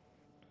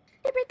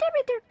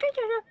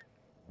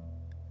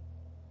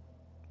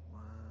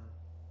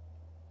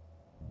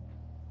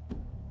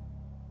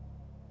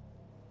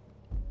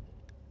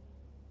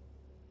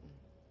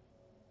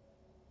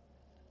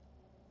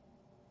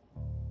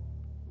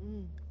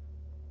 Mm.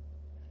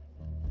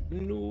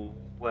 New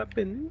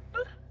weapon.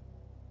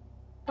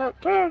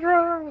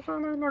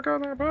 Something like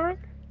that.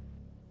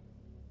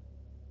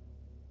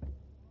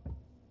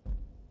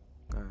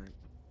 Alright.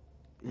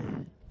 Yeah.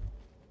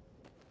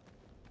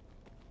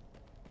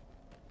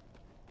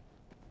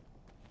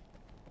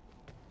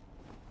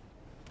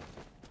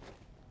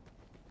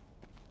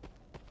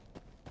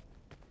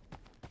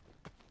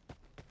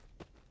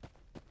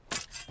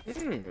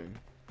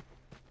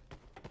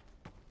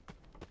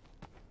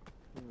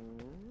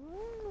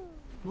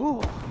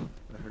 Oh,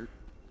 that hurt.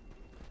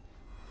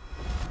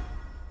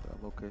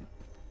 I'm okay.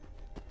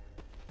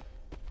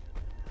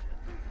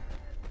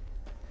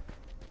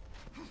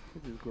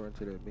 He just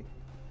grunted at me.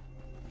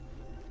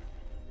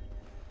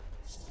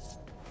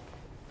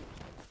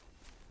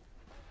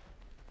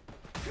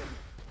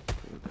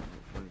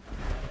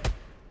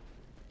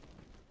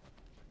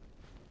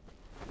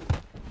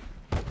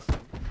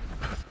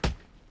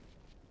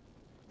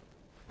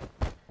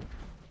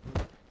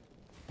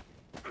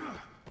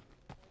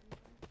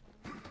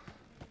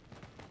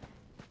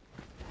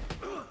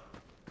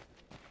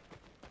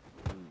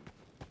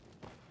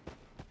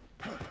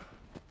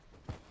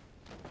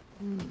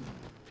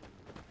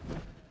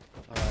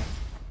 Alright.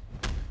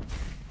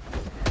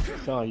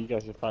 Sean, you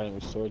guys are fighting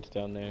with swords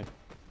down there.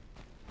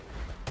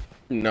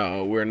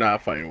 No, we're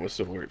not fighting with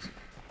swords.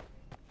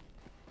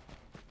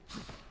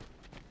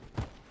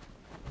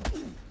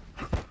 Does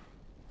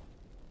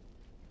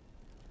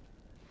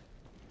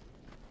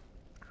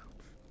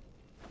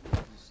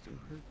it still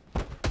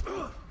hurt?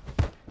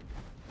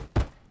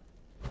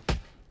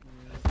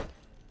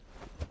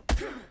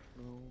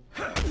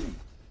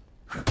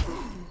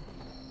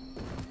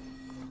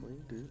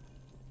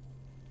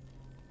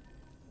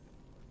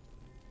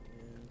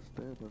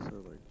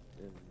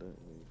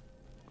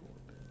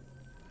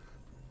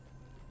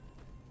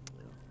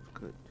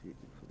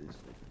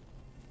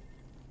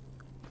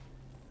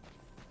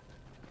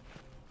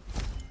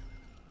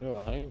 Oh,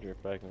 100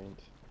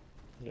 fragments.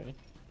 Okay.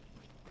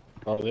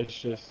 Oh,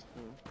 there's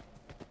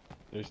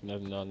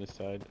nothing on this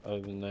side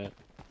other than that.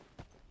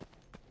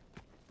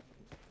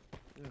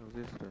 Yeah, it was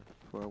yesterday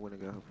before I went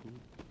and got her food.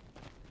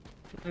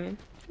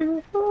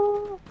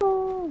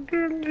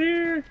 Get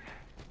here.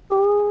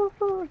 Oh,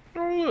 look.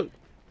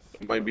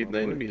 There might be My the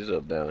butt. enemies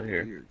up down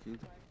here. Weird, kid.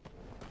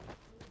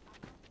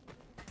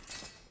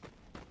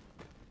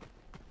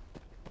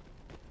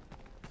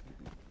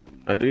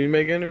 Did you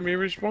make enemy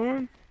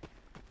respawn?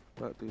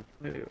 About to,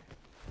 Yeah.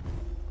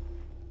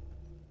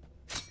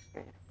 I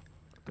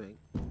think.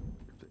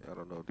 I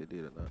don't know if they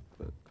did or not,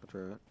 but I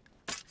tried.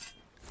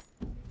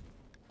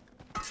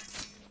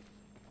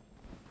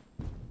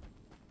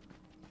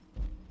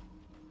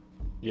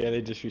 Yeah,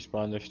 they just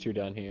respawned. There's 2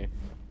 down here.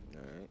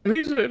 Alright.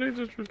 He said they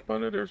just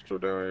responded. They're still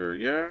down here.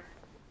 Yeah.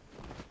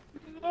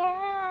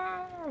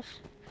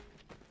 Lost.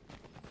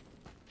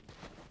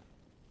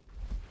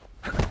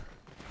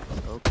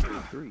 Okay,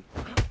 3.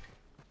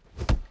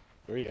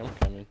 3, I'm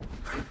coming.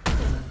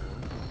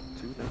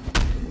 2 now.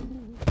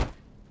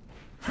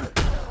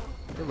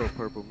 Hello,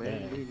 Purple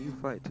Man. Damn. Me and you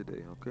fight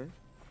today, okay?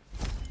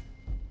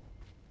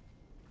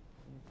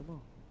 Come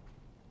on.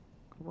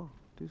 Come on,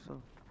 do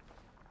something.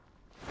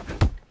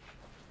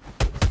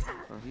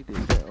 Oh, he did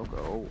that. Okay.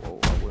 Oh,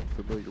 I wasn't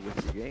familiar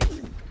with your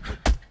game.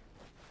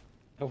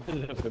 I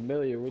wasn't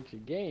familiar with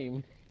your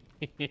game.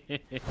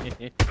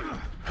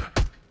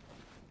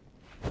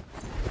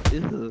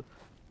 Ew.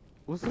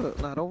 What's up?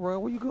 Nah, don't run.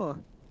 Where you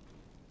going?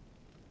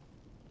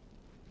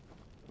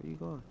 Where you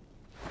going?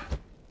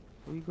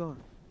 Where you going?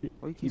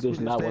 Why you He keep does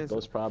switching not want stances?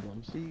 those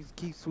problems. He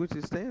keeps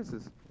switching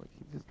stances. Like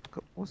he just.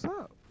 What's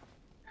up?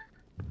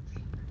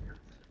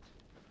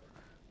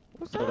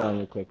 What's Hold on up?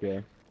 real quick,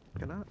 yeah.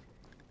 Can I?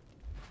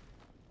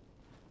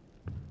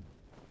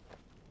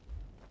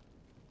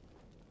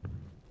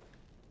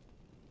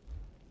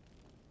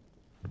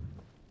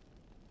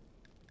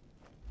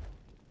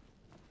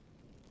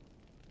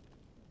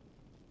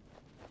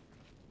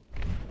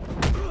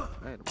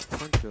 I had to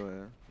punch your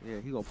ass. Yeah,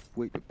 he gonna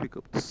wait to pick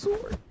up the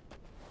sword.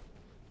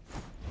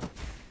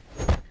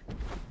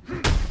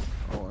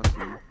 Oh, I see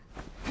you.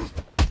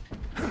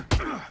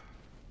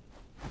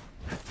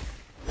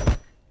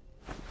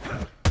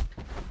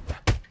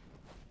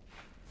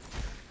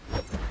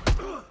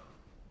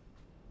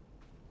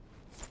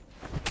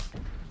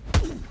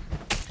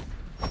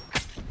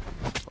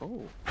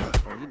 Oh,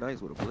 he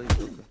nice with a blade.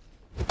 Okay.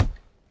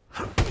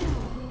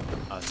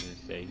 I was gonna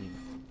say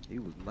He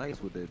was nice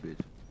with that bitch.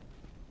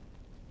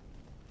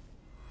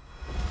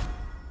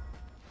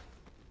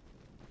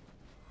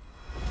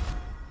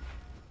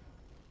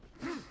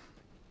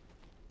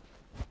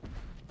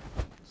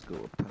 Let's go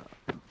up top.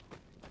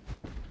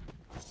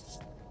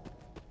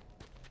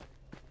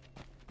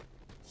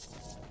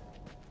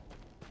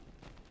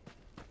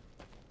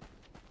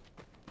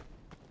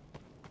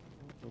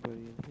 Nobody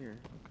in here.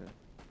 Okay.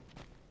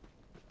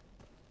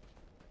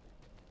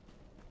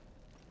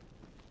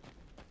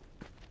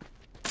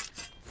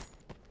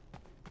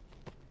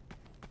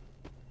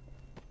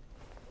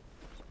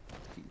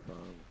 Keep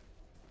following.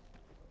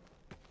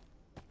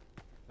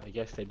 I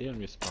guess they didn't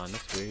respawn.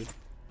 That's weird.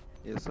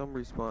 Yeah, some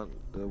respawn.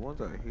 The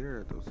ones I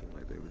hear don't seem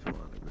like they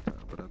respawn every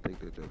time, but I think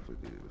they definitely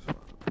did respawn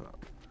up top.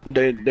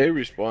 They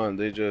respond.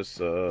 They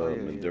just Oh, yeah,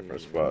 in yeah,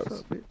 different yeah. spots.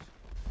 What's up, bitch?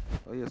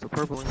 Oh yeah, so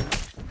purple in here.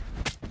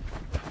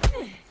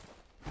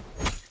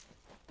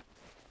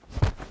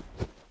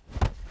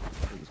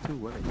 It was 2,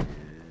 wasn't it?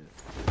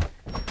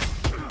 Yeah.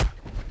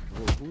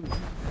 Well, who do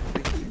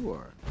you think you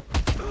are?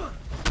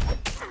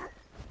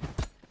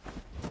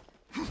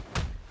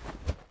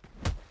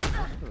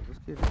 Let's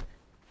get it.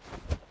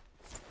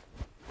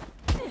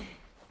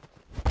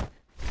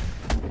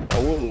 I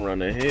wouldn't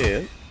run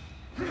ahead.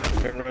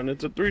 I run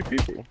into 3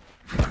 people.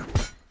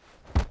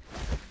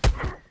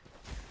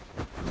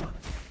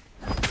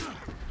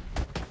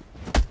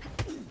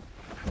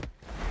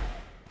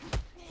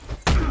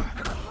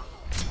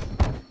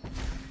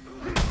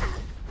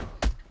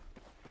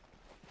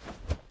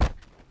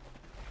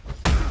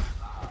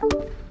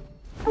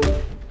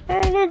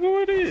 Oh, look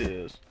who it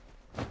is.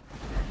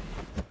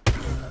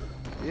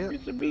 Yep.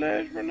 It's a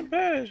blast from the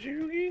past,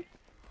 Yugi.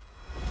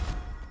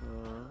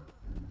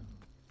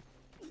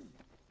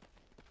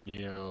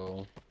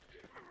 Yo.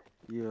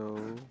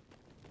 Yo.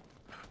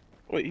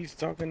 Wait, he's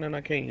talking and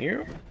I can't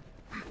hear him?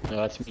 No,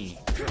 that's me.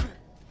 Yeah,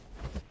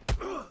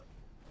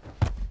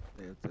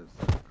 that's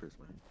Chris,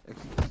 man.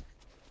 Excellent.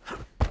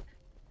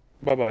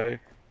 Bye-bye.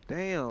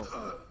 Damn.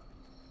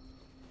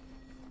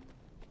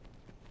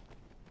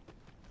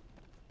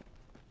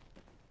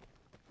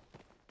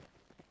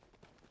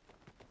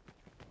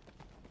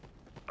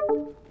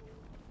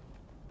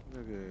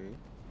 Okay.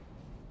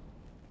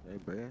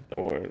 Ain't bad.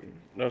 Don't worry.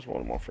 That's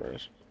one of my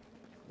friends.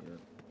 Yeah.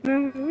 I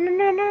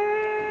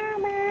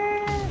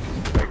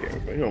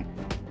can't for him.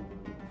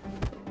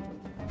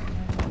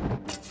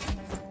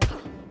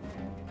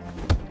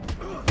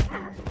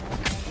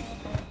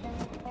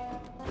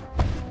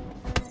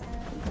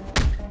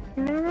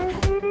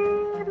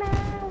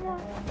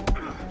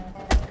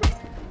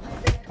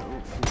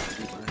 Oh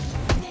shit,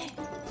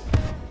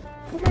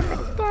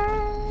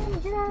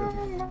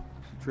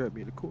 trap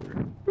me in the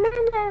corner.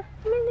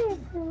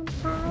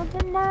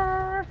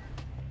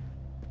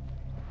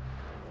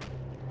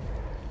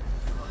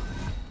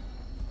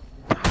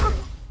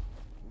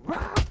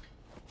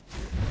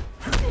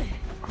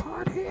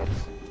 Hard hits.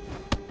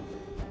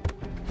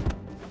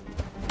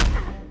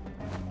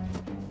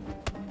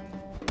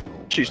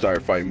 She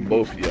started fighting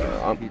both of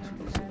y'all. Hit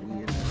you with some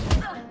weird.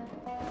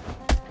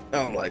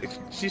 I'm like,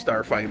 she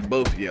started fighting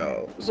both of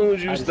y'all. As soon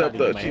as you I just had stepped to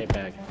get up, my she head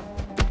back.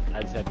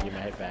 I just had to get my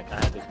head back.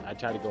 I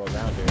tried to go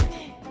around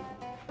her.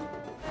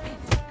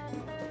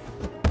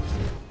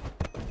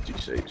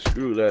 say,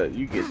 screw that.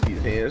 You get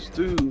these hands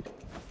too.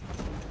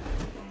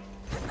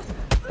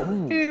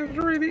 Ooh. Hands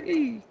ready to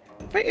eat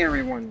for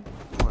everyone.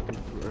 Oh, I did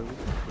too early.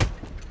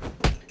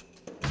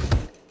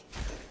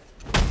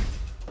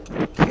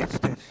 Catch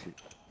that shit.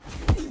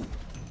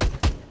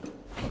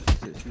 Oh, she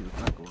said she was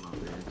not going out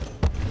there.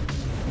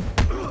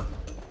 Oh,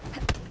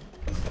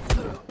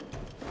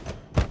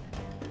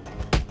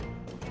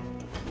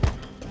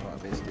 I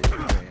missed it.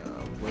 Okay,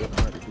 waiting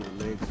hard to do the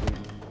leg sweep.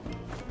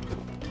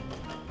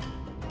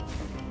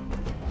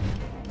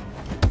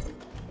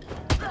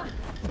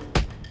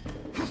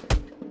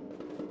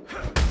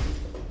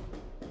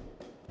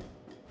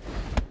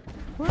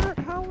 What?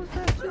 How was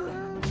that too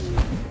early?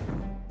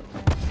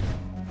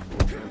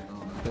 No,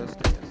 that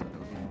stance. I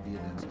don't need to be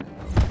in that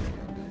stance.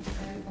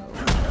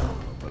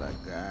 But I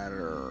got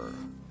her.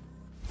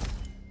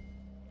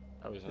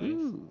 That was nice.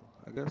 Ooh,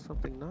 I got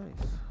something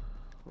nice.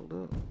 Hold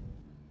up.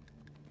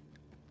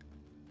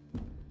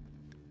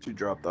 She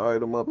dropped the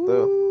item up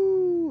there.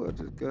 Ooh, I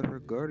just got her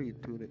guardian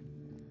tunic.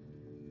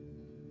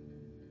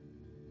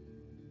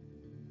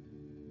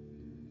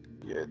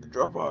 Yeah, the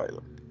drop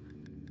item.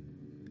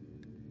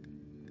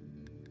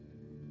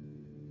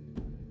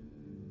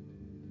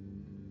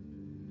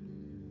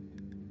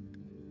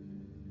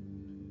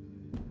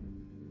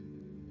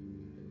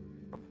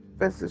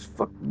 Fast as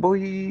fuck,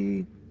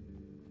 boy.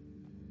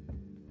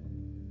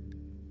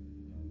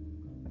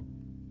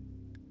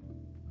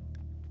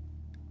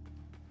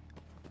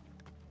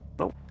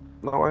 Nope,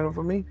 no item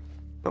for me.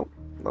 Nope,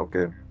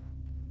 okay.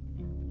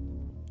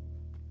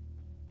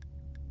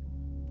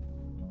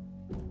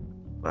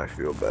 I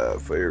feel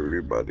bad for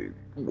everybody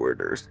where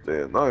they're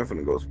staying. I'm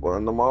finna go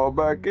spawn them all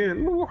back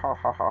in. Ooh, ha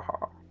ha ha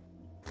ha.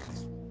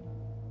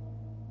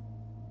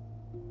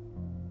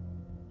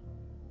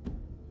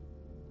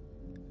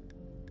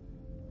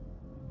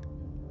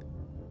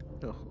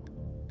 Oh.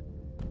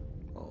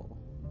 Oh.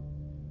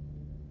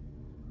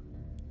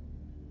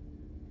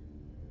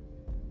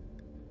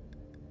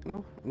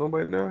 No,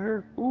 nobody down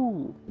here?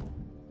 Ooh.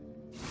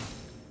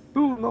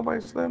 Ooh,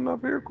 nobody standing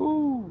up here?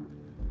 Cool.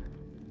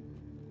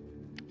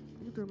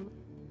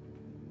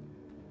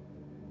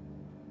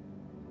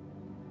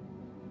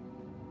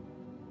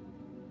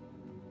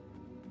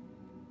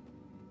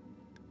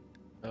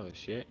 Oh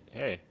shit.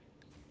 Hey.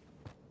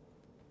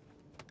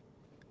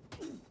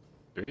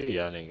 3 of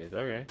y'all niggas,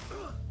 okay.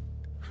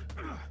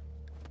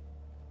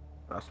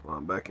 I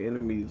spawn back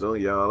enemies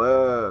on y'all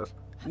ass.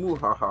 Ooh,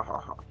 ha ha ha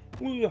ha.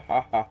 Ooh,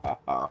 ha ha ha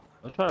ha.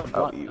 I'm trying to I'm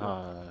block.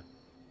 evil.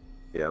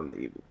 Yeah, I'm the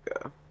evil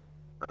guy.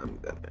 I'm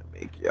gonna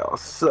make y'all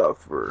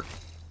suffer.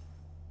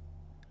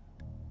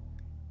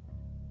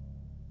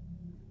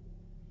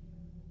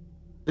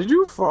 Did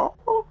you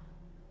fall?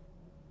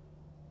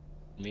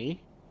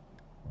 Me?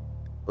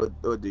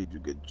 Or did you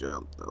get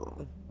jumped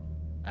though?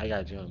 I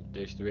got jumped.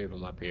 There's 3 of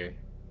them up here.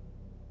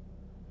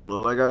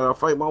 Well, I gotta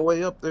fight my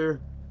way up there.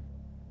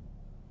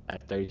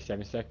 At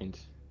 37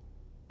 seconds.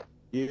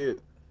 Yeah.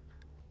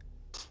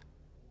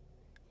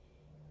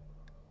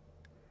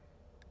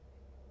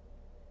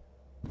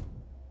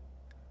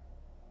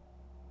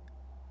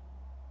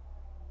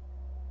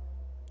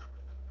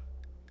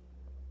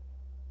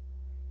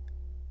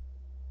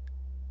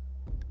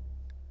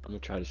 I'm gonna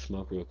try to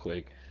smoke real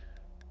quick.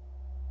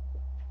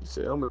 You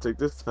say I'm gonna take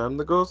this time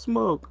to go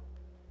smoke.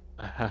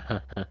 Yeah,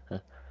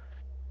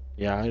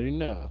 I already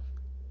know.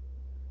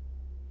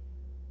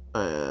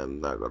 I am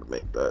not gonna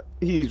make that.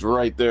 He's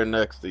right there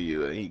next to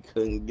you and he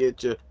couldn't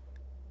get you.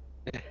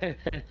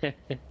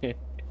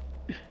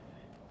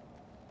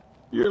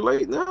 You're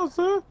late now,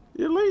 sir.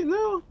 You're late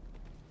now.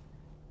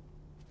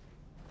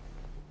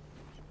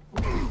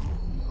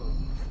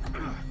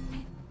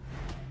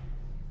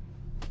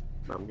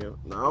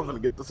 Now I'm gonna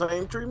get the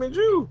same treatment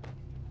you.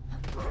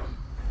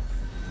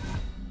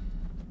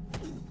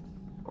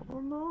 Oh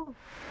no.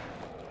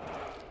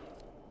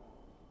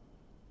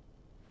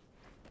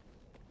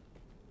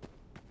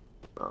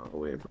 No,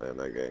 we ain't playing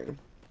that game.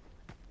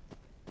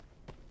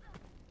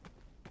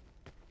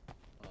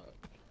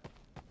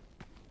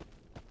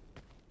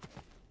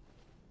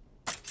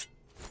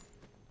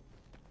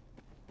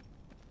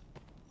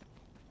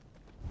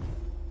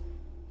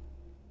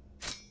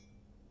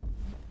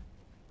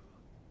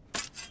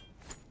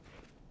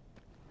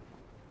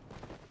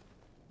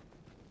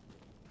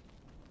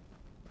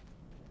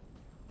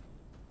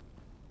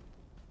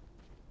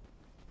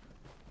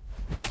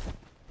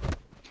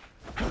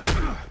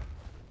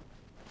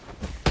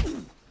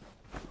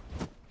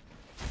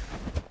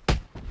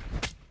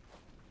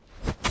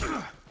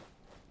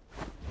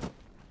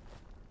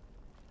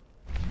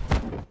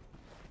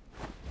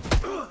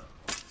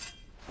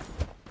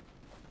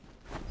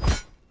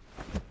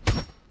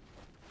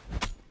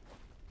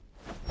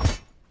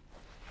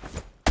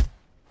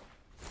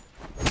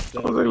 The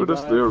I was able to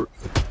revive?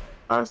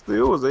 I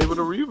still was able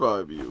to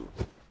revive you.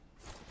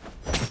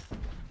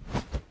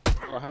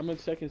 Or how many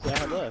seconds do I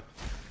have left?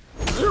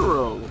 0.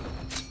 Oh,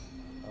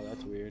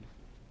 that's weird.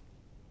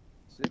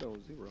 Sit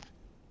on 0.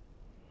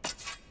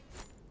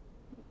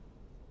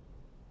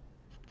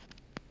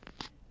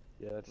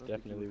 Yeah, that's Not that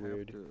definitely you weird.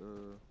 have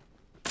to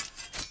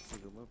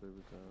pick them up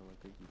every time. I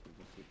think you can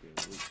just sit there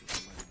and wait for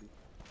somebody to do.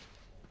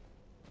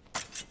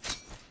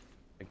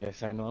 I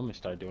guess I know I'm gonna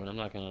start doing. I'm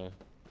not gonna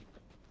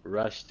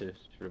rush to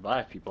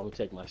revive people. I'm gonna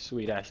take my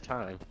sweet ass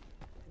time.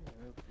 Yeah,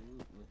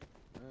 absolutely.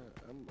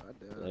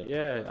 I Like, died.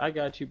 yeah, I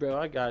got you, bro.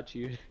 I got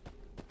you.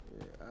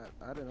 Yeah,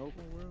 I didn't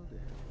open world. Damn.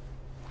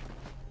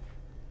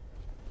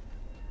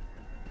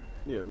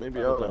 Yeah, maybe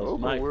I out thought in that was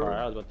open my car. world.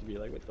 I was about to be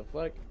like, what the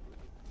fuck?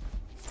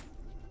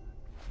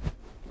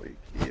 Wait,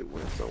 kid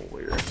went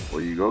somewhere.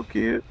 Where you go,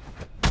 kid?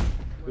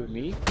 Who,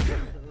 me?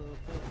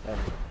 Oh,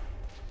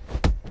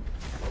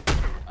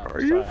 Are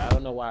sorry. you? I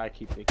don't know why I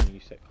keep thinking you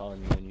said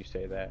calling me when you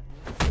say that.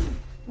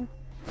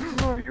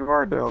 No, you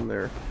are down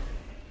there.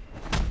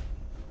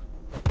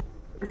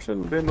 There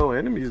shouldn't have been no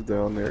enemies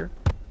down there.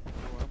 Oh,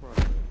 I brought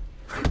it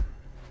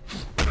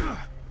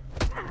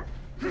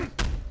up.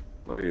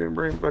 No, you didn't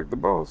bring back the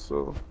boss,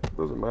 so it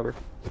doesn't matter.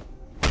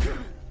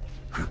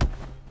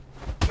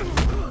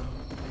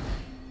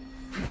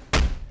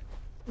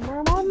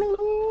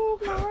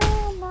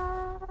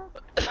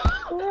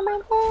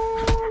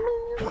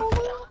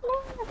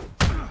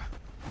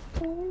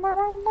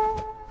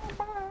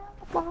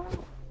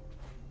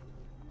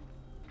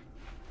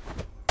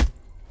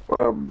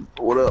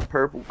 What up,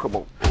 Purple? Come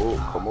on.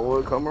 Oh, come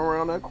on, come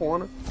around that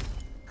corner.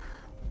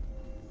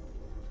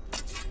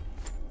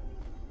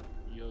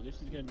 Yo, this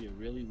is gonna be a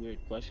really weird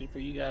question for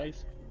you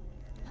guys.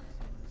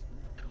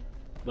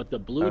 But the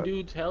blue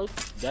dude's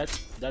health,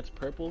 that's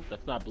purple.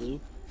 That's not blue.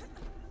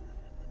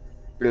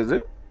 Is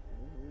it?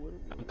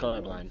 I'm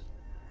colorblind.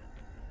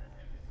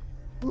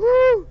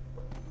 Woo!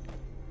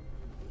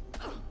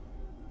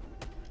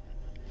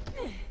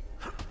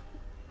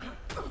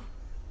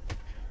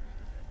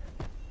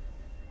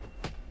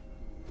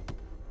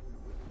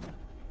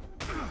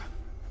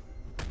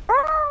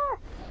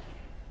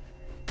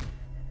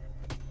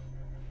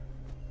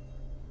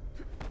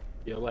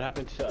 Yo, what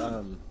happened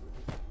to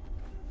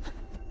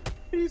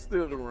He's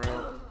still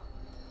around.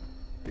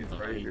 He's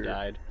right he here.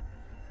 died.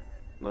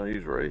 No,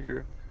 he's right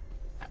here.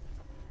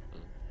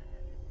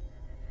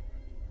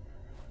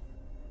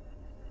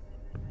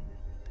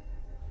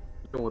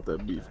 You don't want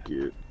that beef,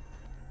 kid.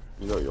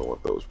 You know you don't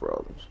want those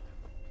problems.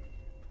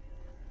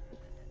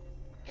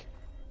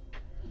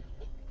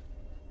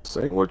 This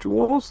ain't what you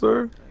want,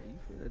 sir. Hey, you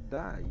finna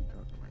die. You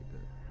talking like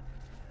that?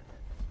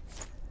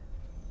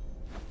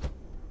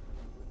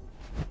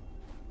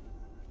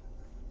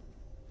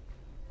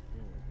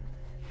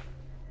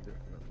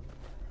 Definitely.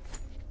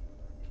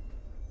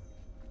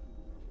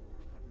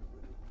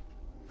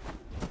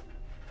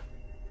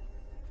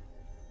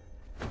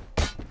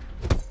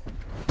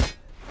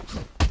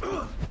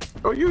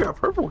 Oh, you got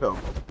purple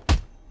health.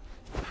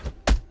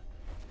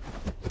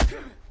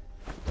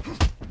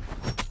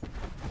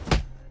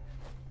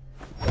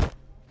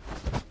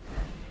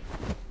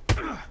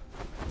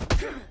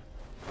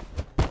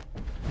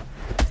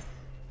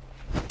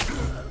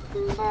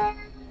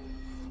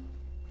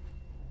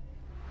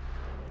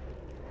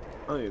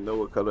 I don't even know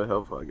what color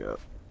health I got.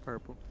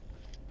 Purple.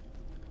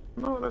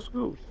 No, that's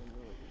cool.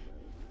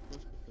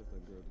 What's because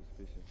that girl just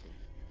fishing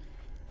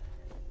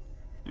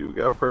for? You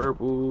got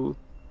purple.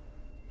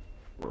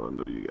 Well, I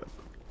know you got.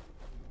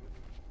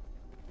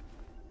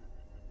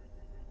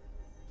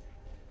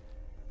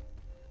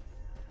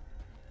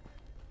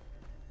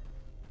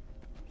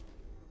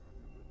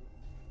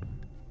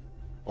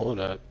 Hold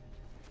up.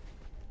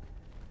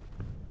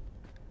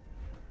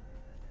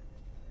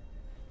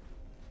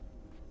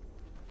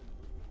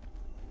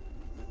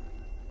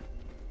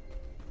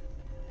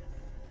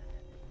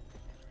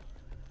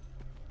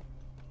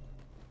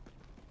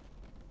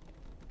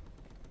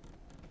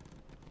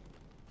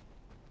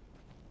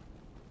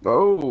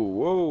 Oh,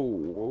 whoa,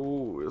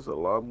 whoa. There's a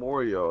lot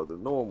more of y'all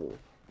than normal.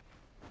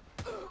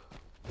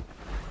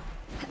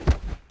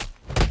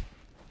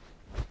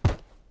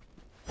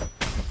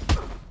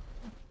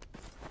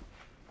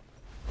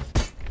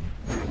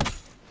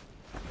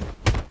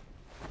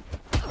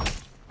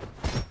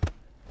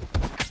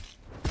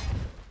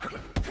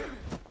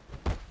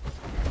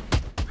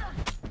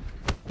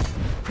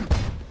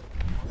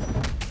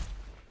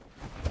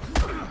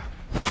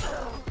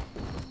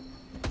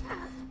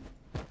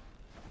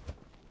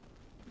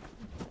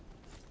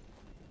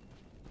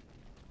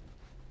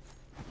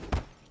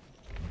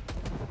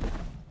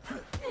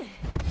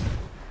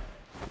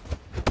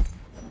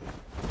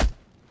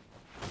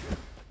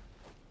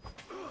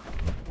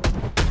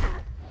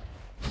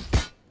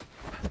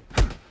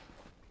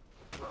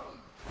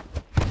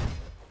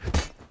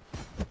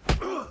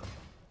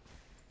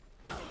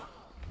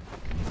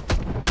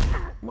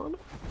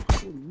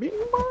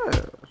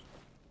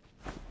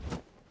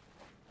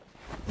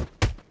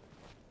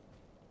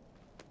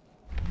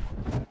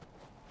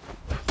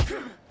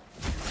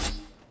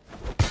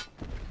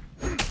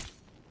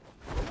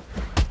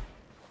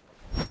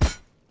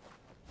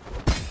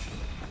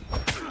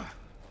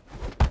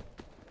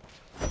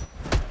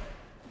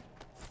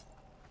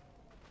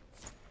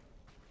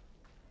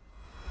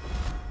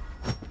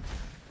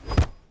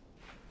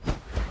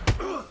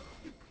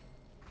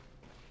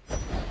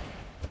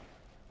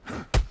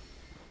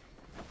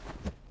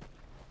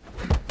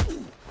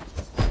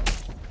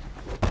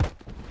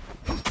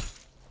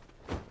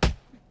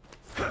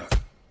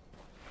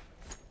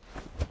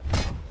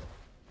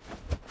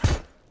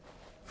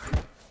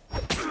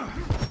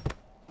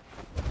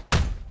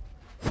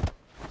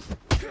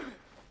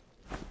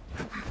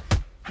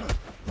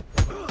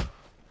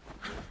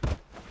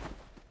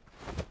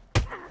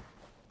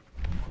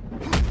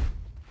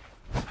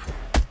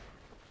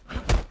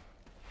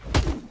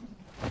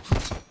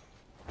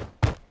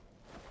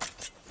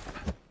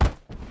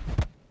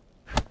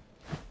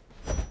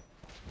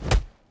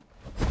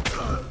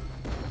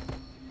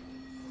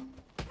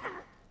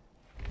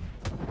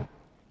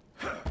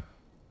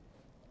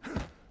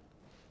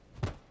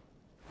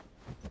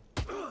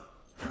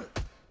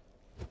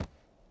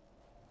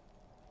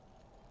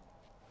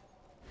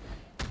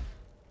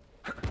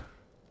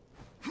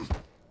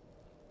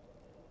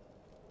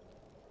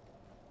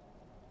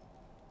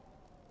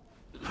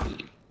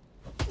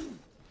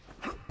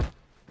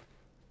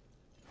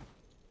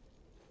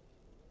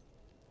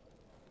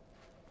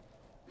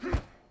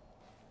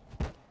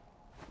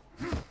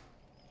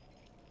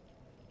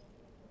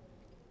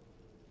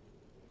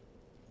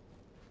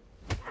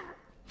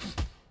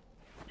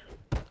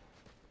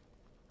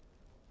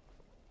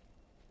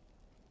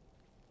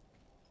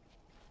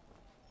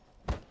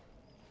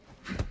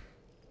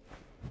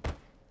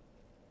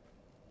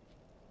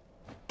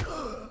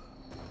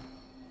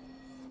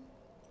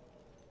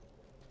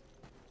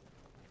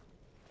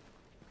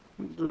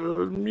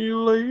 Judge me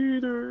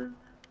later.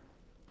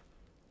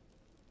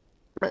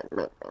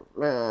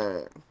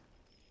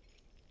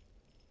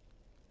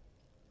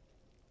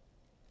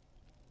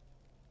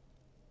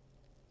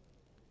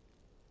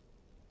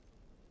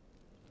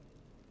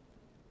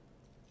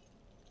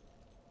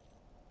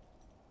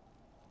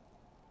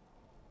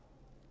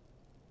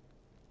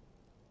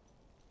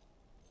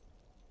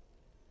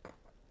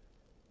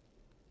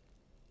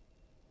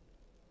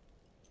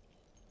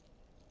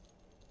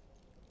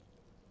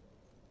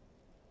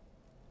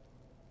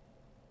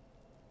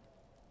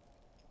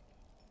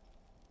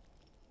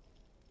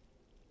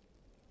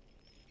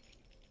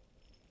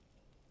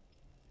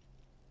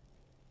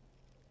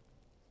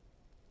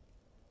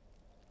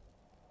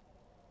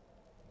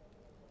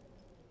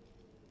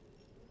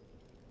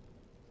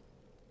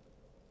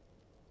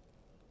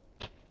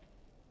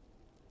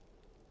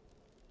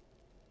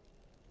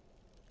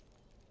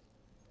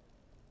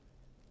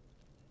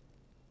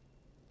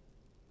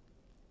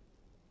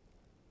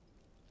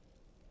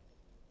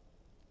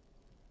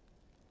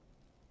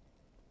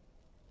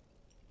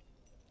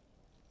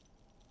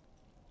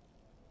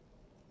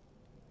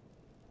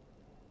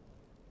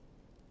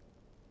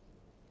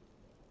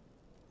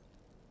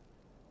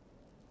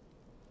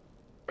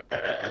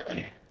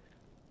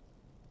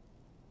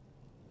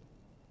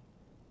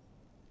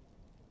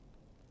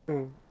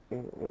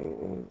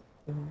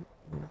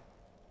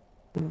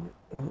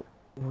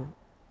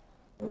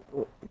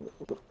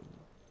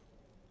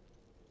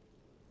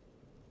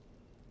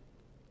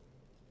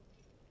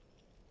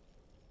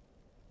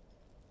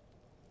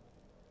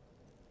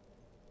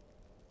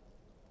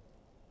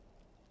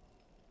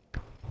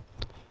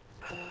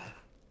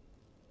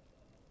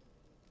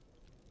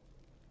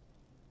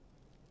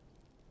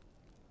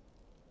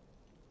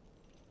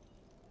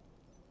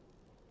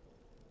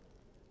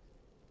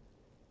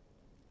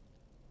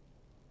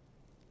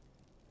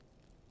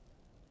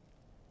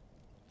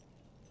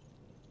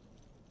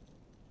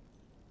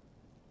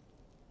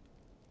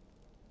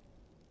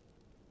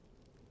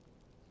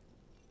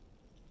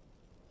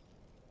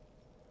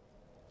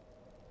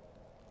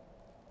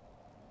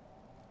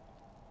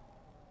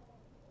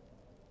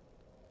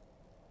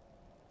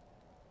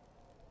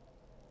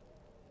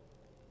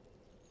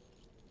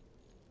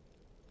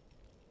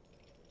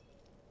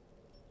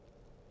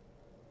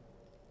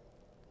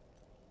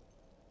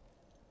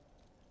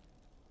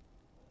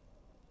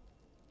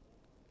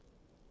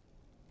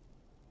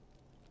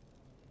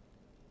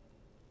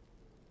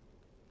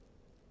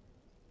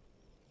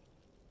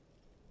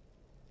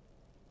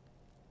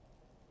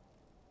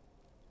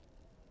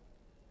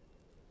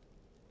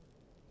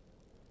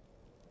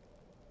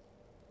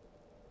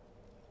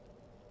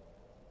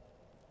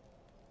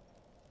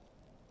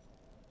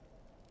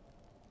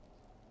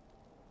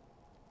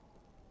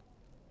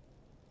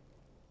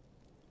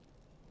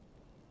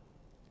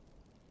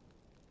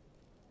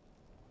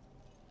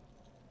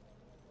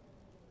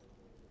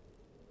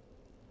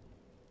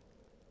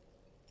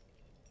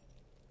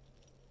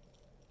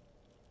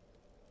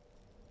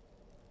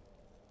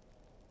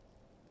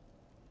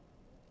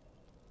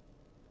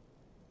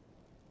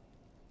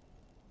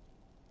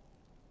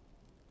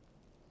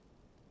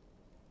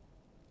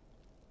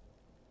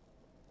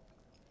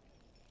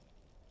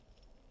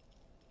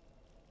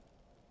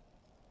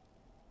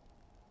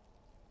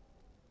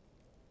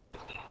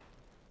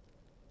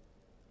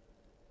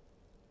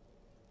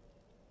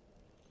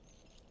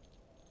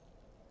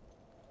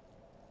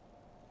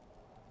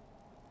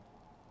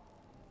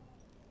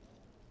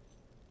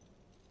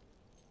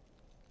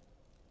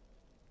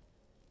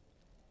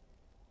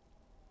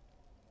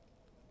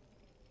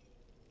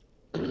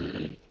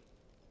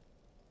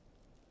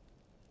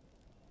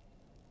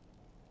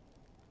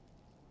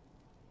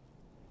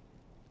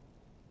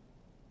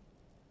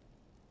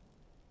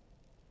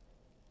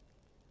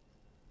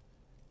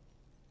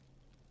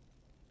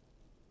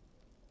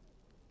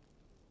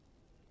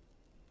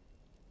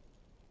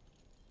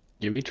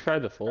 Did we try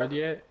the fold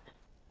yet?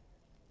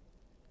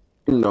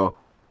 No.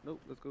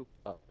 Nope, let's go.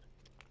 Oh.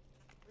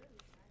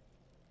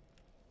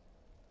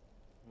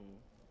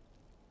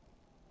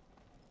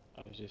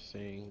 I was just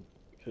saying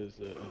because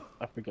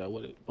I forgot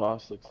what it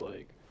boss looks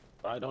like.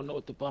 I don't know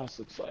what the boss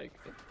looks like.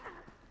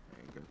 I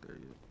ain't got there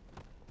yet.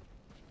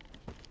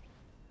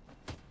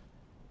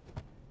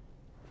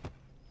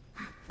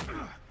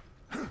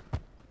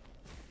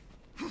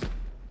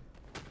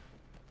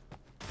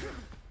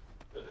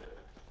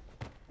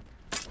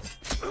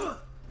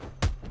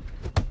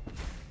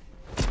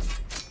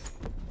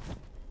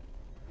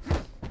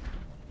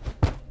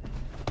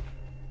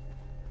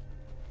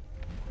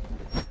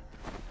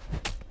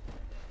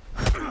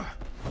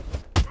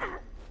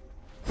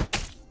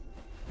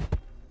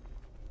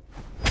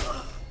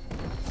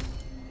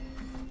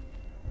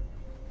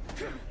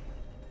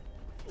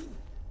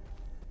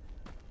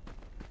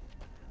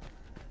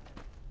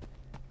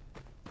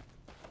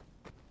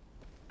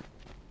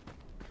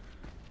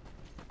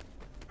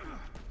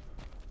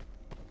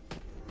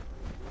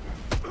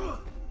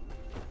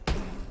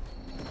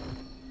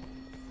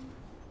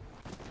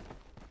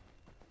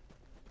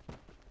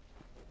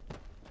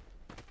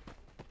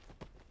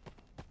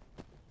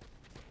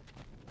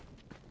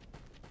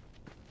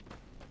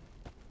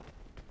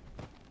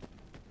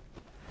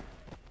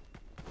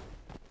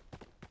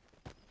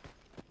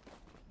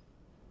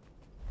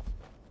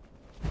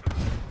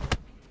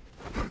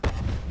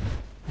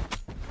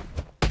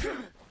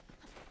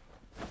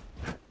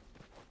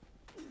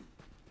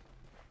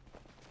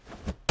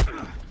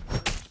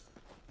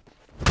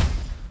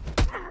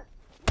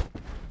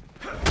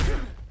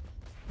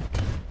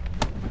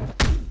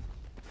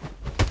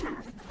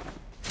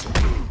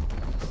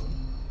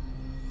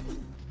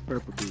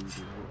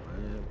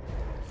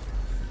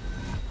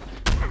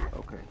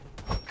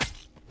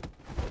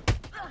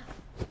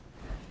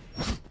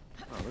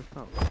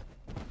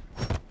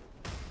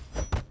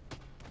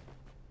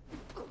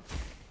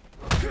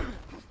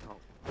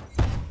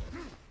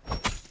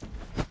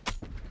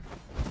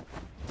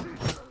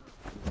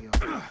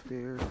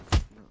 Stairs.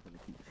 I'm not gonna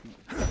keep cheating.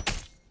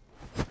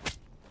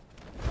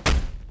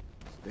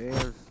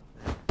 Stairs.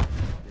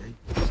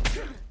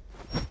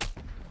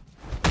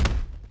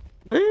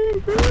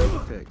 Hey.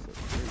 Text up.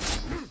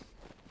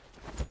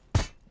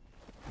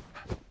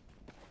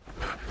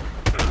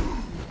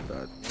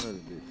 Dodge one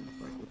of the bitches.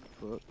 Like, what the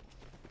fuck?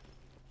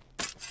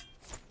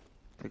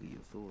 Taking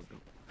your sword, though.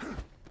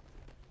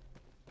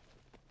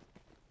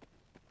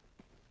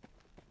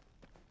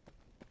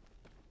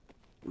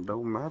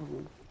 Don't matter.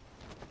 What the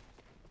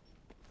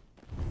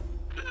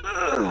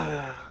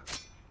fuck?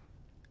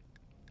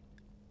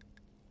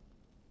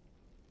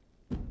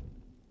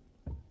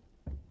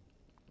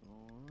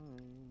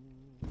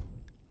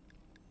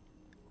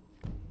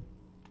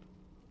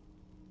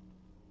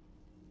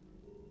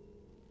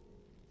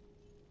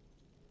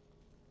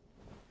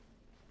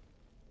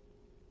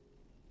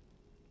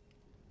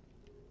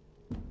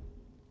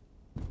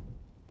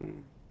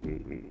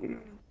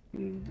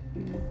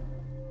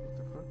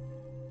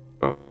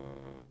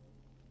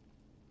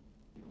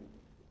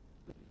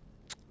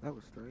 That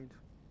was strange.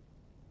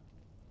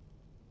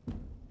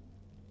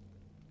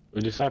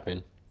 What just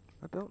happened?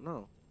 I don't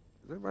know.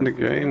 Is The everybody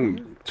still down here?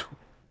 game.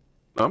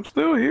 I'm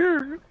still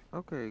here.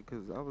 Okay,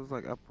 cause I was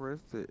like, I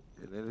pressed it,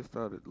 and then it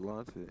started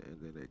launching, and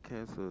then it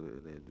canceled,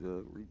 and then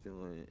Jug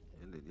rejoined,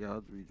 and then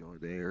y'all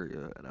rejoined the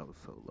area, and I was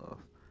so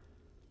lost.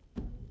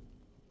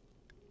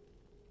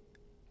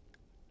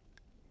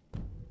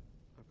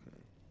 Okay.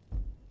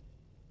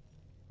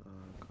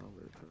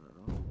 Combat turn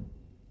on.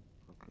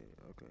 Okay,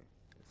 okay.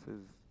 It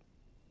says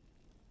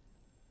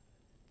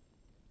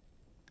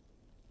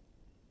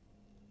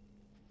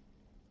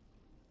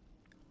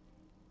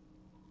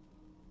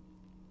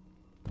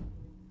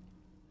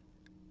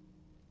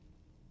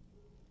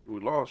We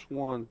lost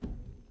one.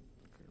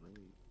 okay.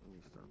 Let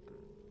me stop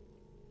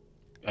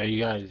that. Are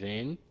you guys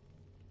in?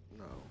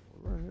 No,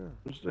 we're right here.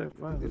 What's that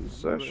I think final this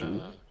is you right session?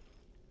 here.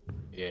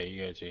 Yeah,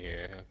 you guys are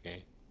here.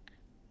 Okay.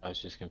 I was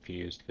just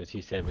confused because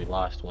he said we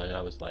lost one. And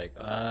I was like,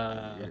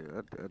 Yeah,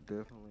 I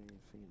definitely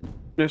seen it.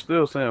 It's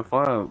still saying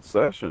final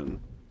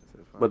session, It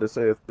says but final. it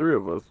says 3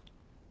 of us.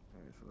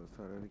 Alright, so let's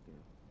try that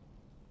again.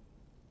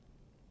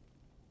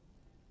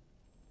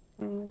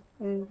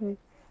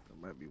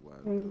 That might be why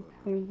it's doing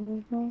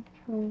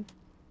that.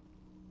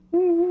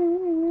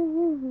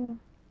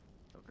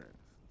 Okay,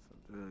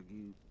 so Jug,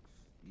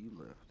 you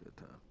left that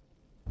time.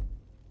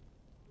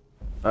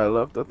 I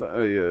left. I thought,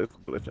 oh yeah, it's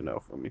glitching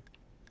out for me.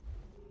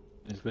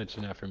 it's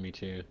glitching out for me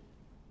too.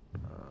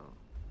 Oh,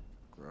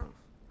 gross.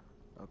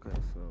 Okay,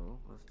 so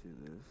let's do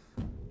this.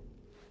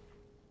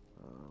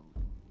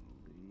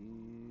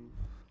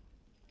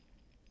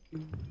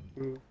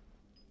 Leave.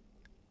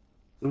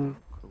 So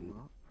come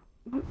up.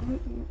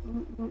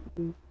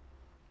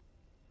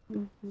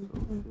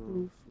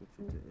 Social, switch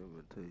it to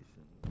invitations.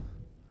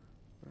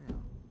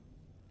 Bam.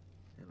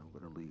 And I'm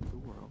gonna leave the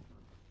world.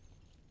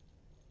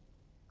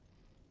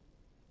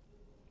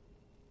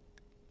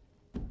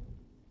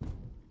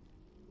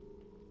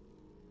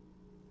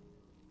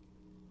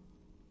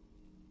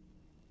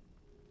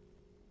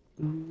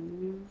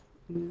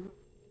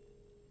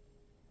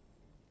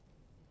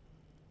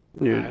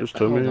 Yeah, Alright, just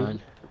told hold me.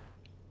 on.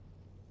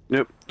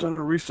 Yep, time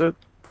to reset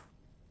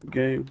the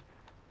game.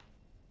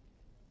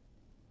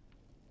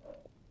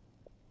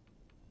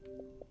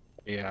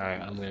 Yeah,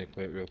 alright, I'm gonna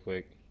quit real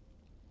quick.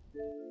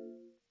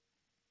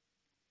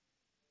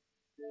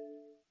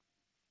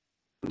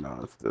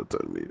 No, it's still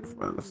telling me to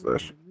find a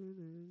session.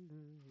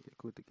 Yeah,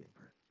 quit the game.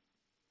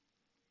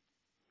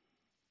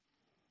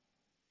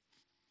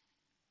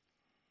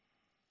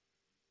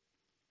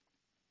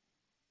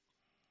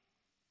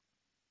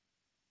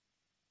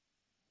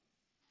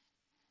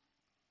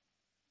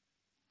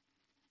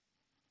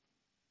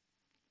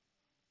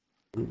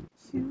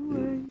 You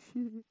ain't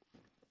shit.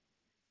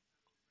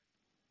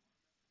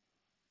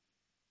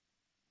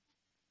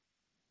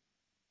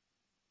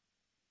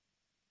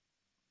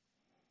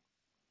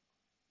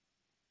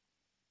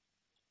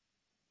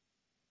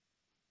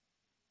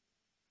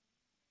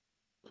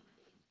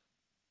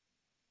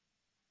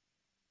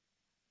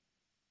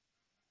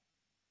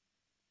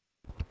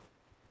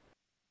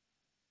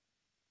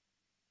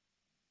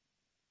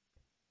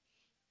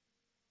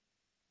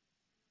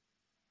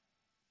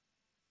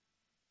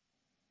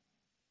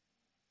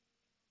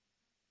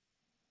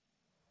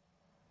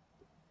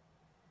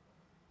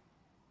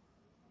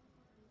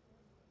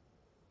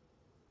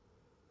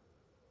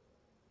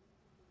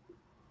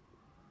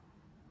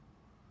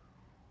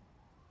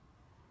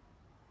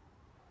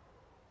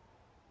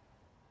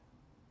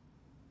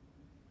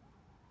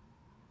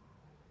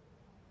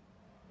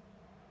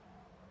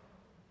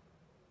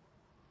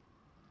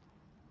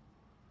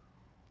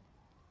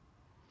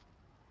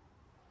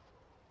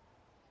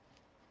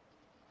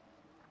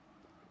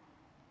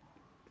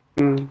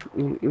 Mm,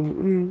 mm,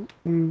 mm,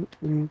 mm,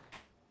 mm,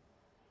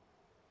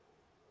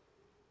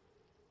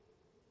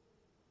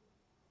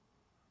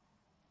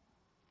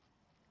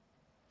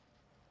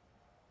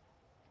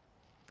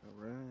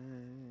 Alright.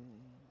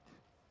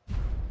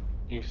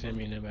 You can send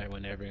me an invite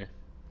whenever.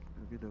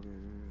 Okay,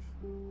 doggers.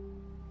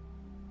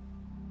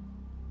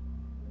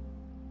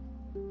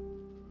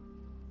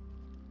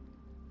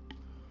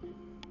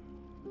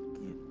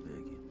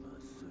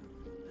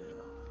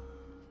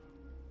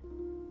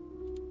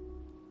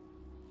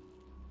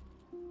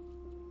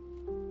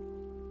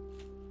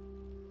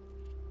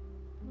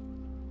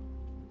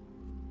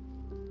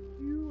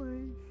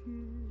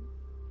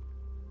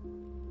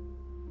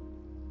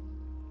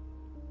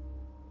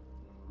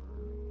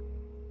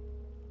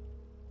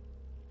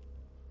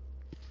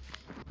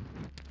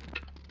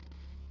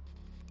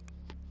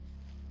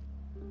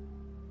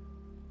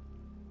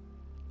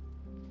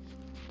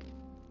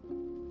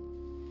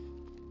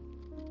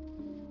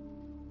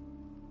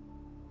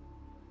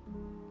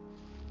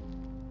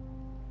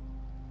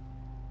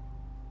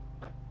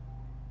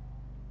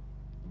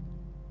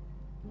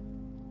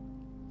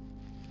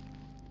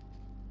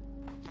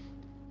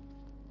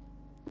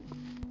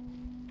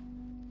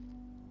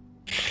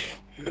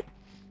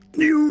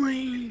 You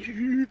ain't shit.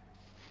 You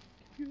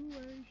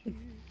ain't shit.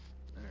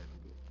 Alright, I'm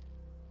good.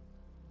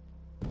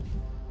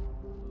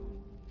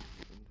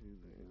 Into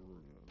the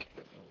alien.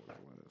 I was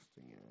last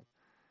thing.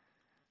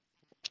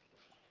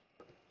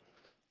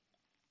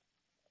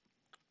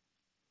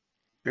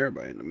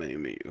 Everybody in the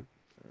main menu.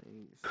 I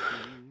ain't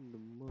seen the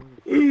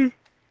mother. Mm.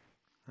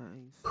 I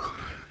ain't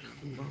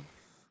seen the boss.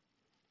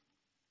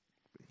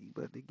 But he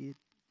about to get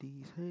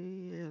these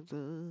hands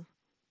up.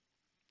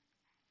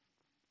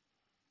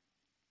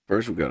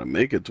 First, we gotta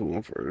make it to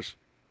him first.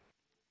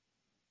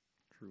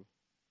 True.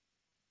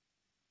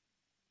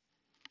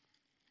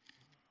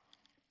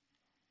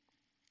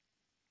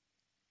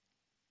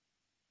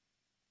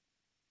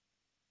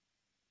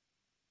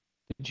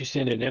 Did you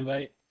send an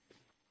invite?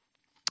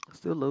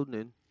 Still loading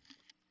in.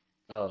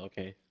 Oh,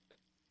 okay.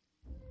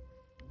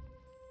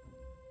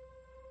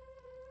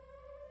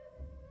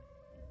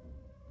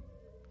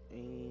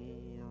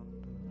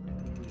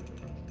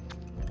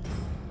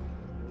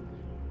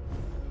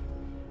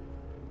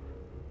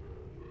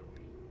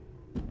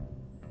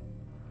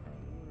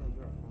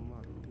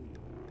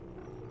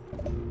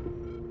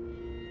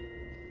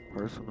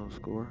 Personal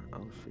score.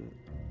 Oh shit.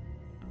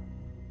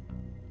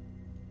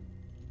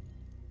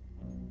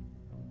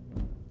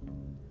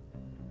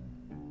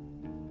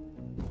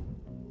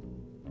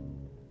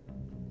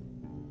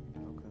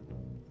 Okay.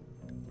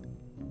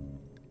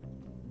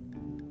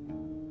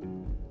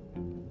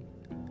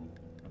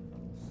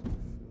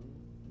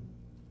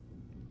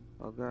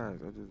 Oh guys,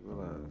 I just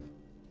realized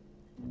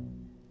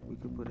we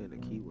could put in a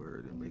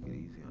keyword and make it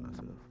easy on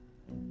ourselves.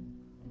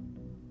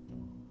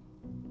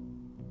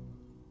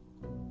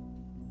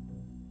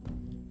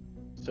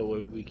 So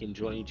we can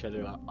join each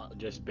other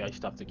just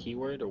based off the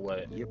keyword, or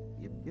what? Yep.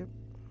 I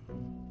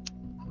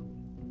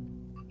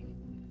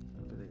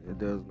think it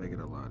does make it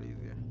a lot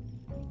easier.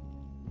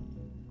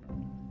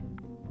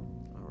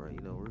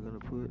 Alright, we're gonna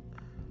put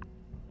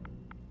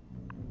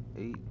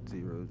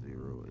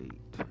 8008.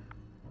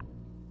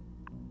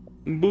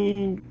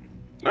 Boo.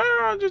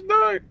 Ah, I just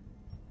died.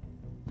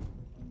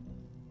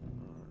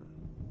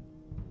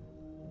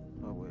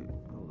 Oh wait,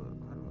 hold up.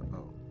 How do I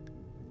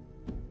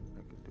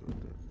I can do it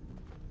there.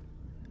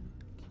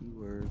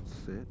 Keyword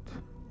set.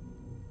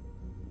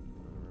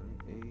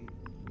 Alright, 8.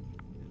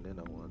 And then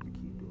I wanted to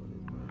keep doing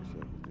it by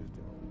itself with this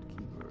joint with the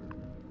keyword.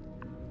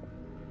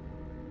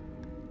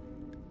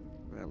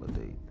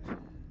 Validate.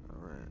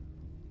 Alright.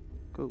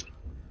 Cool.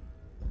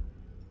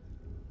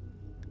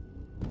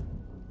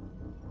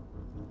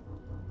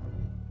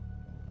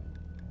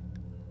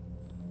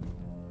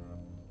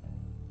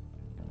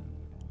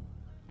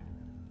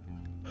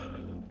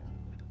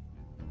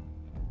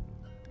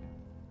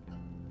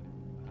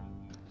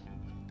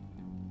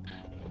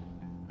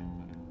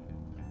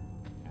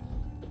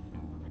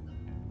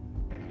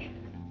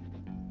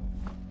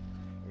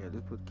 Yeah,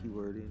 just put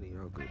keyword in and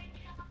you're all good.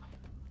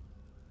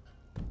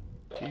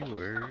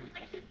 Keyword.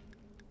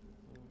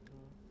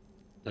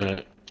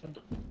 Alright.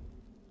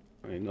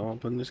 I know I'm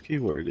putting this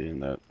keyword in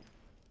that.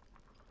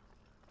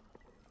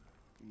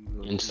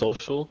 In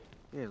social?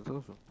 Yeah, in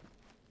social.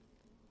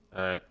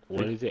 Alright.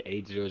 What is it?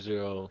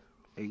 800.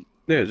 8.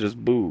 Yeah,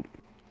 just boob.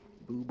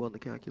 Boob on the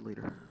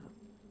calculator.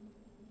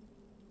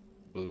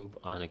 Boob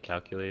on a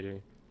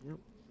calculator. Yep.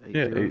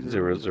 Yeah,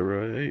 8008.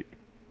 8008.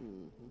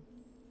 Mm-hmm.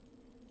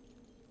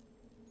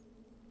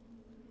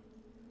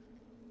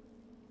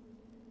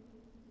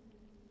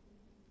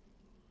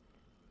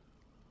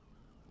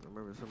 I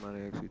remember somebody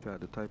actually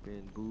tried to type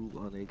in boob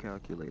on a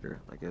calculator,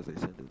 like as a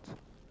sentence.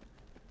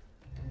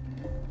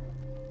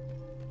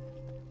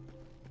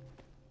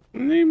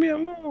 Leave me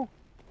alone.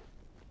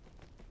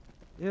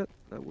 Yep,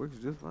 that works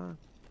just fine.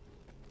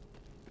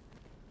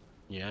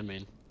 Yeah, I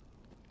mean.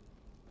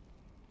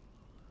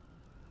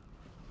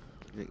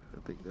 I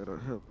think that'll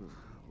help us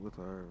with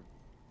our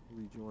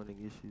rejoining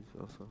issues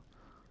also.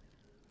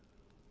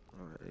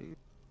 Alright,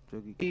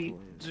 Juggy can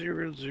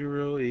join.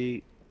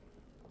 8008.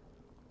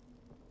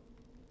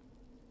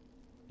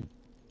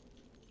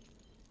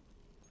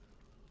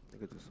 I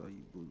think I just saw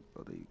you boob.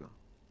 Oh, there you go.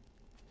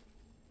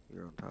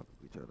 You're on top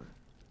of each other.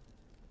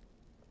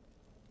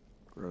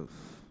 Gross.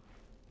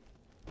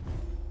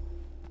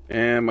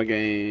 And my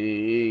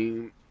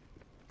game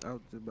I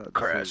was just about to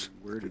crashed. say,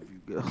 where did you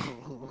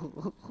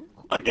go?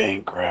 My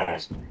game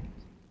crashed.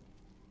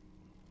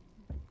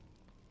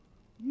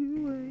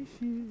 You ain't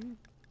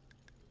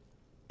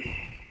shit.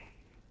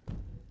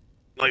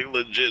 Like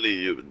legit,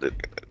 you blah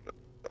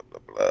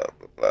blah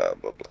blah blah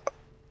blah.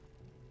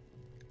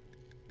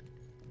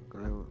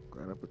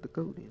 Glad I put the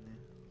code in there.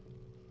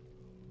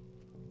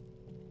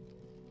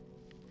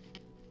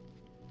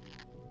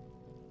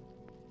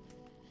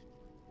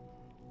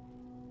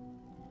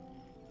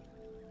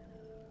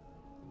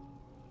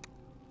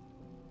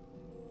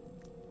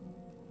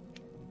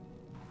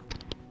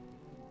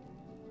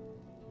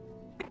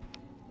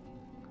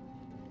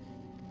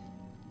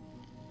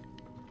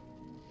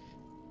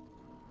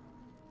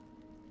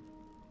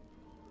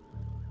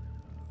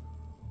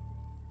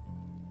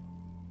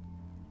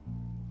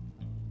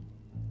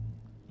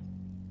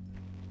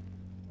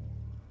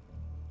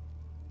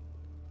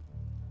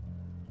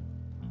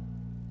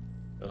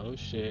 Oh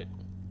shit.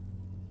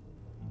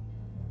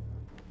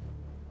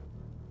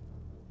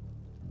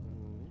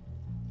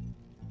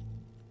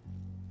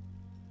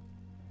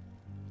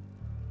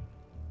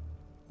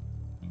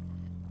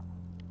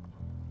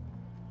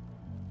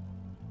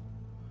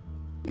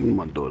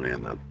 My daughter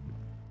and I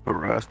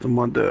harassing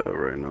my dad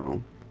right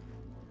now.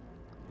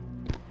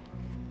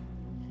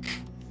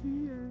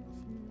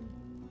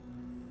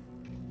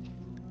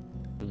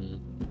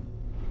 Mm.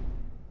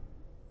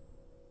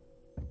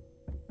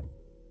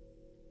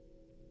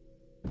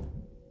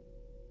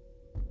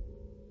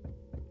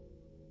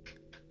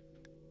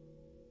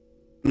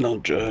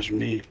 Don't judge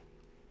me.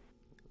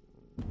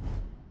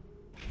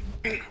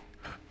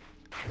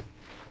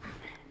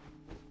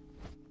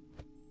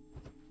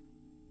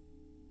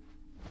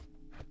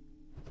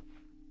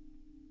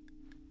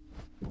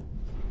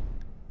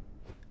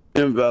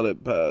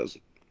 Invalid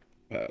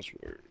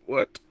password.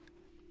 What?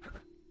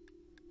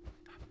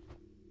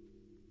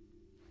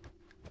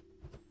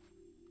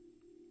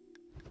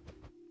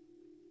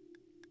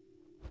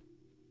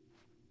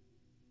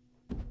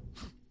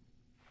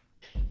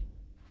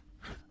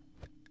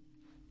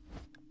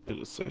 Is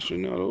the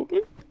session not open?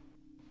 It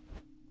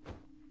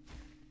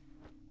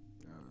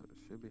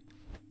should be.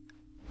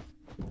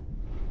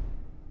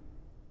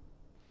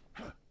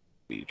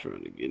 Me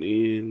trying to get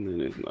in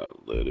and it's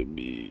not letting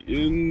me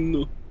in.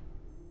 Yes.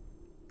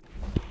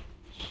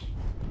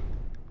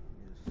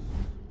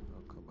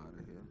 I'll come out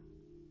of here.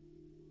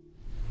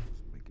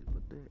 Let's make it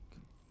my deck.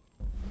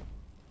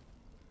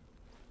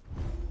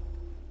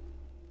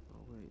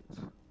 Oh wait.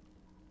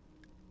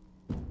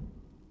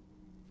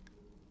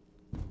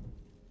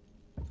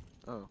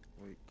 Oh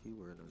wait,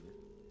 keyword on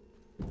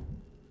it.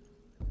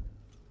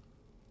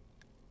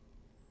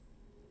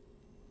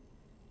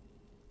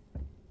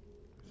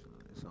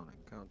 It's on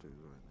encounters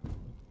right now.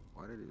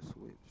 Why did it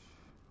switch?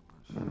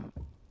 I'm not sure.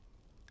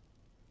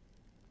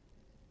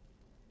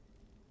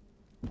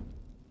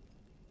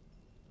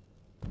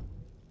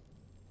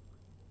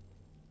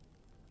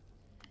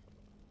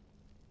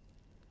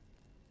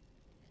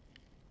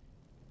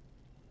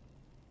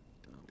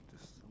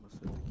 I'm gonna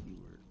set the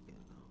keyword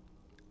again though.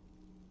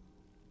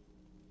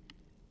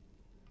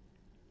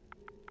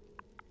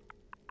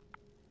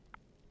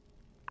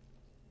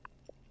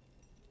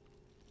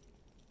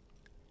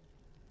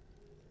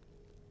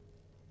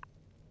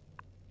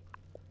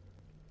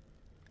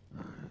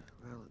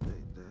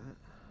 Validate that,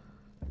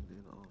 and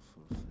then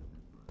also send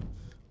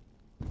invites.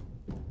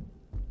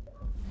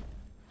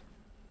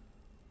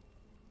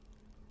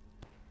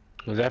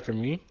 Was that for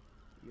me?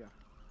 Yeah.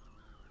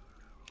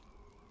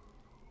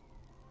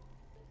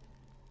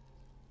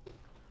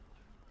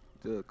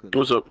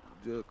 What's up?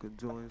 Jug could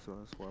join, so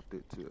I swapped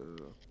it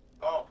to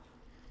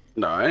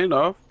No, I ain't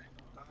off.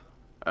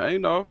 I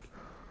ain't off.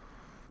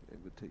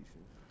 invitation.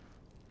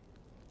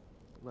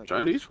 Like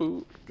Chinese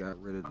food.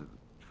 got rid of the.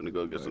 Finna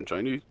go get Right. some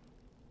Chinese.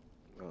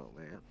 Oh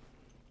man.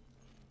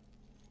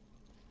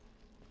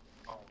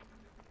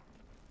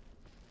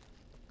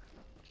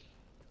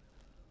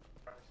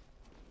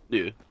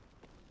 Yeah.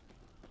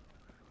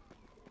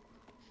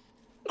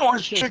 Oh,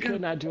 it's Just chicken.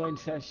 could not join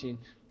session.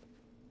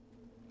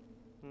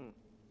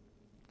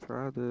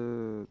 Try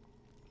the.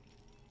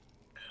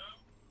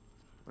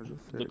 I just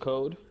said The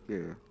code? yeah.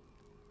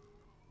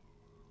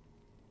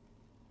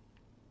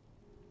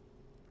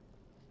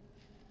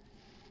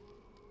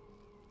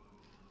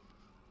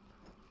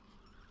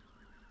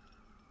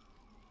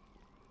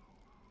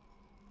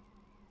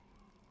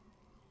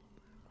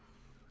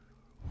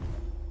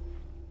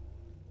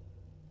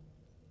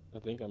 I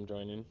think I'm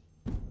joining.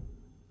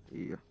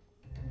 Yeah.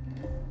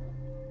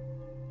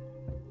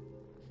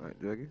 Alright,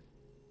 Juggy.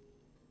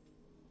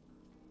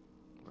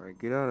 Alright,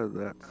 get out of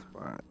that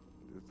spot.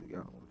 Just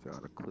y'all want y'all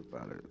to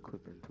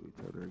clip into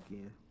each other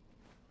again.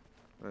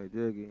 Alright,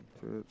 Juggy,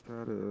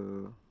 try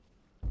the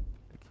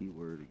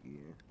keyword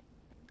again.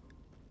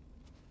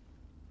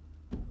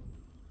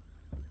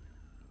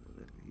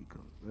 Whenever he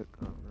comes back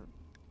on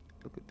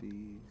it. Look at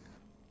these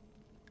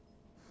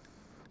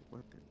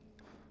weapons.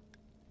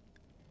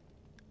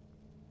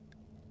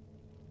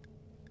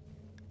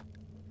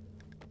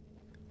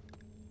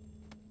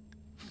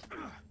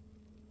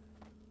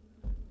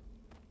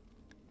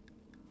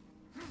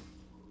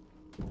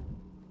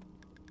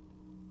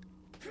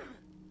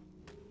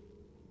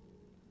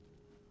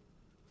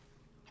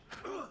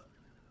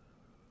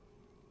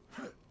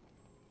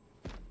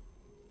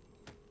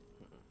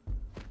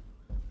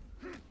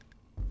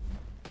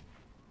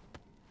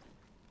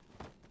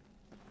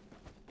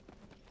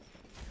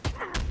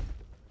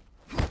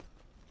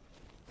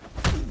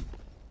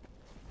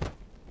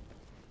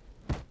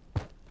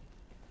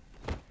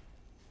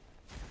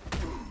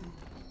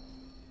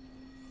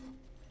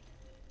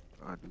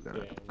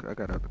 I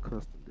got out the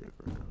custom deck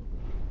right now.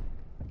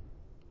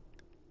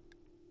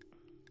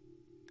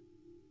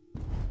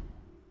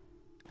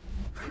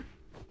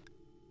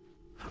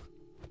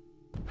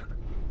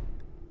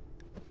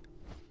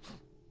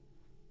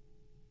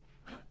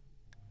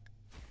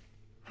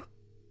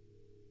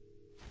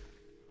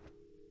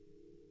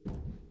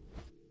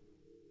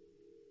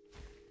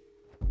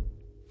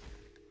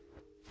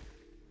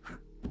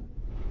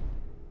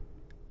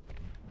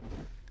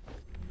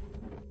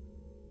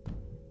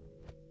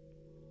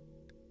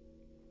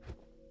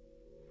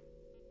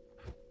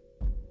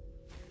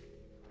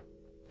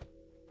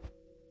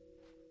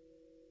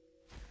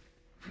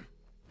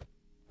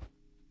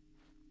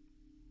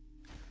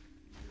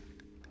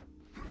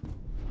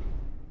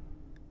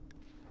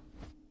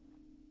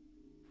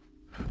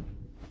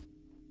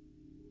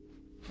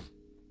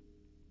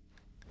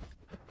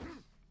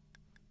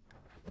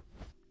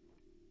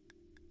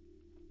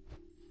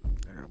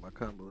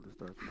 combo that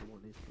starts with 1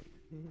 HP.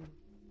 Yeah.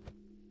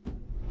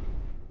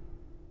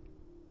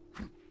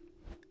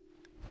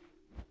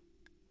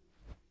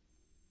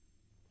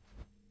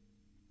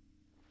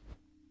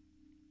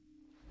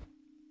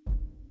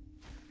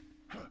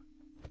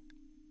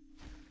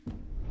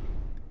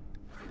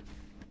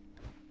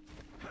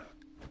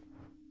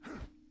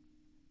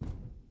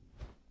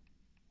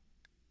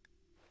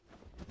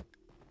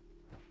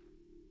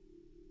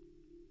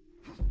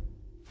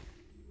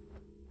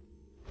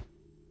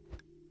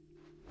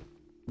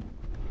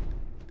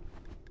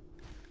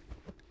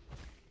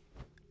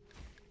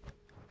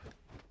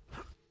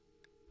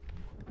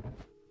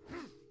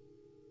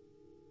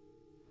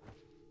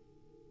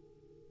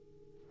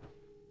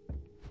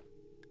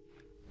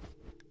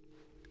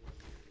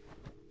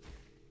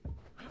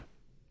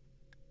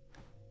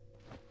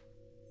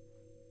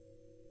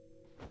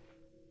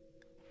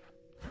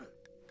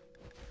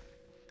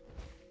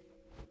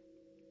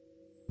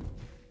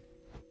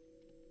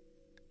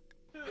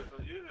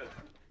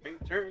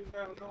 Ain't turned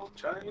down no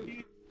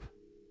Chinese.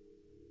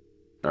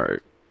 All right.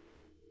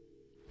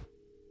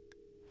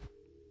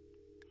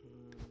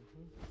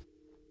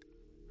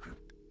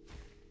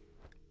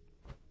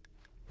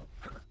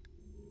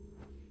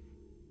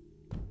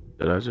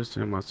 Did I just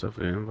send myself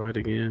an invite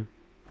again?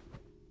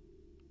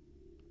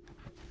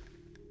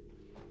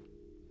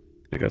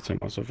 I think I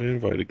sent myself an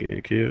invite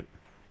again, kid.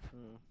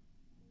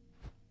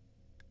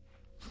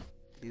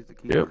 Use the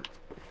keyword. Yep.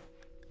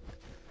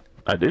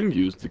 I didn't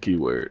use the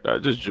keyword. I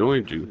just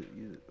joined you.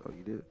 Use it. Oh,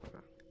 you did? Okay.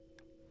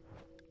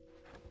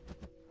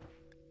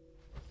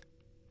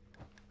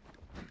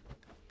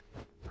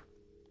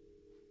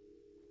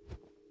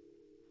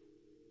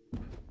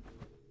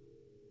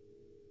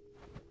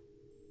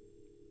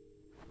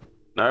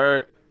 All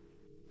right.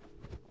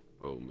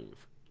 Oh man.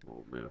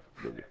 Oh man.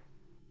 Really.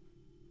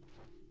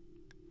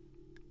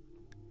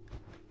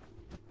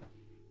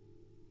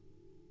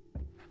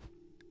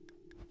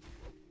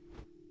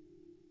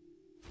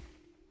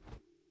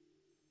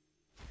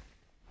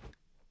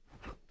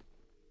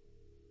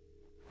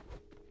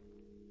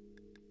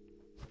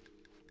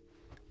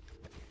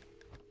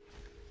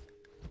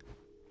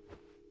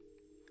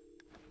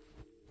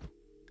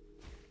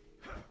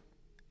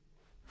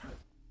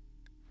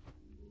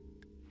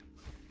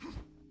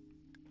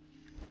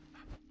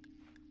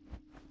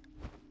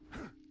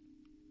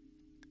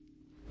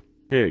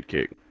 Head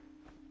kick.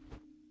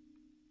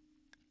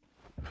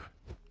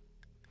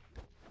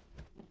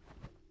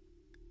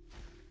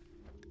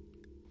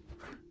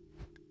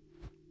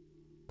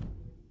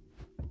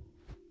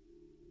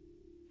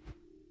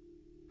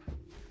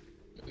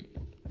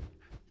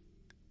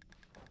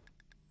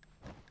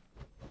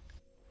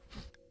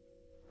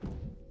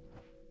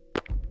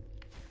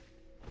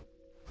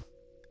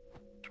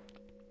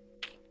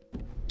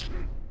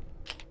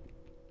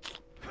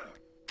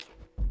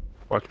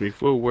 Watch me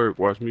footwork.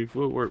 Watch me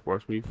footwork.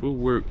 Watch me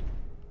footwork.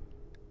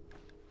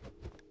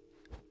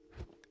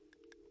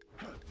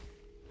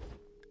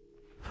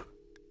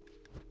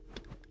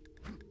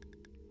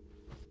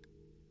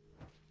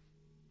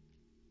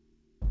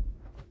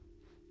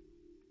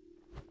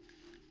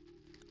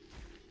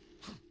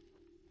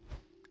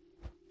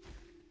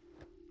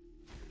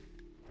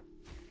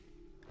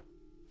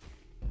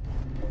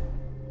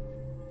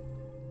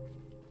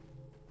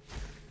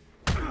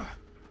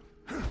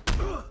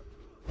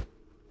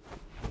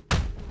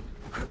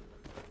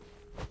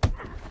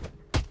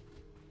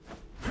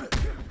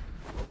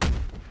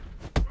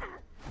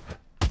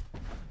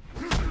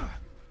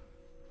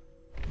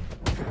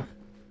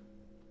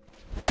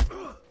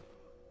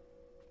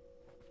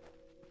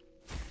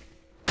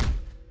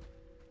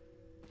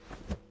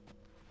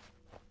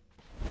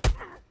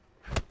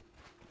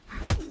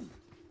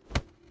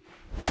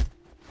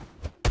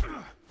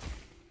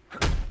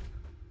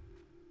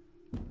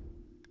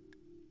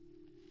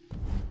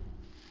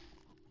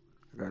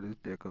 I got this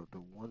deck up to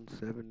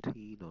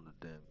 117 on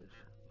the damage.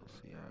 Let's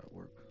see how it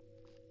works.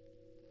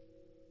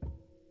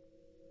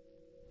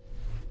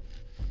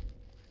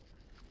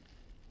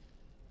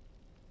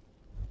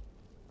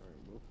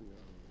 Alright, both of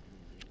y'all.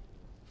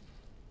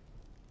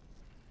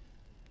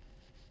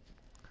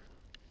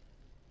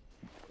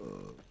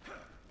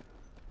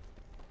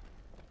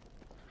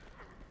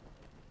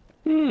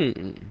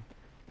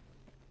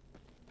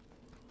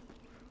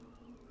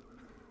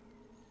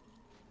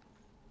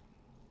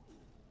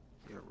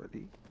 Yeah,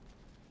 ready?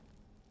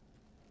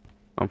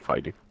 I'm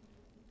fighting.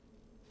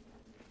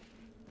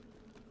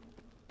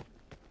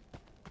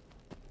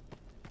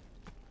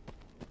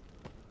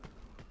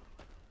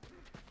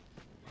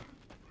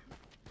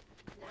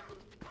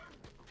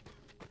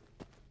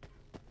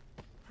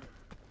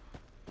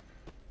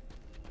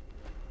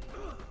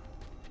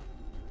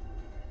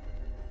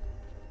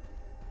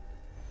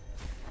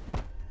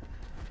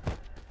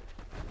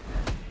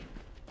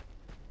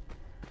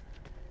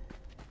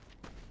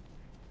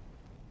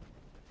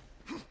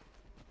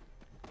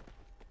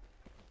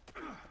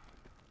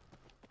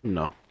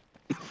 No,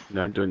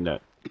 not doing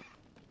that.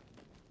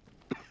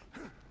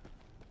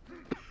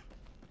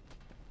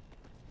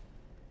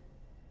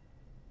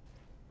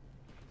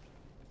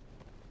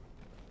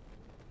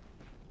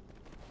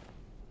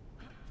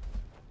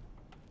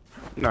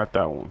 Not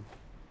that one.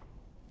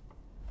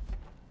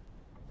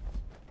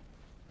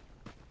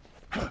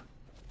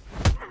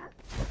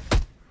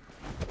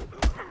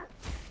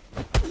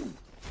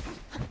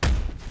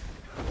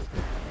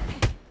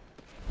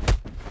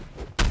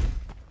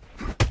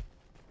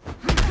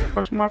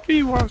 Watch my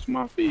feet, watch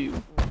my feet.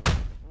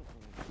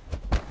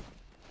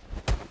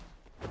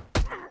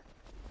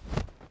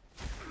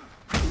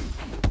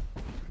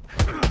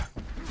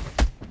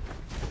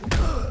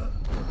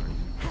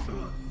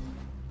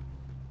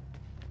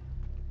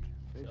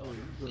 Hey, boy,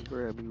 you gonna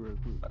grab me real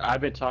quick.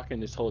 I've been talking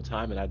this whole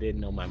time and I didn't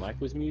know my mic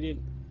was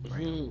muted.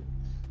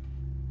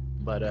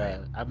 But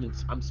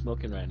I'm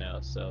smoking right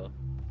now, so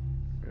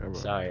Yeah, bro.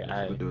 sorry.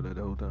 I've been doing that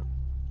the whole time.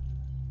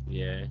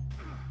 Yeah.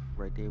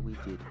 Right there with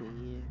you,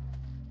 twin.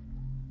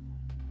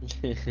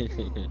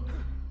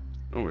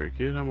 Don't worry,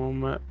 kid. I'm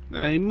on my.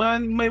 Hey,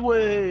 man, my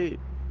way.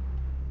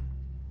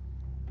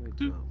 Good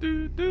Do, job.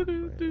 do, do,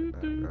 do, do,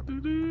 Man, do, I got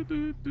do, do,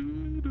 do,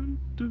 do,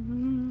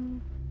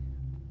 do.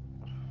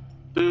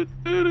 Do,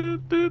 do, do,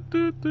 do,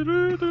 do,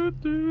 do, do,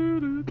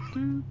 do,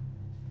 do.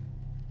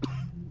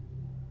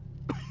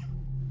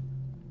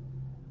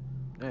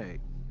 Hey,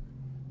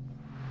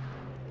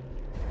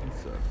 you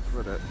suck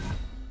for that.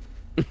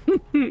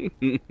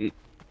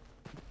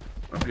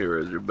 I'm here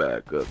as your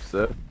backup,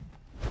 Seth.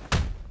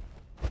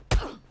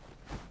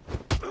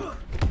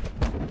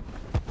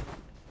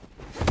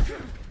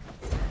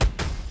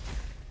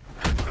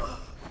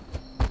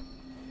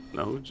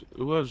 No,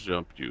 who else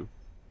jumped you?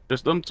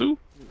 Just them two?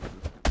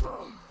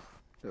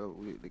 Yo,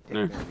 the cat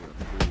Yeah. family on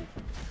the bridge.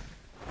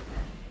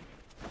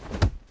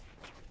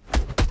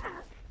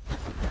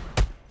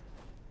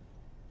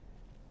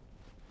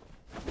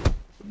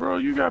 Bro,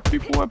 you got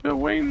people up here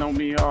waiting on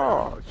me.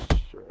 Oh,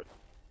 shit.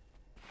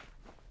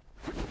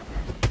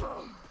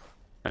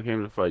 I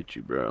came to fight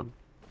you, bro.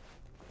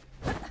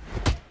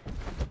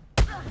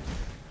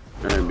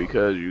 And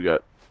because you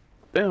got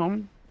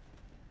them.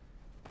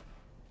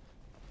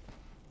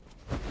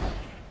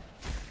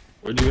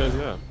 Where'd you guys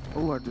go?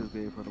 Oh, I just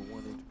gave her the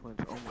 1-inch punch.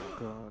 Oh my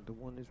god, the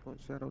 1-inch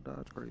punch shadow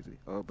dodge crazy.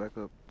 Oh, back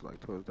up like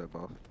towards that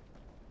boss.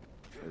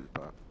 There's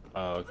pop.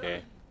 Oh,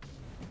 okay.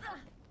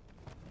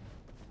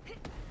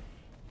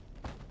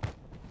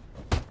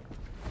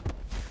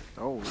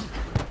 Oh.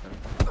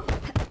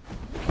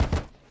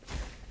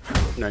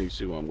 Now you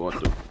see what I'm going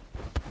through.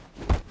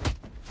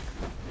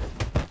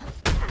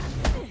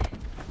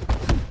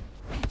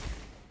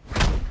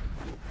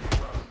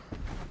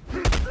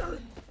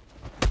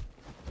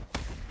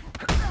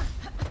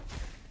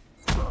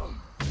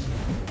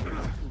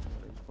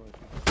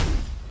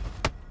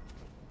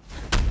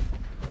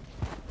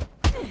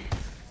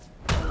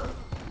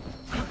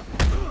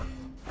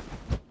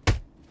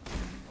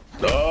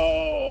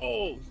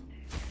 Oh!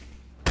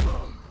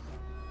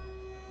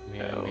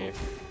 Yeah, I'm here.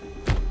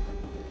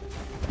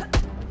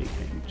 He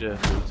came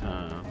just in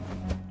time.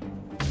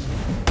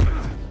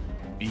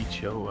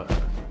 Beat your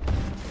ass.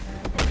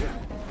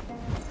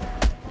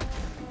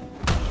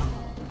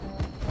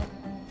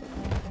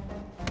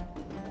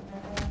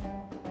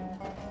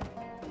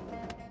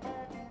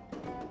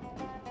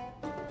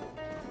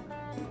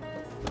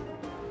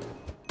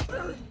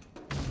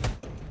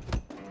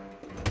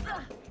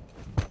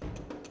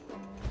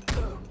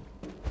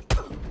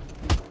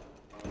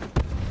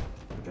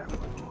 Got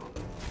one more.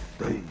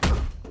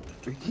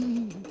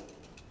 Damn.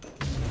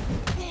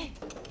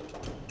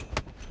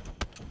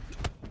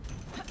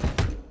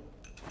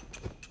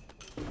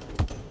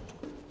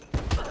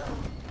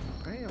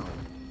 Damn.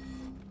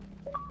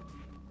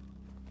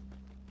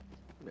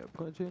 That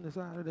punch you in the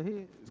side of the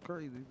head is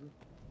crazy,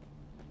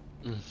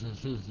 bro.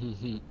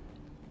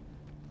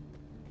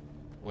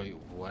 Wait,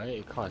 what?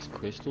 It costs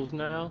crystals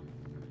now?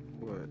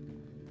 What?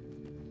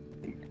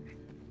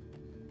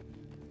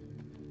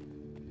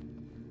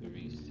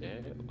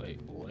 Reset?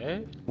 Wait,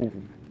 what?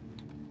 Ooh.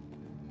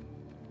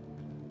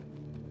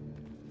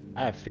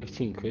 I have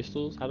 15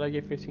 crystals? How did I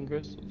get 15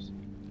 crystals?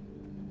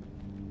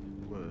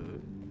 What?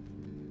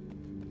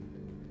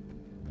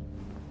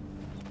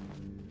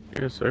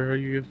 Yes, sir. How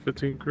you get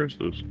 15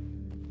 crystals?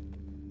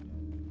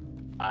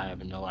 I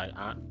have no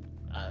idea.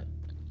 I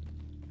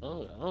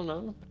don't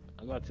know.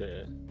 I'm about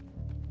to.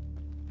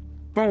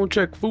 Phone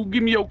check, fool.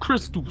 Give me your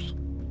crystals.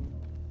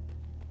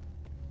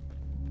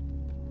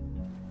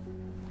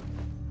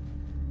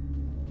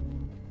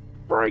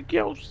 Break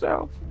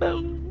yourself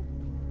down.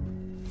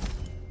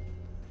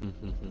 I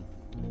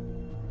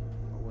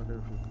wonder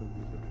if it could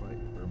be the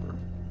fight river.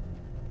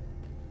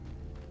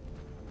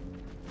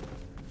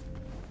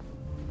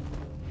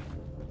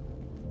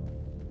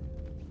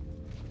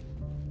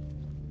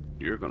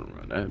 You're gonna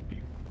run that beat.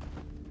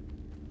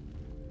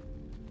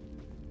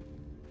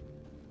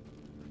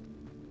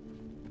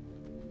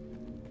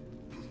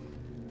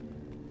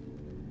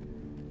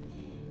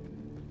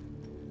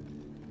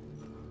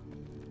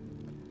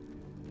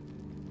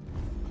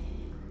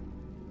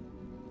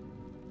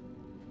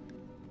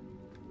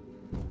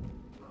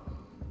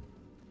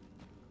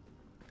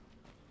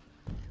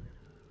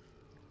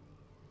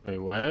 Wait,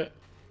 what?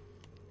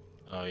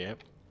 Oh,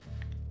 yep.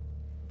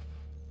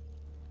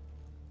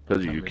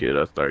 Because of you, kid.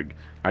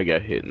 I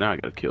got hit. Now I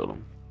gotta kill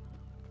them.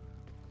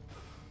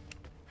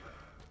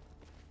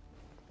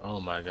 Oh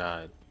my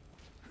god.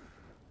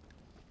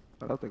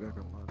 I don't think I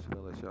can launch it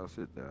unless y'all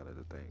sit down at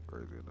the thing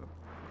crazy enough.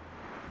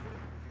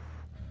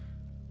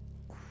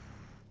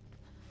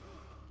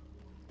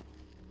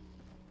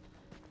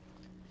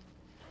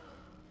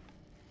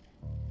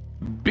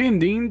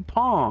 Bending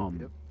palm.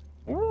 Yep.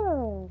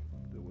 Ooh.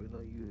 Still waiting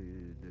on you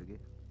here, Dougie.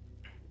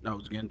 I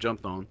was getting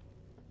jumped on.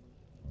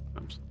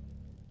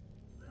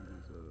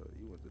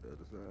 You went to the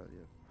other side,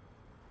 yeah.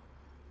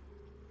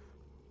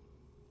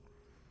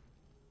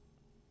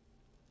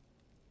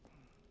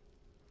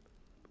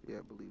 Yeah,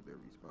 I believe they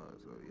respawn,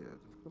 so yeah,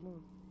 just come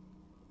on.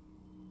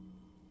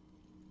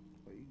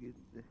 Oh, you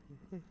getting?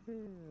 I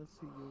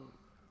see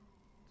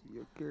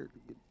your character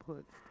get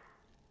punched.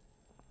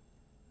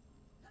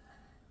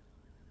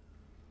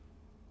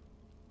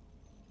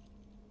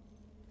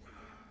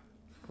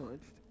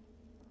 Punched.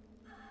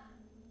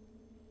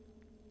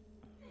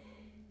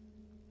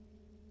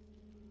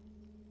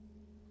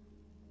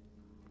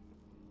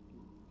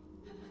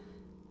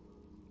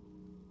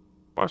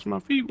 Watch my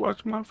feet,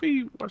 watch my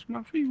feet, watch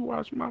my feet,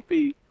 watch my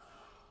feet.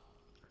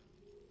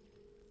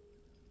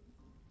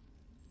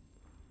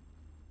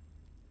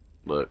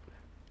 Look,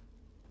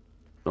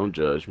 don't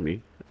judge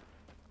me.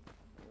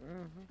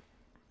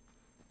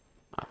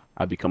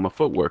 I become a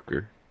foot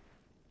worker.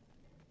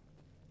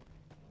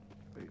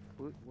 A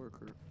foot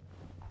worker.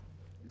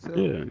 Yeah,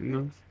 you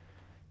know.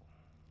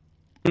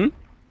 Hmm?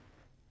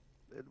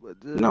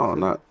 No,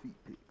 not feet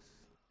picks.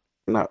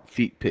 not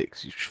feet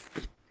picks.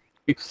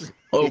 You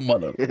slow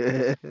mother.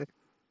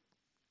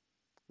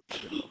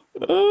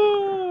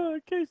 Oh, I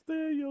can't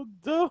stand your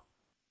dumb.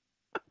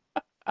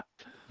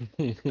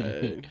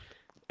 Hey,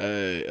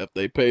 if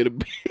they pay the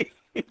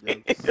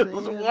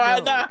bills, why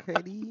not?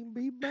 Can't even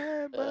be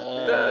mad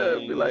about Yeah, Oh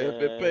be like,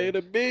 if it pay my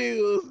the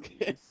bills.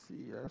 Let's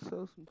see, I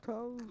saw some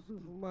toes for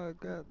my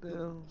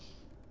goddamn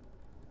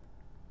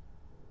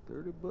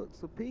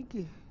 $30 a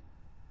pinky.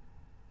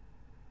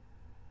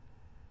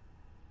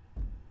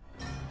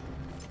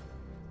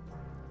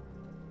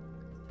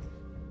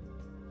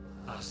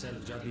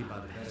 Arcel Juggy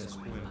Barberes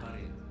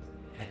Kuempari.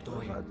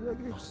 Etoy.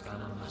 Nos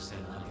ganan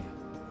Arcel Alia.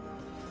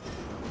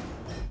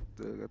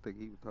 Doug, I think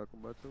he was talking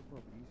about your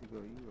mama. You should go,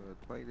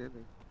 fight that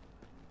nigga.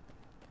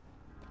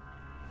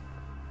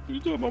 You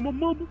talking about my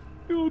mama?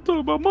 You don't talk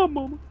about my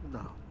mama. No,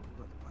 I'm about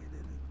to fight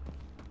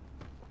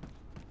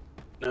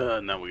that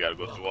nigga. Now we gotta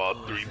go through all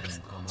 3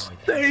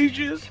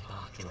 stages.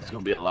 It's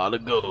gonna be a lot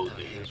of gold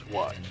in this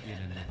watch.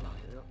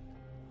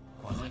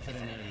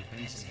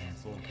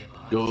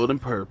 Gold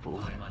and purple.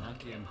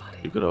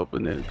 You could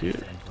open that,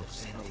 kid.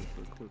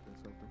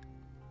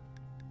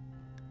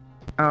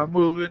 I'm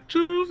moving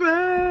too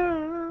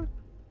fast.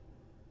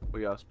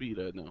 Where y'all speed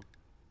at now?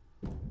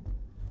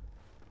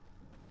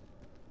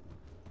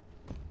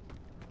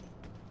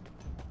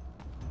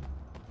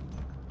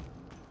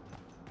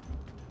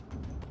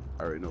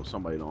 I already know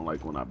somebody don't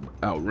like when I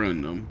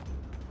outrun them.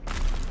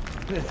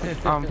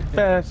 I'm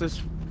fast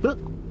as fuck,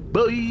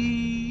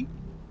 boy.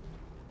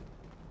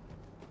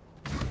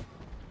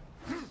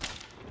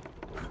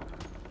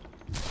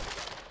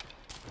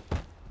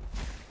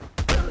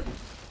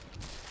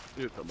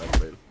 You'll come back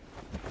later.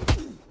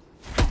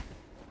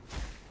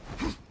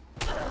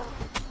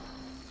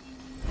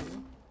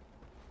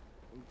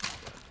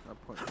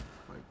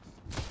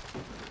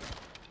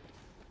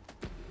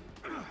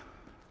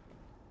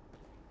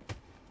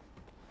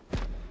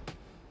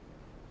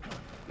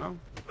 No,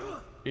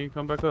 he ain't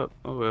come back up.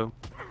 Oh well.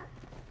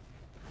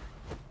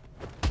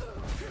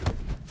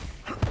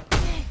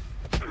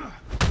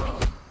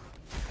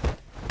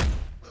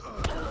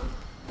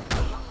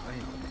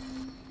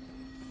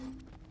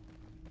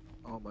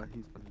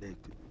 He's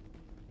connected.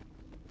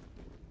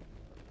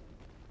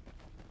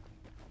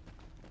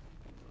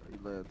 He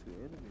led to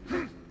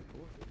enemies.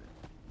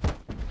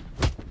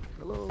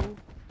 Hello.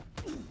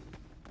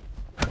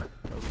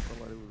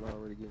 Somebody was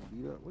already getting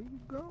beat up. Where you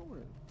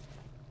going?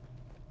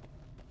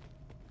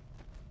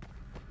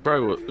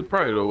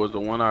 Probably was the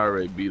one I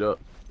already beat up.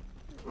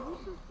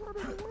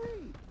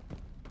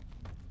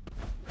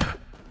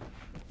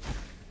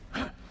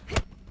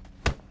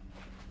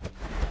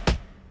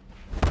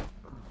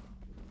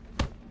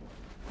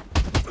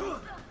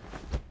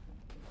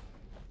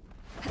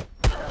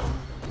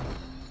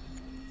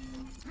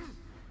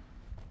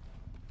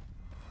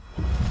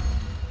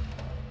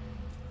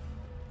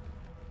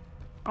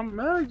 I'm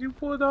mad you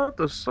pulled out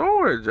the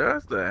sword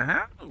just to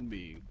handle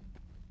me.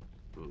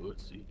 Oh,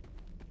 let's see.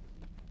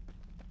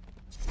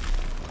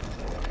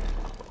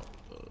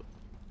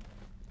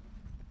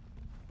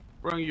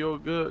 Bring your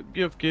good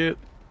gift kit.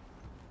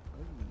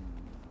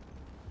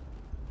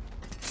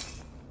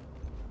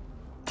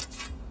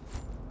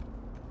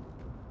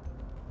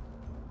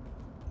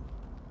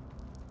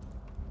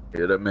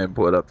 Yeah, that man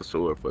pulled out the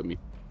sword for me.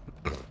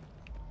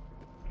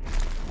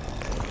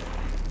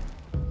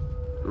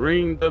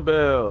 Ring the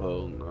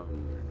bell. No,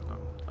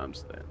 I'm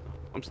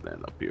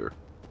standing up here.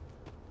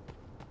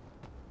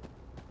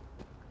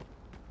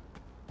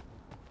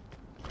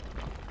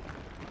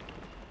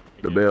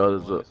 The guess bell you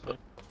is want up. this way?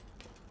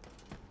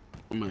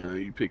 Man,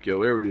 you pick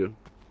your area.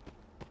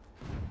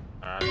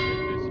 I picked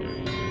this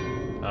area.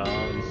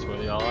 This is where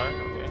they all are?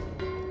 Okay.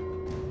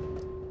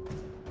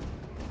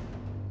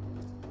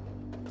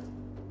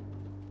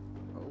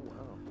 Oh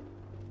wow.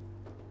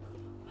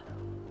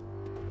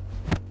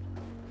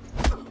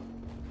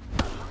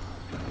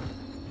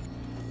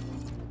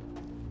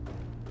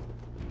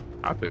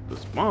 I picked the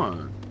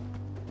spawn.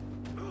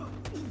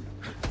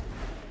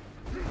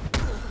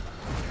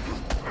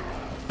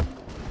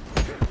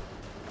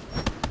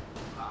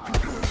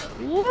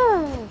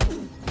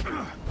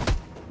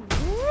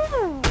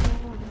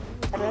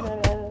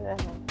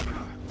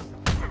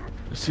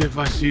 Let's see if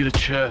I see the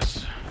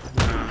chest.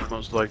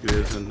 Most likely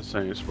it's in the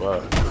same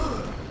spot.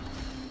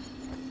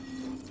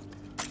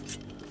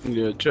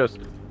 Yeah, chest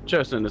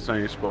in the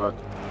same spot.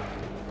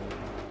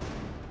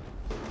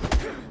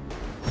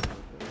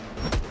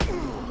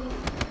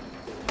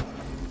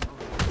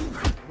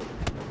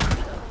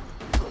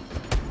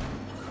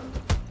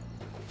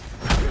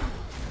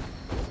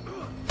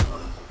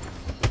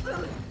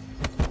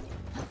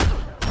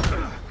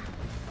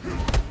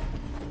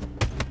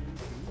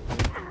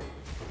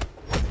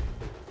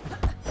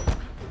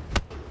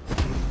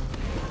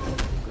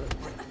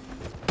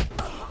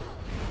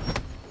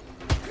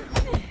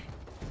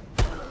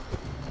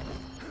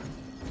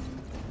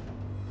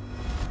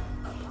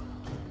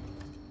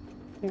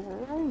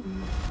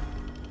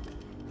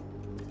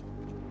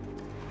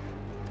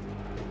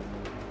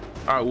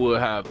 I will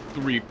have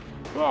 3.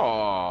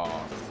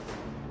 Oh,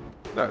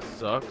 that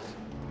sucks.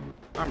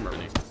 I'm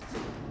ready.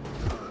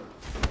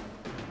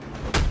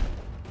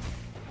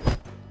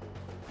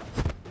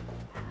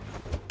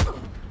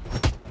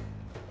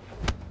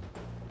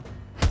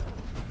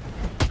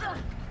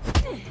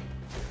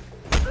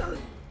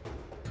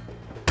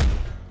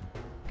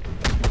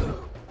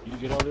 You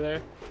get over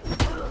there?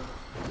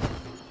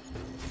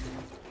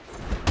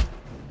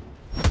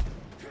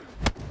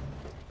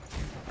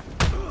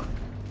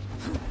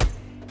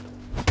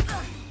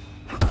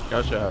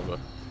 Y'all should have a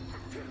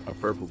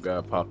purple guy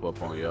pop up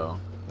on y'all.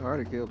 I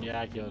already killed him. Yeah,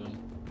 I killed him.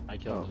 I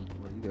killed him.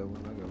 Well, you got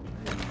one,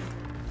 I got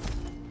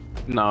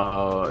one.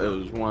 No, it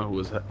was one who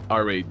was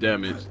already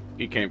damaged.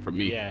 He came from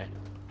me. Yeah.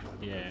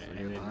 Yeah,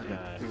 and then, I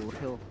got full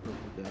health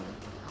purple down.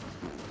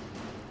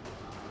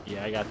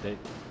 yeah, I got the,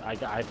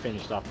 I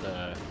finished off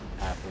the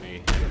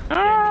halfway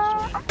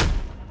Ah! damage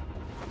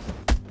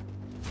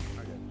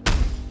one.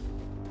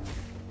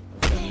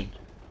 Okay.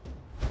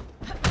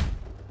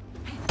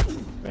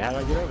 Wait, how do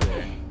I get over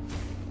there?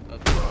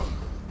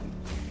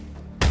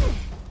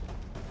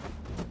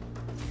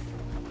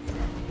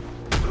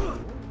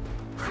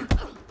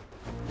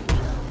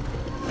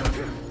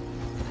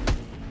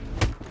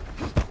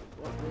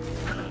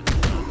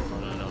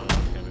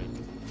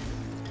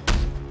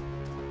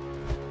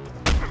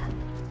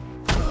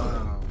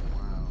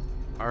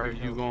 Are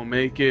you gonna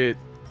make it?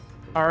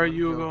 Are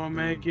you gonna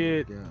make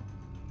it?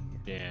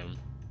 Damn.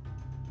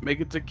 Make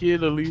it to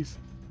kill at least.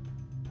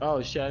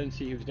 Oh shit, I didn't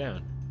see he was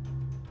down.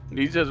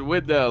 He's just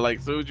with that,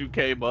 like, soon as you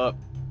came up.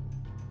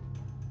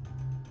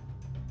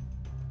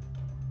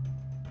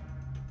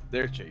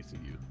 They're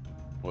chasing you.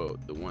 Well,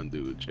 the one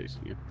dude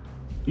chasing you.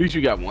 At least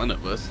you got one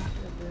of us.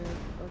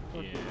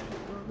 Yeah.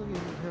 Look at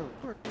his health.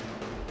 Fuck.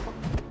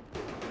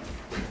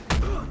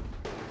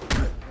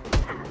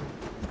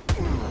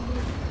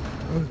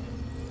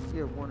 He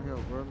had one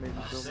health, bro. Made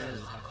me so mad.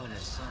 Absolver hakon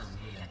san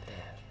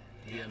hilanter.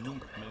 Dia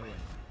nunc mewen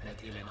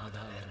net ilen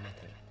adaler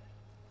metel.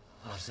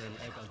 Arcel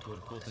egaltur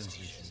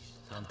potensis.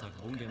 Tantak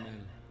bungemel.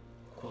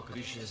 Quo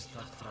grishes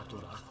tat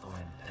fratur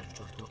aquen per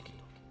jortoki.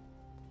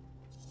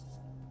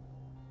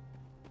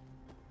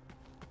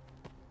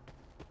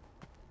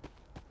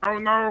 Oh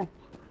no!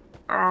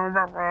 Oh,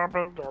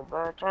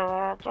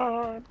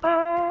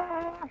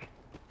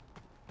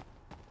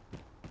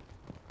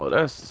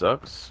 that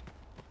sucks.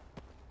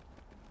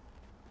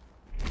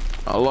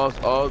 I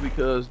lost all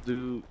because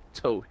dude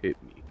toe hit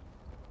me.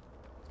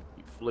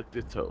 He flicked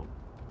his toe.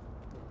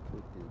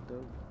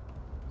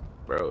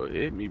 Bro, it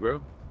hit me,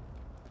 bro.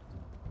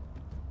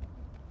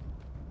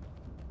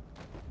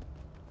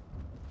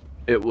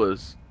 It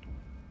was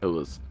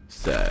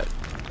sad.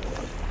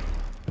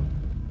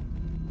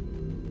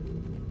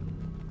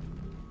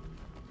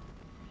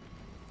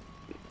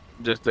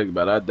 Just think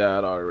about it, I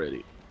died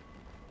already.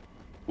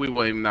 We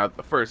weren't even out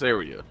the first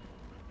area.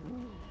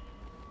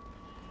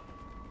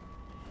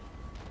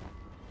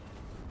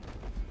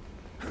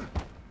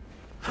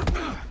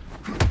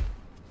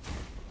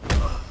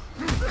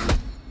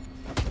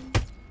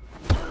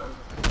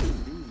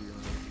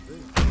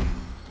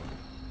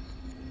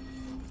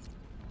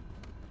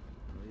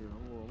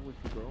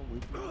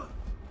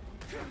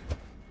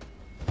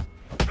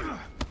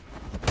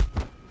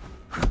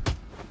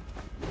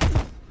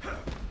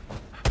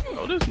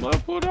 Oh, this mother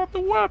pulled out the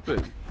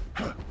weapon.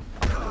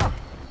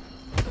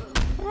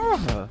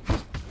 Ah.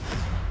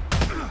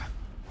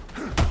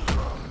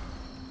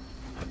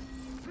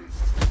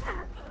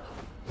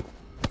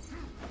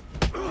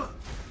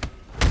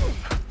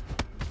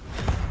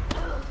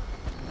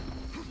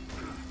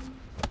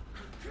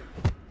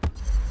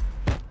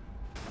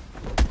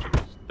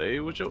 Hey,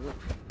 what's your...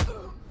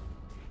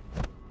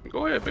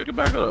 Go ahead, pick it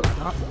back up.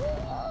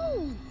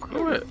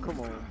 Go ahead. Come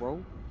on,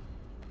 bro.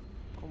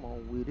 Come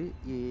on with it.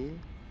 Yeah.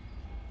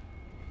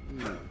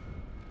 Yeah.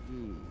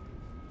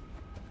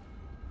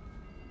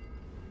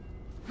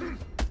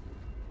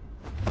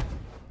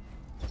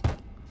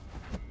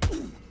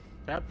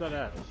 Tap that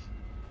ass.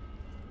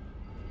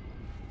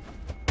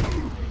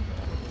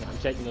 I'm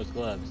taking those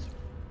gloves.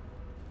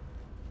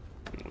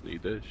 I don't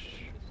need this.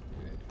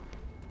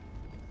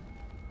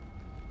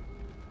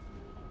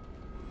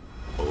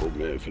 Oh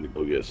man, finna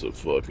go get some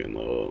fucking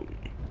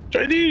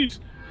Chinese.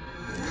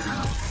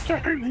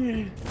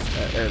 Chinese. I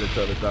had to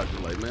tell the doctor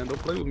like, man, don't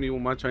play with me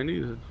with my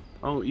Chinese.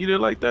 I don't eat it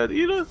like that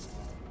either.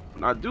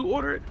 When I do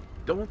order it,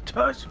 don't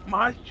touch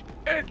my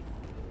shit.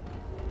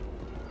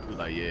 Be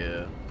like,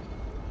 yeah.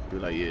 Be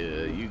like,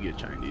 yeah, you get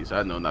Chinese.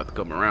 I know not to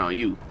come around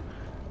you.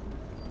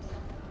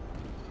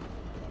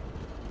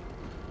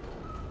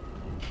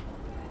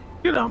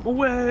 Get out my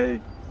way.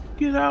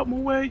 Get out my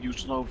way, you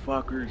slow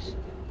fuckers.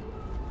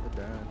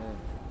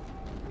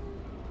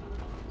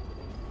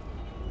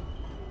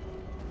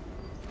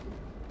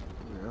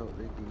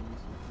 They give you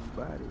some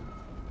body.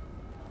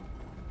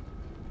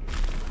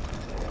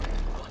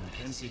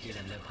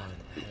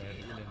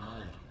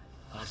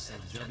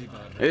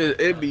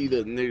 It be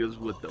the niggas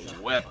with the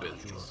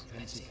weapons.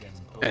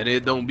 And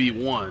it don't be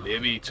one,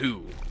 it be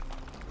two.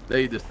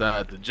 They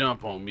decide to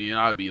jump on me and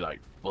I'd be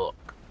like, fuck.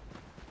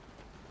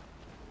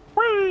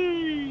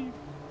 Whee!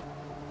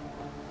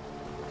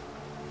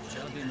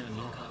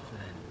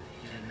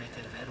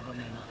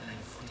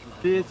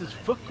 This is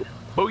fuck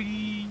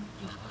boy.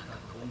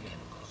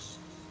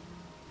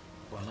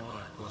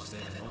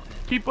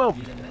 Keep up.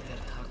 I'm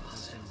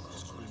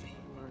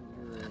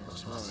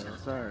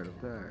tired.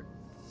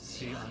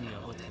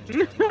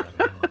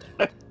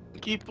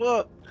 Keep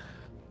up.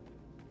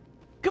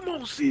 Come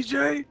on,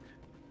 CJ.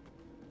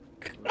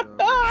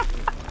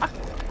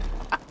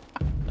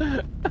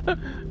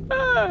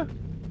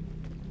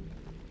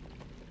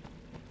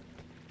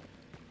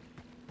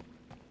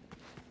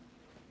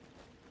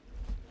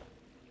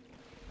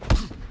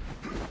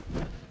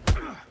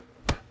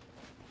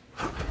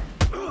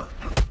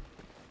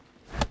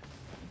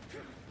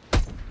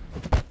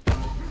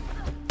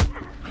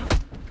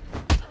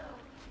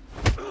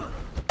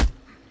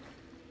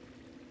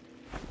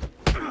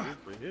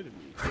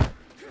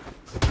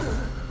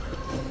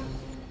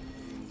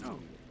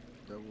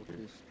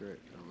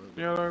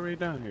 Y'all already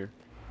down here.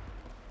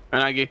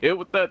 And I get hit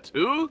with that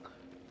too?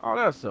 Oh,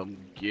 that's some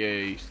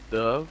gay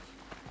stuff.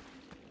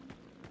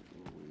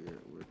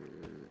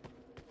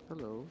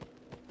 Hello.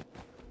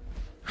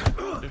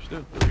 There's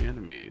still 3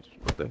 enemies.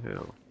 What the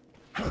hell?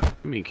 I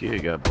mean,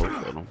 kid got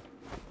both of them.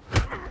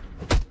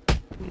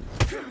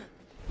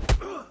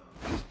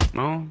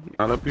 No?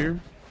 Not up here?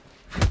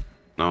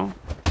 No?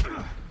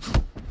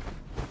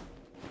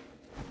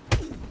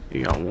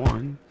 He got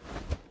one.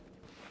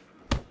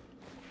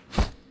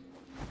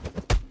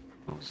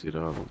 See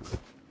the other one.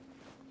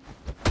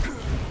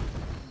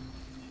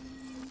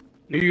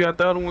 You got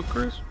the other one,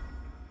 Chris?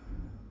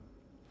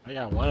 I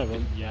got one of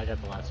them. Yeah, I got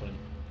the last one.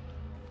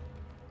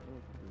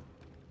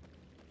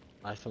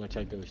 Last time I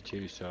checked, there was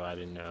 2, so I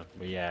didn't know.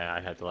 But yeah,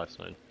 I had the last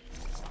one.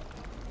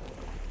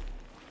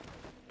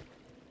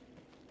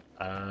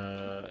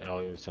 Oh,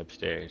 it was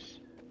upstairs.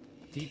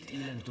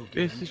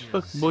 This is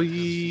fuck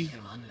boy.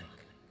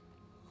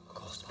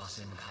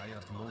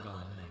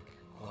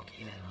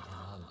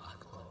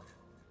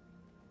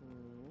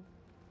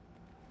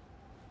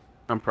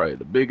 I'm probably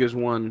the biggest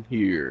one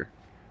here.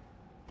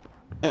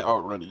 And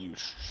already you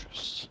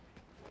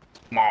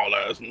small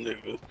ass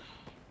niggas.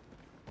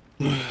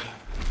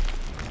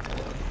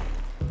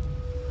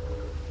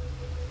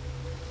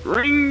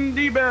 Ring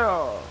the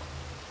bell.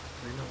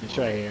 It's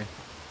right here.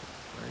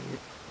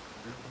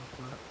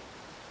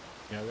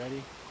 Y'all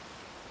ready?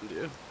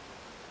 Yeah.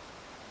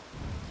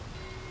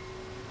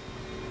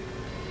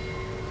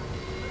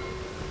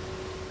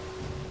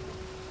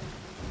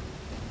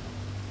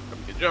 I'm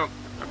getting jumped.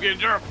 I'm getting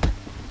jumped.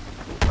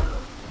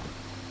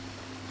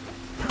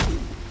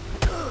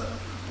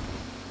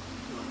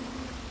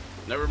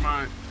 Never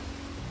mind.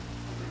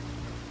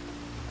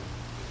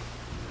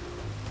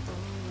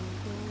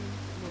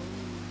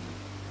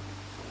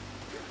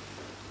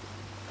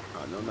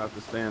 I know not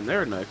to stand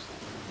there next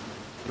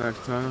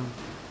time.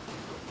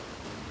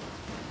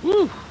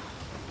 Woo!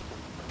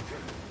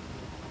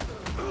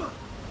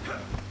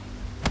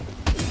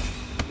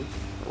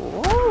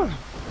 Oh.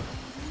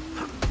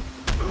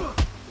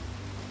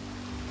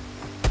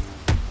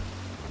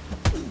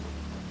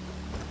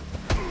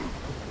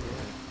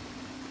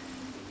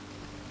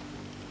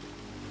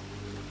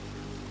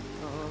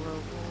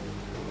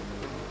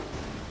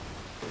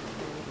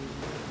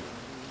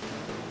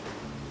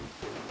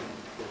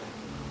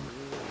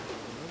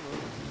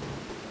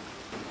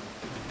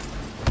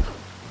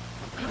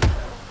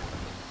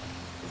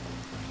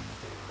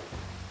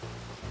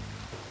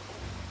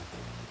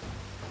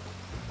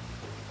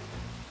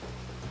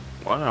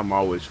 Why I'm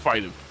always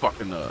fighting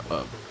fucking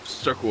a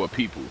circle of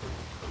people?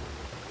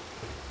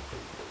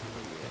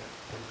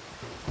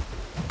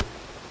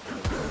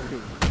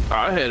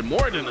 I had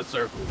more than a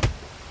circle.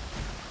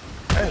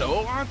 I had a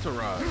whole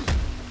entourage.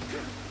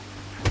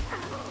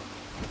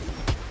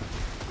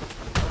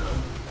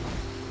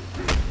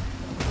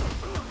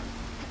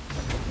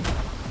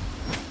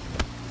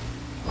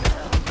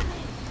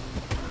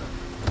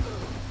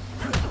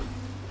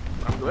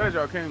 I'm glad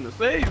y'all came to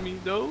save me,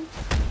 though.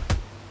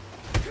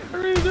 I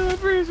really do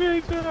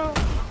appreciate y'all.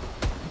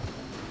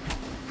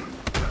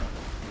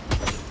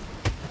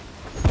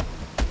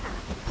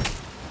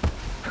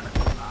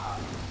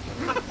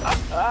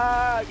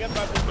 I guess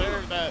I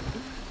deserve that.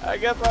 I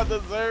guess I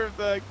deserve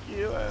that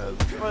kill.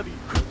 That's funny.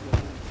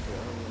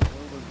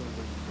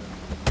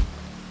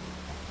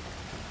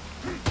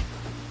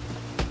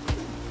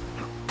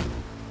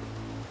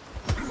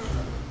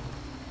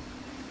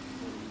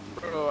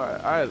 Bro,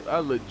 I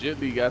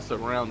legitly got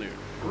surrounded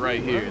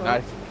right here,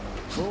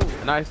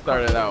 and I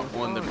started out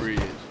on the bridge.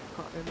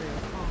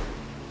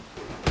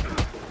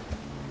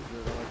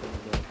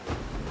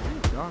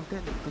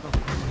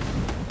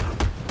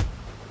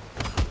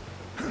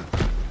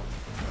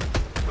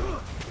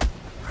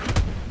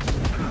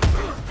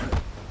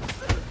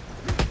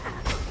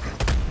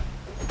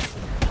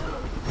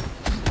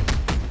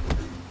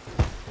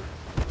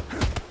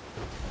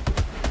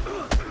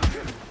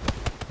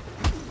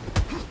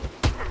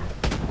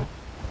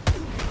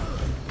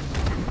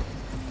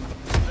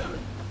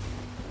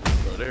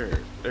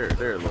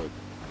 They're a little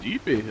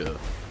deep in here.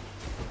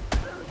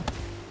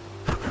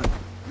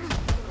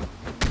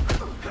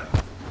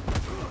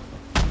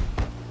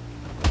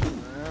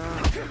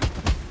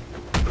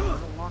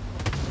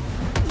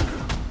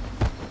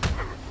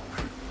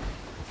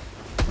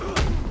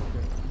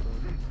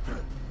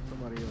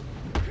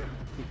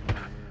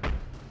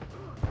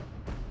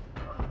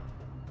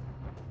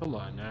 Come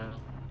on now.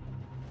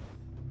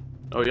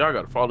 Oh, y'all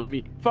gotta follow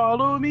me.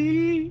 Follow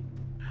me.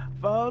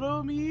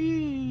 Follow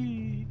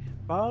me.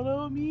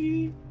 Follow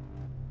me.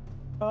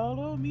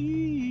 Follow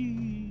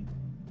me.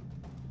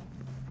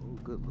 Oh,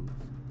 good loot.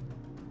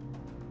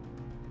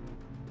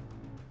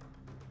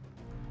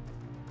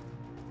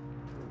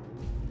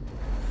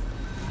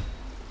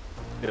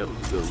 Yeah, it was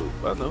a good loop.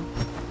 I know.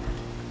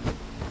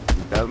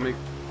 You gotta make.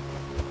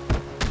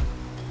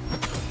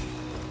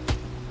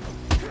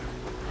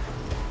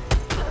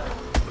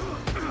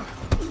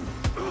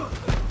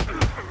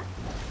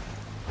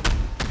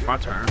 My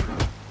turn.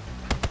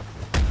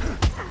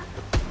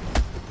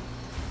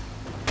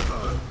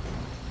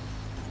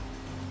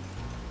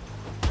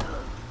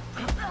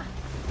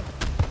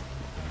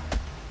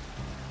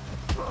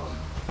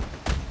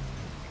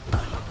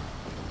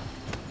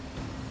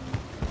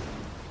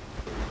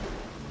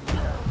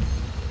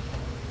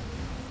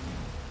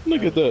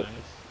 Look at that. Nice.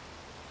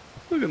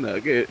 Look at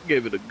that.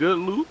 Gave it a good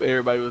loop.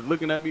 Everybody was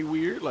looking at me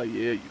weird. Like,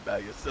 yeah, you by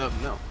yourself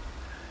now.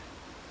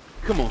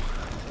 Come on.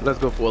 Let's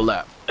go for a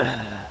lap.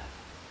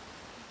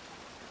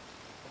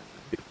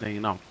 Big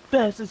thing on.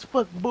 Fast as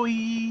fuck, boy.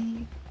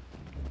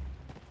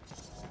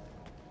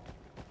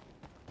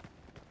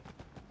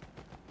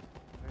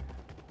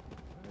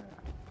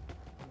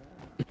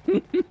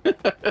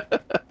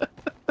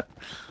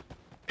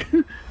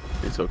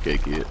 It's okay,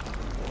 kid.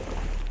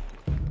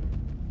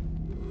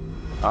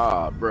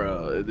 Ah,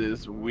 bro,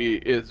 it's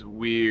weird. It's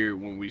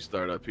weird when we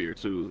start up here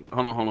too.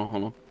 Hold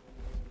on.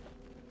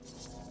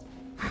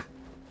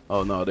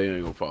 Oh no, they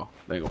ain't gonna fall.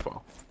 They ain't gonna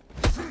fall.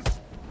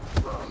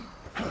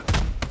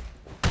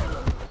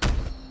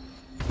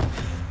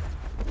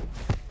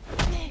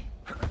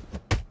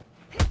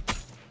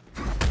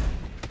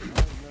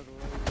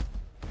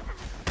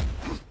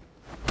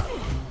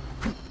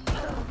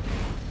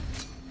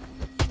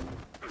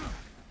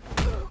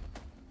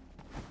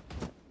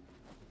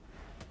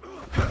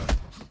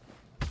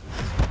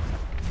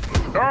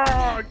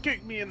 Ah,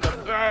 kick me in the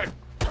back.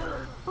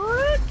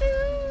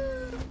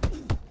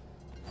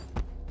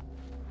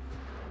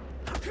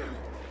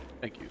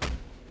 Thank you.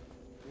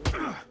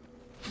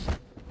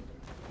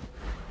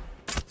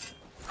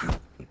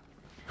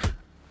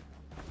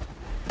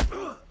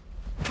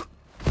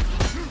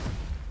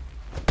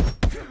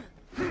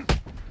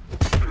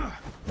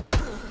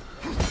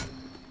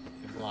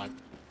 Block.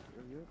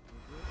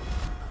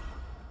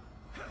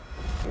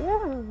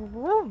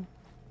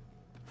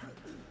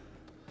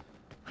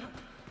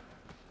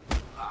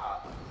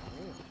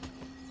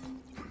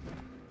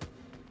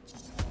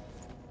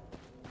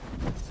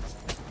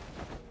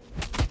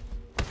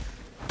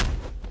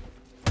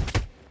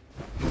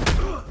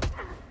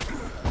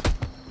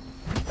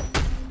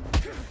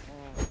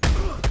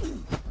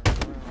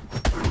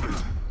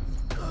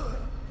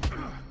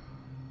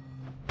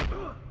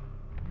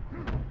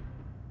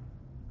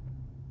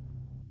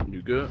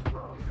 You good?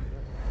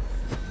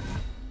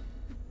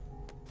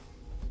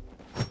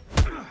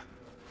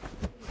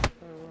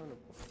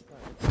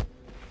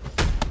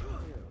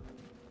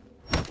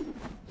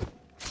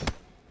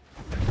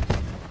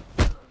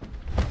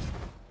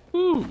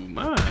 Ooh,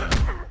 man.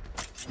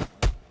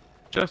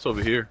 Chest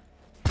over here.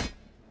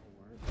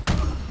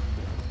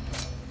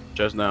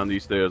 Chest down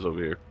these stairs over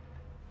here.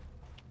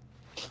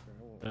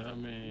 I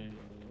mean,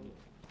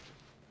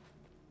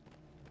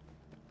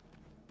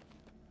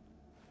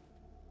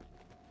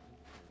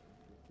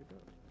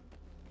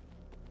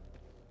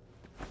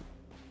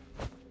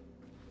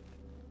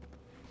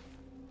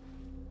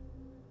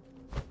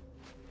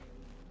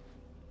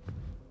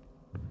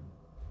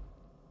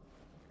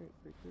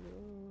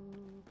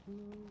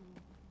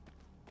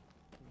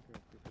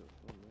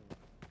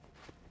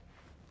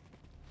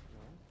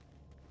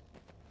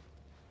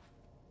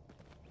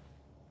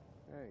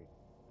 Hey.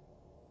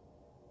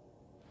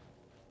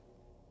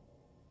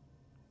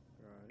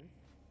 Alright.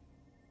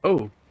 Oh.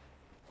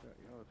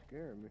 Y'all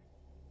scaring me.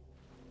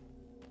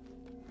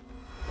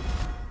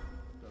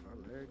 Thought I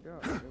lagged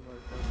out. Everybody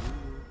start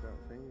moving, start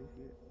saying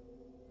shit.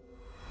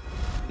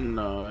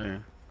 No, yeah.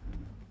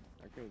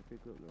 I can't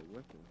pick up no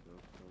weapons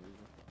though for some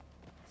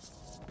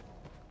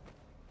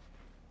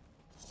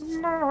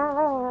reason. No.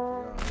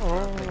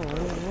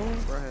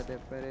 Bro had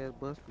that fat ass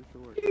buster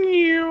sword.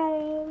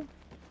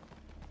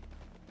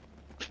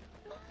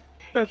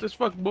 That's just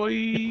fuck, boy.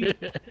 He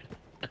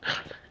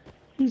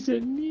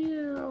said,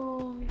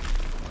 "No."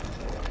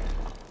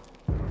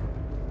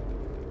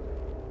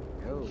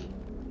 Yo.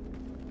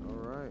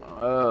 Alright.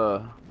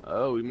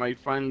 Oh, we might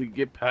finally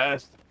get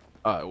past.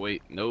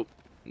 Wait, nope.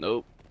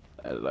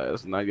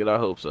 Let's not get our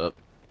hopes up.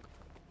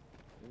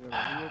 You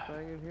gonna do your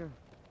thing in here?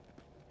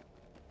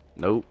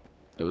 Nope.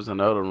 It was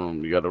another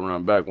room. You gotta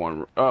run back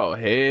one. Oh,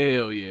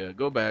 hell yeah.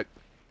 Go back.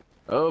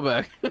 Go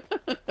back.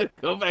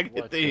 Go back and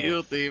hit What the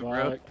hill thing,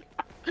 bro. fuck?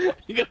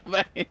 You go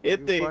back and hit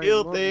You the fight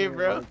hill monk thing, man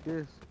bro. like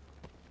this.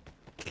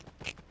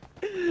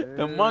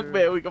 The monk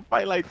man, we can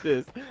fight like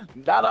this.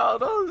 Not all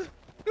those.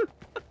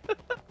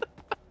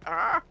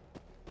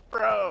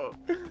 Bro.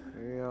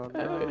 Hell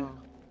no.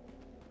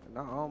 And I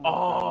almost got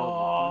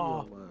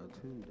Oh. level 3 on mine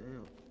too,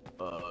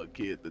 damn.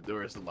 Kid, the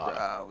door is locked.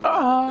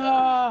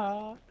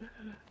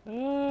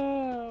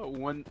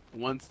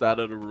 One side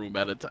of the room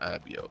at a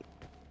time, yo.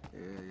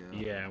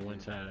 Yeah,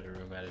 one side of the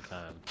room at a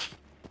time.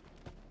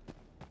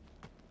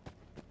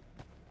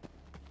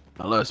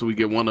 Unless we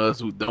get one of us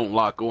who don't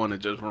lock on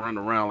and just run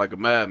around like a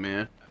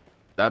madman.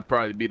 That'd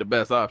probably be the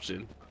best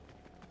option.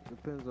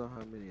 Depends on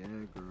how many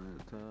aggro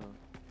at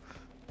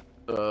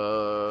a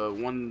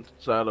time. One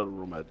side of the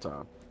room at a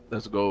time.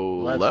 Let's go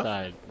Left left.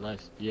 side,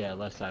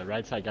 left side.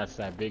 Right side got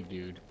that big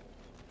dude.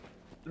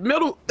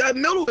 Middle, that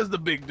middle is the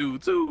big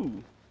dude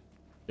too.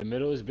 The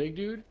middle is big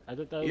dude? I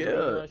thought that was a Yeah.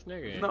 little ass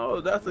nigga.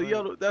 No, that's a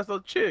yellow. That's a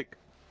chick.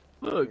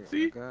 Look, Yeah,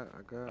 see? I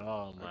got.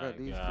 Oh I my got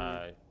these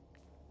god.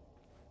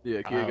 Yeah,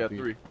 I'll kid got help you.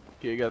 3.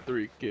 Kid got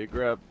 3. Kid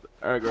grabbed.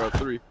 I grabbed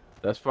 3.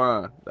 That's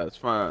fine. That's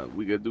fine.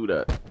 We could do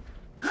that.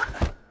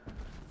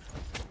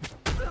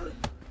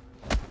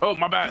 Oh,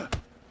 my bad.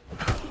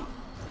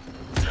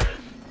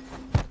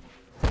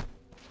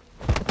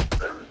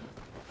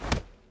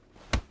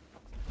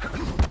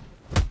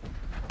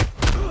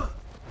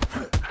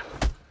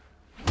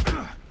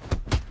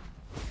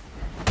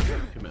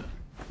 Come here.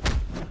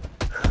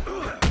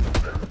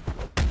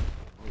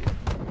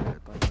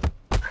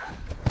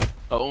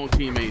 Our own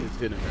teammate is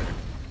hitting her.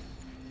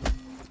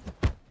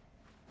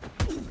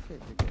 I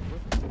can't pick up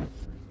weapons.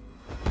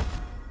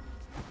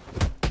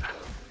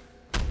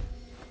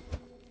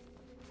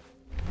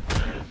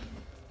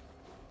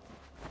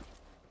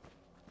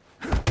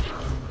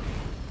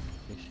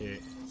 Good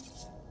shit.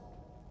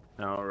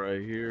 Now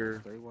right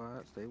here. Stay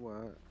wide, stay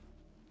wide.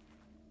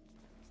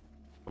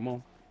 Come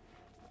on.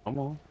 Come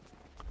on.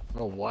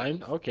 Oh,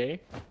 one? Okay.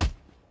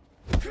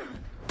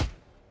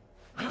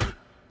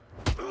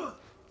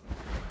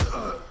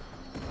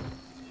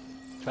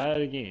 Try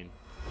it again.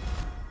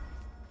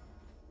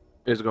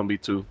 It's gonna be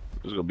 2.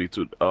 It's gonna be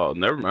 2. Oh,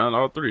 never mind.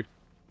 All 3.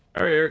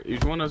 All right, Eric.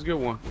 Each one of us get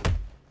one.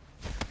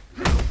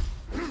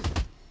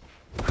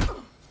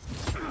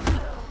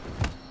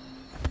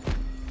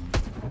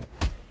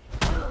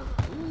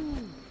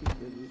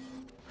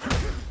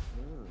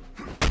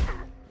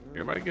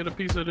 Everybody get a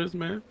piece of this,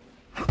 man.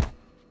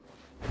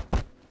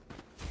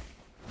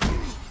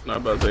 Not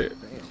about to say it.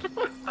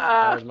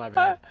 That was my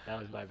bad. That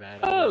was my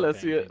bad. I wasn't Let's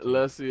see paying it. attention.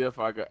 Let's see if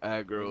I can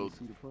aggro.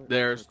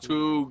 There's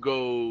 2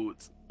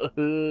 golds. Let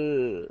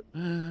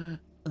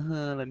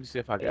me see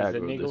if I can Is the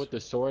aggro nigga this. with the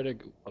sword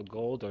a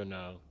gold or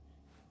no?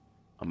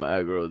 I'm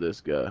gonna aggro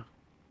this guy.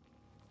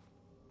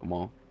 Come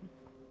on.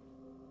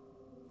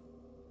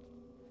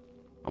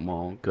 Come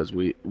on, cause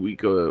we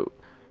could.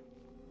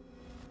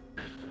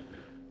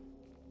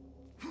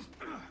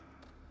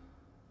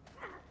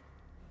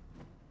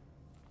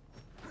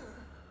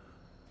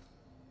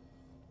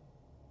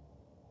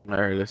 All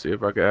right, let's see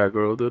if I can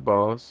aggro the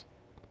boss.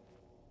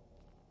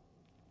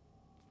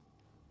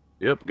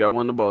 Yep, got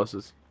one of the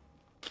bosses.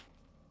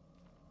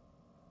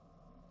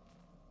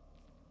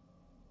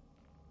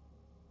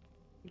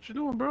 What you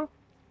doing, bro?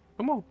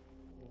 Come on.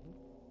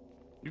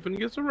 You finna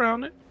get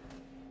surrounded.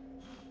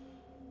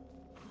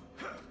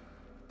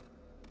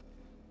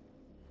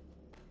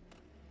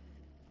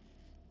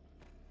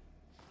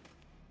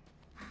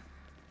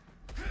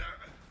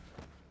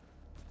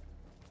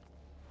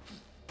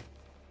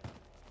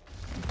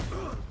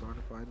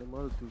 Started fighting them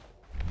other 2.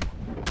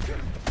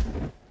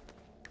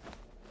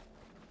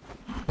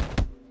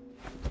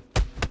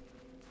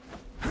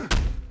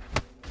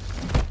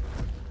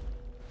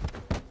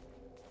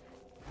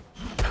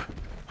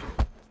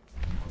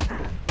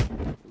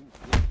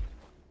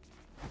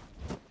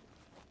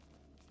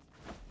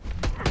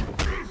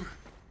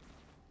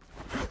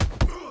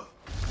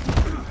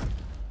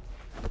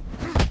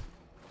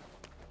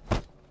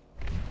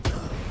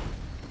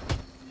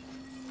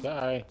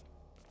 Die.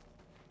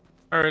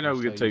 All right, now I'm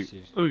we so can take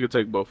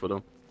used both of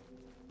them.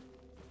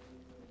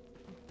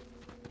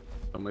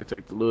 I'm gonna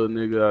take the little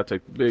nigga. I'll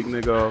take the big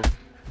nigga off.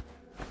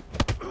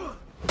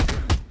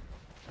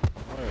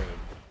 Word.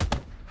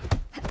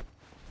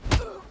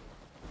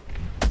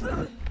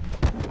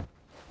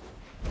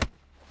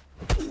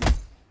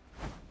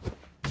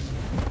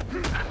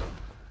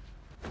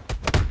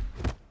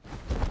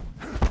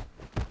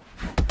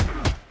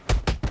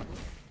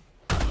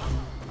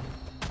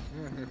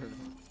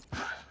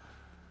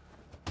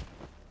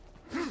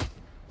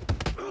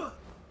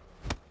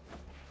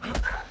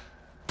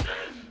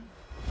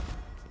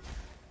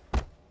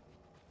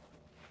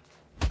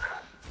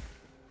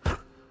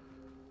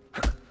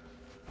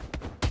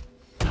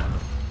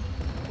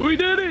 We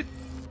did it!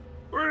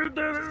 We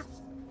did it!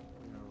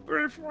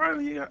 We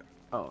finally got...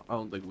 Oh, I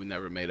don't think we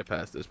never made it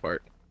past this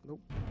part.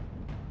 Nope.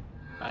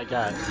 I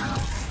got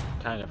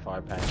kind of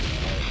far past this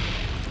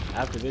part.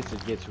 After this,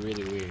 it gets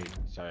really weird.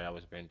 Sorry, I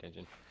wasn't paying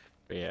attention.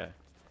 But yeah,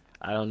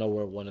 I don't know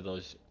where one of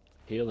those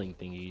healing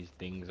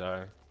things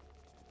are.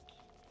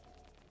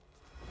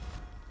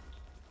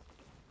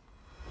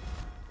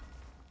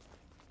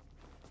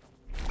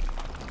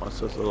 My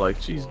sister like,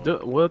 she's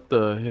done... What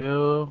the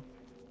hell?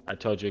 I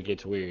told you it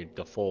gets weird.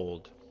 The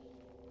fold.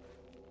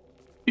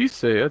 He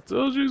said, I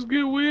told you it's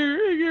get weird.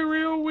 It get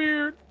real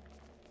weird.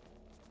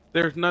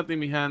 There's nothing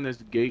behind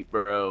this gate,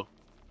 bro.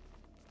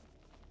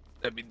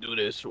 Let me do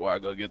this while I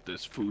go get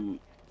this food.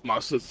 My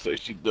sister says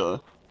she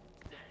done.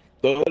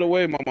 Throw it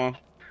away, mama.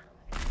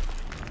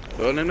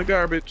 Throw it in the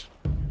garbage.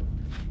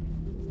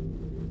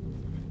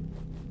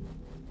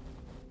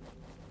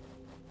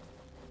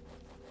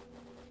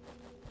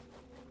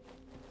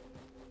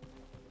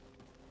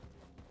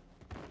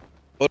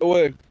 Throw it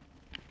away.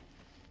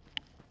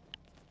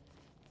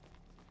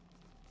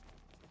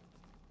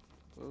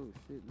 Oh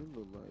shit, this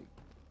look like.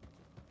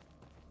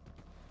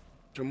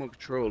 Turn more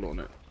control on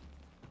it.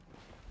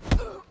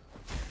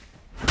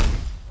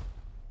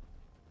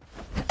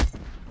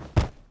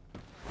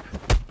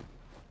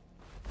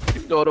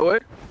 Throw it away.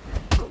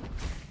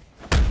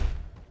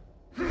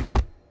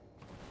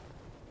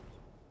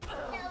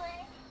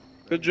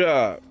 Good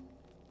job.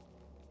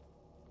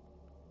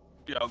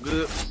 Y'all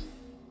good?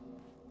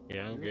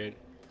 Yeah, I'm good.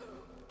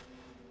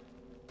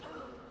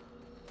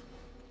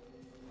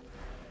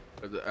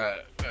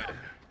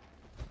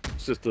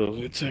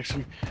 Sister text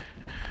me.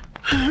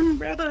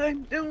 Brother,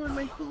 I'm doing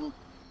my cool.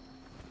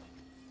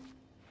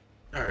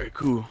 Alright,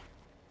 cool.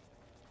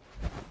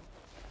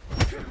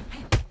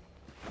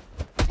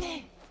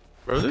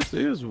 Bro, this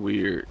is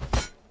weird.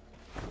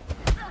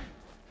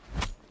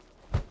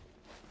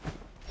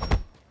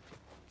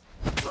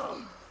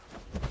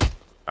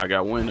 I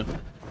got winner.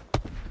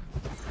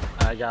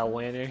 I got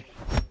winner.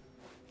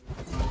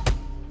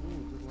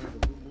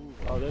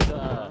 Oh, there's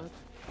a.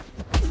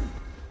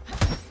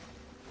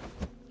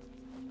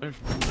 There's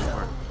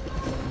more.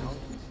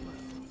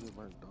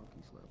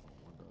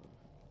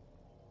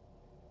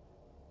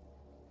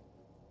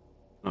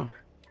 Oh.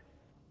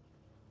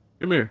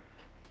 Come here.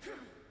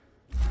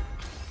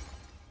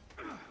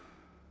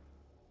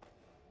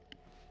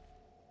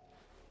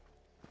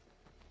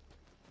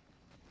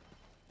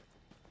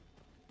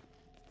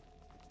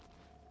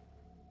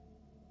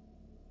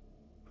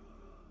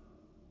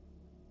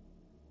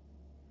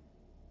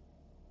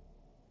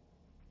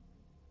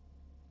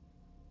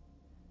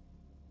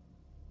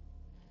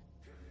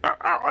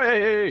 Hey,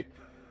 hey, hey.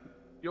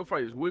 Your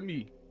fight is with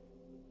me.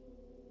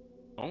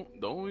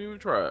 Don't even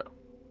try it.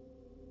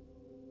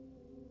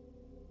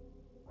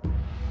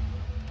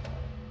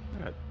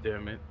 God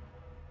damn it.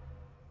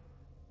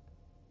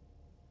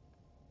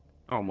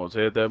 I almost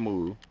had that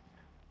move.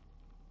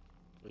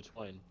 Which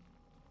one?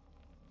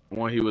 The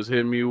one he was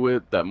hitting me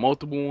with, that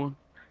multiple one.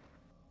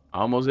 I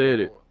almost had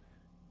it.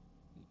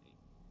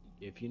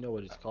 If you know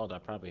what it's called, I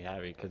probably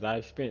have it. Because I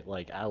spent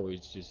like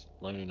hours just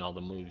learning all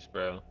the moves,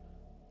 bro.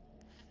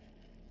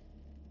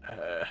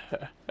 I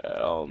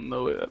don't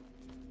know it.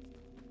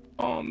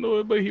 I don't know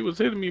it, but he was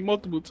hitting me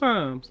multiple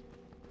times.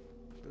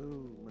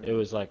 Ooh, man. It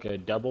was like a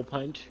double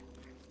punch.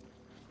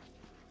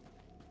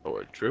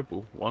 Or a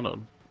triple, one of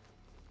them.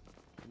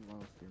 I'm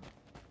lost here.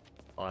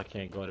 Oh, I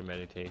can't go to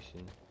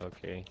meditation.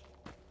 Okay.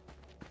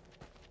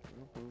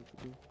 What I'm supposed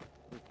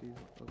to do?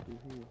 Up through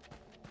here.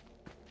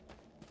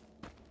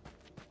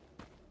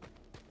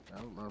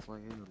 I lost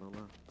like hell, no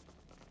lie.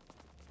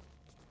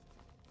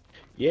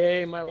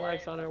 Yay, my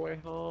wife's on her way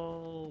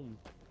home.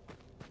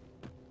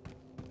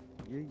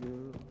 Yeah,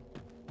 yeah.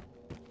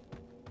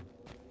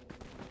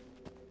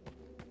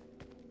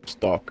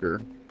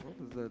 Stalker. What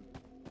was that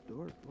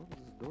door? What was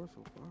this door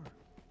so far?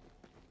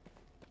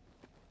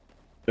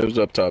 It was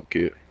up top,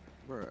 kid.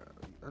 Bruh,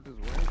 I just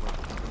ran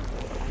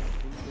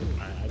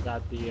like I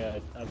got the I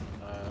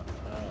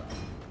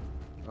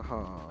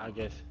I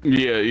guess.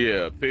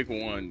 Yeah, pick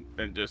one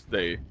and just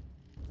stay. I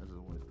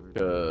just went straight.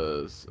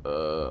 Cause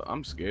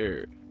I'm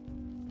scared.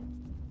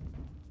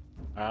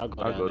 I'll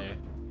go I'll down go. there.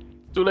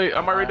 Too late,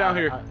 I'm already down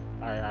here.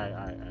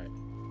 Alright.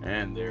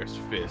 And there's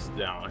Fist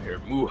down here.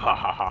 Moo ha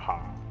ha ha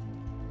ha.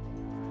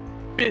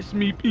 Fist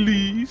me,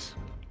 please.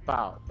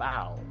 Bow,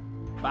 bow,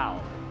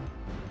 bow.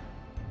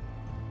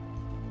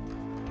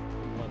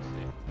 One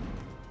stick.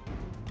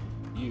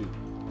 You.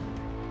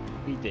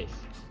 Eat this.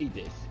 Eat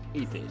this.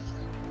 Eat this.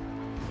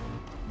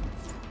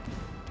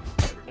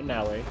 Run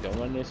that way. Don't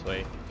run this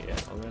way. Yeah,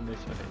 don't run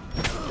this way.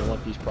 Don't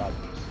want these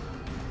problems.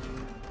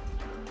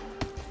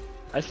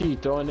 I see you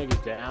throwing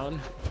niggas down.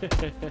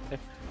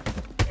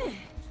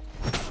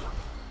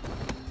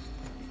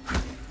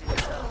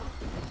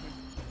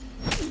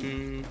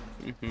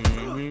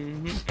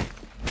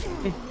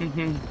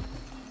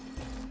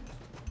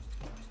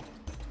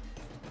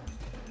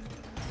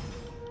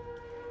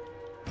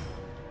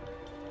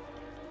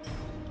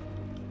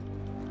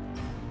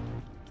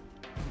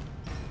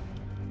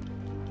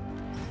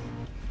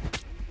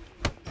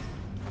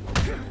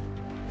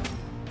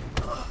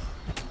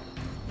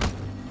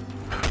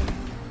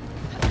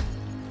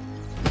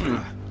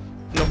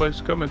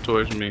 Nobody's coming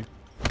towards me.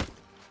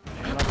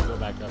 I'm gonna go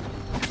back up.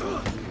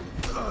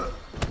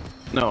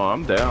 No,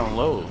 I'm down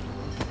low.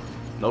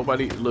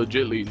 Nobody,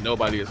 legitly,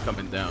 nobody is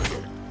coming down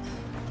here.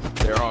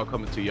 They're all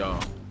coming to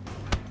y'all.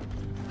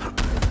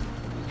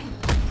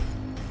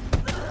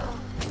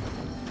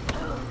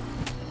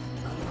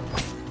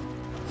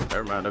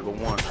 Never mind, I go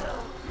one.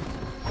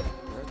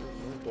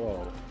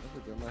 Whoa.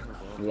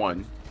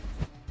 One.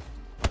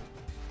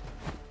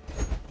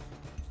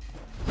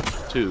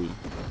 Two.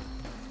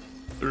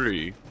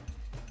 Three.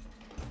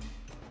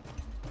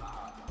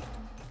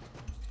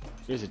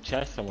 There's a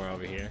chest somewhere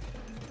over here.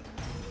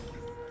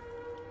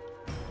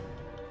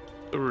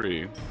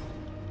 Three.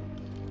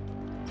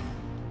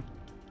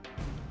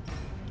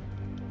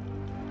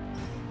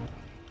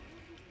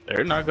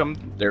 They're not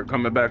coming. They're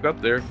coming back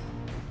up there.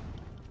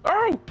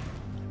 Oh!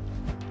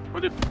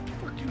 Where the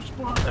fuck you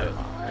spawn at?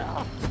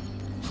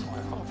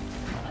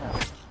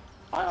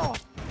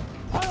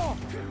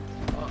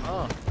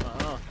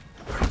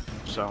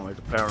 Sound like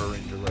a Power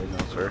Ranger right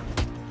now, sir.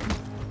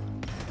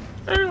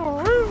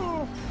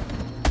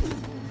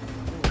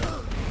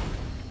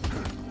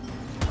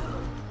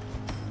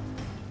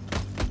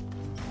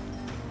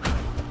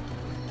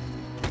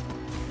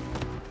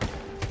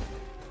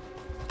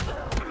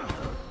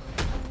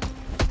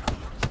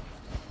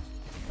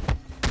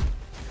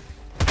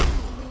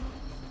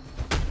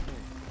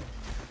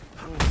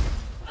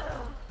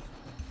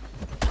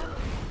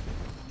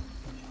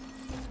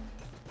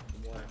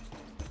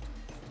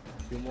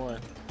 Two more.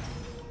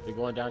 They're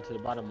going down to the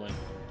bottom one.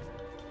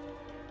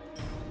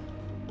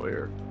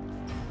 Where?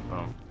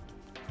 Oh.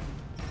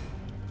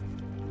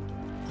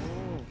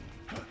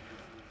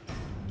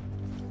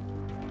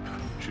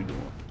 What you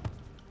doing?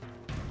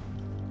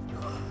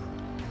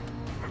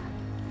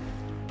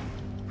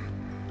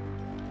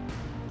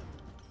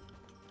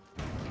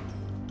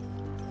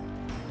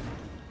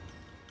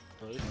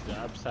 Oh, this is the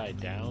upside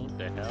down. What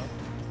the hell?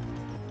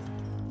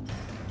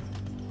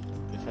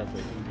 This has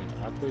like even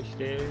upper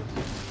stairs.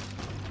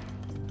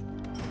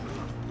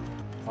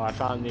 Oh, I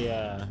found the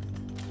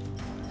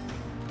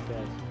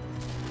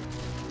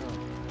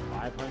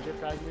 500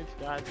 fragments?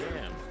 God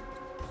damn.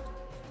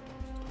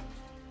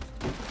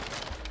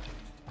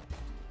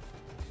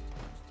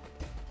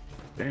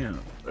 Damn,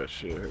 that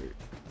shit hurt.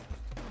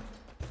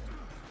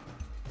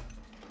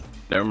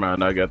 Never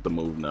mind, I got the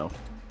move now.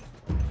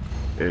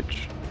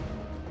 Bitch.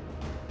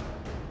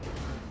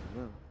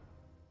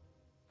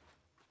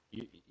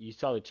 You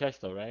saw the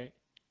chest though, right?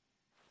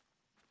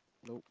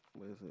 Nope.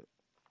 Where is it?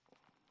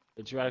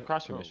 It's right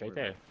across from us, right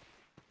there.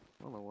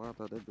 I don't know why I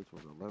thought that bitch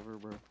was a lever,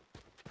 bro.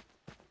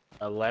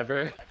 A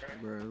lever?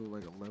 Bro, it was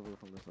like a lever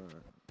from the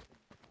side.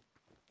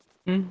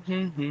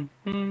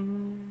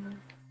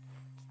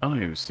 I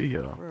don't even see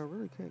y'all. Bro, I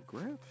really can't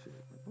grab shit.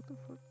 Like, what the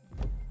fuck?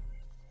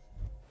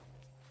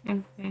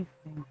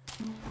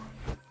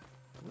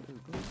 What is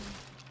going on?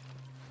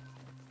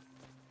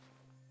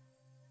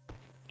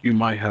 You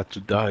might have to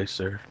die,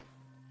 sir.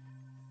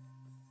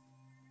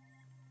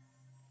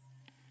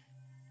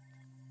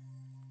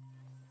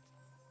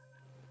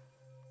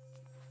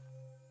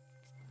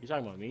 You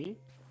talking about me?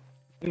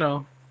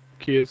 No.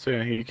 Kid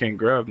saying he can't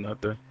grab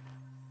nothing.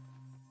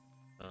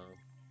 Oh.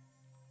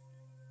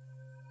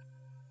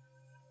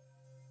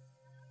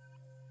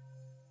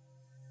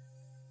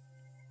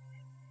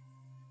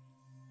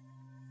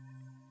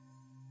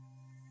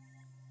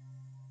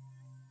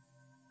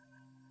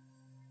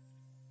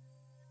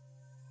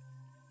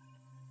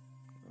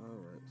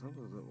 Alright,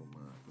 something's up with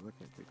mine, because I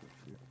can't pick up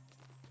shit.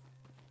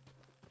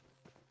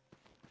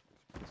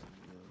 It's pissing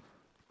me off.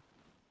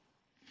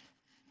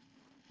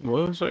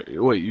 What was that?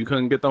 Wait, you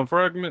couldn't get them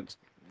fragments?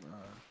 Nah,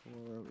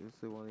 well, it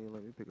still won't even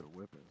let me pick up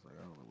weapons. Like,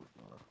 I don't know what's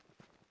going on.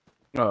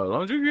 No, as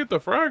long as you get the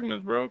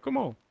fragments, bro. Come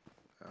on.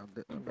 No,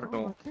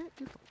 I can't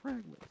get the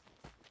fragments.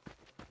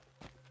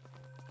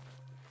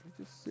 They're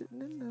just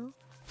sitting in there.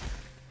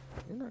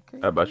 And I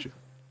can't. How about you?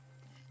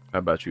 How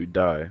about you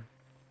die?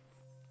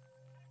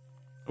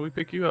 We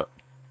pick you up.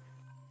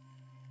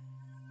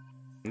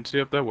 Let's see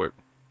if that works.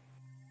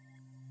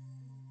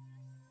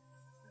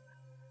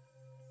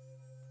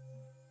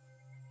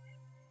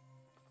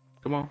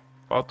 Come on,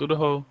 fall through the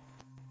hole.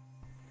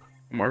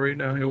 I'm already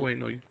down here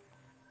waiting on you.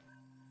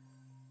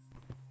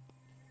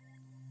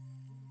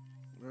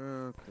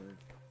 Okay.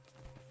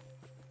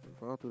 You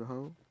fall through the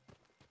hole?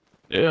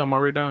 Yeah, I'm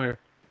already down here.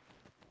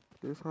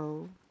 This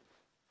hole?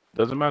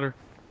 Doesn't matter.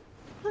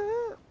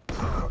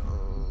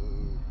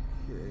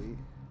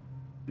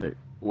 Okay.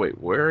 Wait,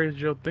 where is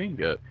your thing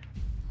at?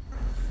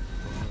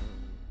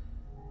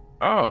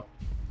 Um, Oh,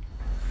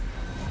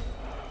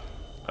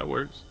 that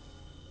works.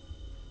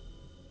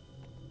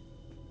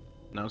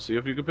 Now see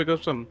if you can pick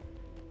up something.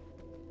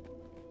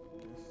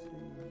 let's see.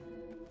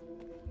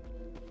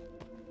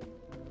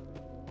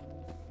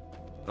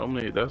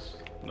 Normally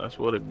that's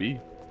what it be.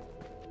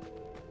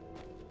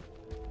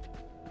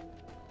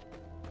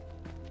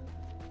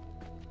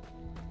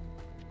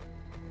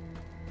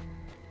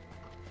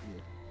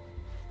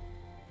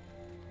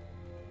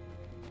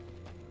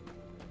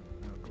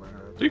 Now climb,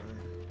 See? man.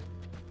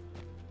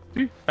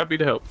 See? Happy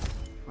to help.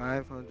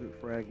 500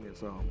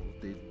 fragments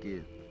almost didn't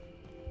get.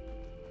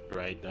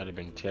 Right, that'd have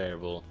been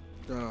terrible.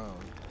 Dog.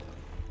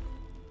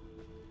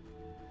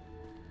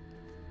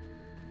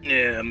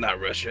 Yeah, I'm not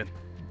rushing.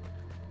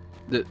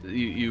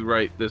 You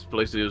right. This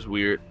place is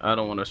weird. I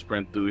don't want to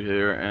sprint through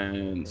here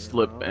and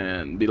slip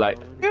and be like,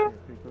 yeah.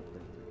 Can't pick up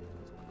that thing.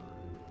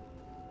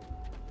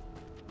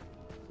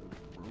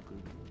 That's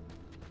crazy. So broken.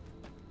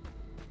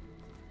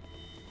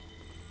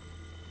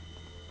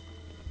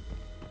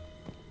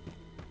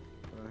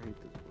 I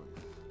hate this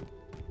place.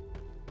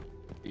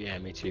 Yeah,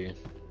 me too.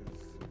 It's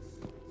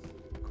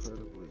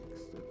incredibly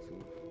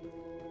extensive.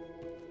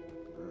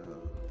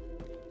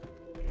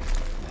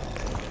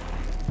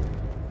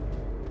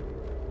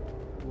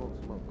 Who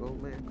wants smoke? Go,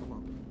 man. Come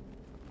on.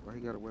 Why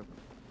he got a weapon?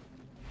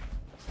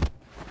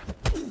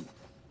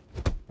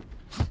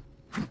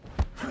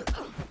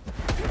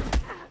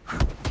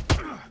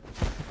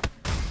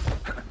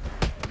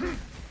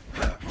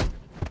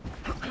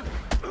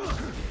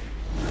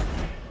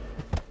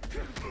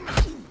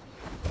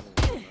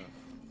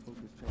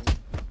 Focus change.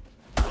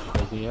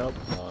 Does he help?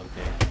 Oh,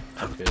 okay.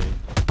 That's good.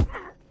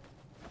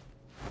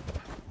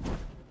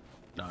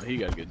 No, he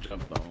gotta get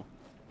jumped on.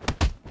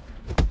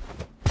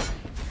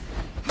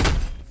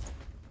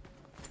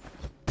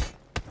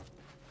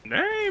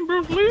 Dang,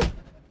 Bruce Lee. Get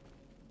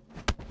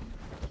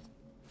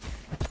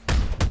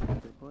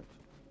that punch.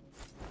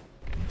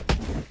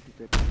 Get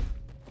that punch.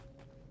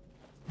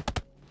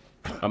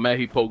 I'm mad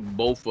he poked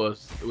both of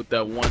us with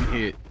that one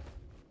hit.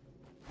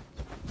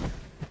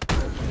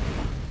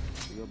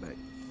 Go back.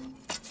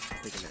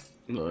 Taking that.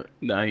 Look,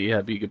 now he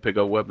happy he could pick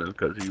up weapons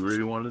because he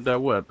really wanted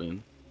that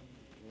weapon.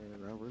 Man,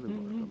 I really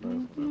want the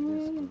last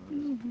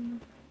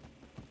one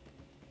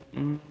I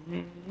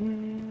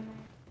missed.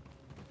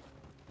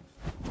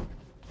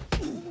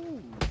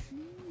 Oh,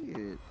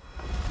 shit.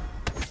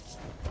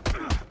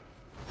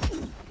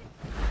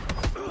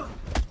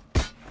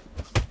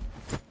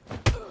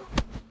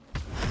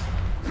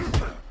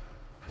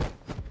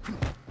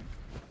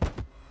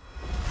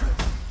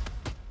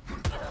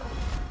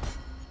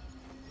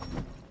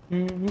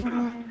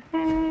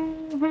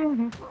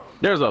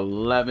 There's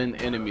 11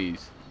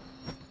 enemies.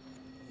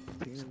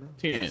 10 now?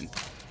 10.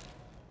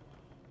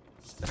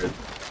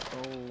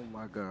 Oh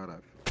my god,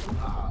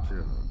 I feel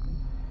jug.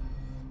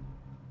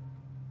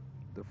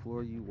 The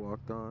floor you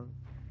walked on?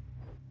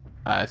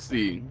 I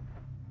see.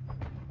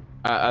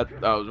 I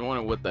was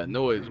wondering what that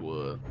noise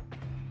was.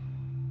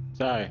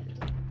 Sorry.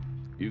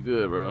 You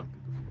good, bro? Through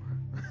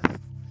the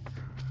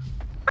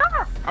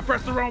floor. I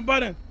pressed the wrong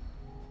button.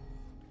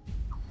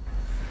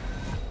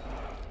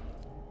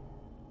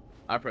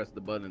 I pressed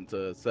the button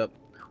to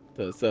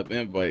accept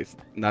invoice,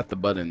 not the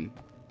button.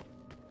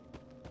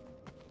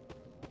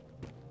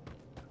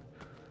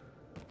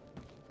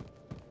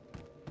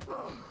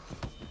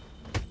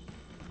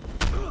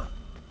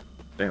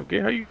 Damn, okay,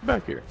 how you get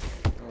back here?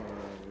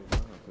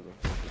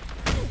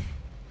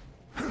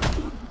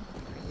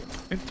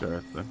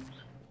 Interesting.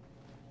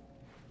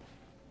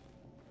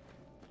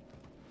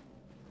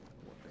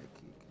 Want that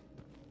kick.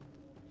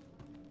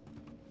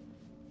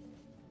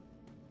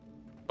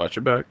 Watch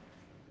your back.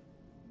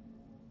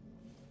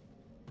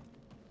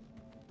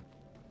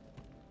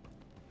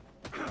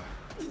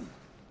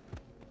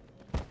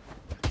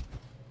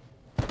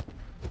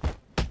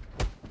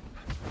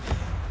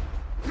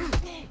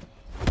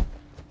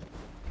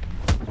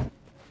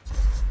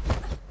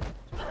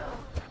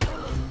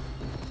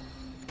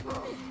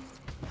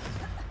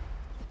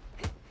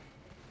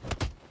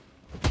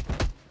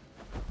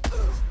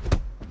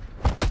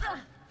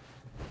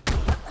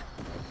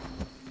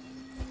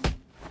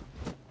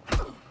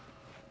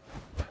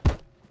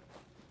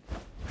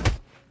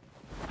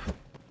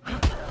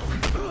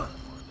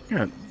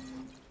 God,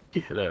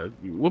 get out.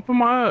 You whooping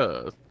my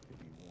ass.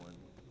 Give you one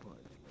punch,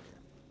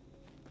 man.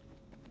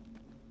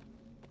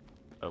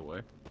 That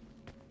way.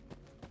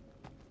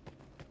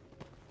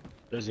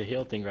 There's a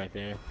heal thing right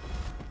there.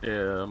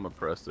 Yeah, I'm gonna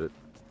press it.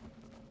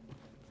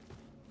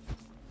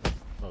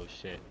 Oh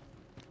shit.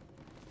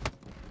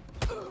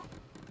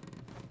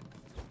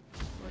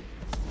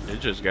 It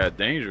just got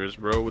dangerous,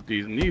 bro, with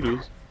these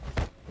needles.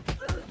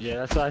 Yeah,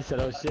 that's why I said,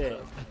 oh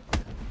shit.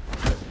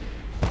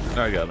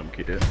 I got him,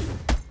 kid.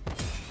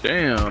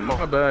 Damn,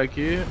 my bad,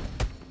 kid.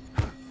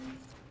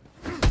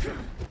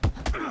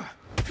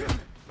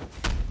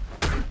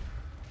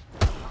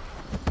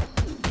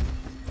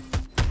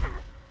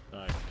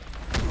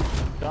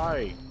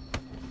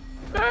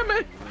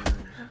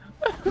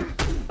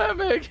 That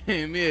man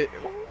came in.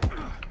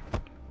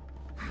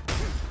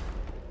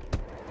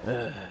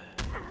 Yeah.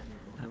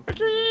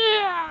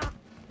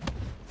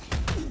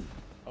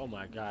 Oh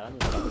my god, I'm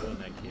gonna stop doing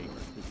that kick.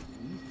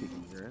 He's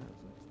kicking your ass.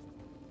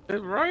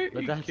 That's right.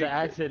 But He that's an kicked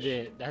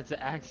accident. That's an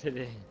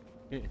accident.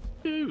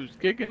 He was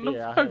kicking the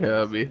Yeah, I fuck had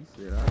out of He me.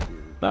 said I did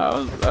it.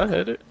 Nah, I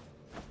had it.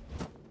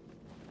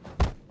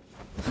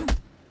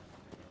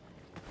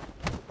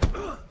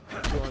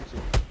 2-on-2.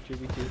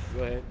 2v2.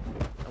 Go ahead.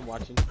 I'm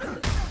watching.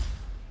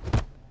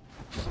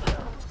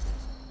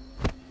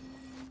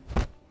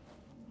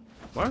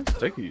 Why is it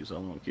taking you so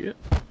long, kid?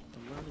 I'm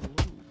learning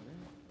moves,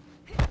 man.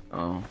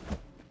 Oh.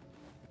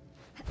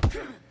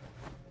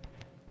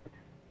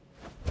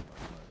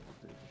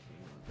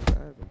 I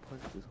haven't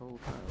punched this whole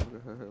time. Look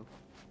at her health.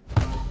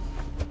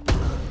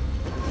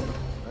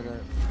 I got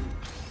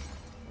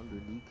under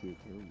knee kick.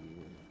 Hell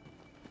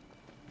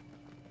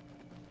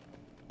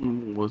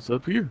yeah. What's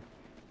up here?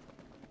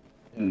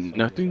 Yeah,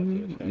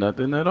 Nothing.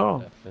 Nothing at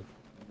all.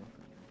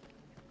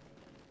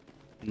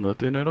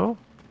 Nothing at all.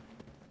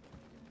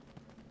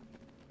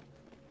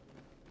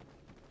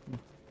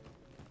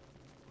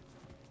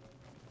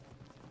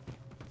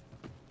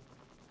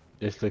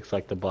 This looks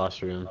like the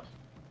boss room.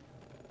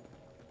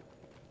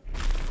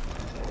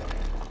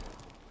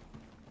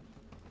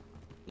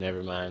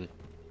 Never mind.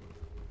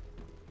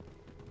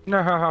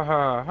 Ha ha ha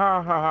ha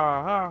ha ha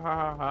ha ha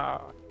ha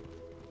ha.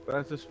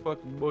 That's this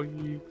fucking boy.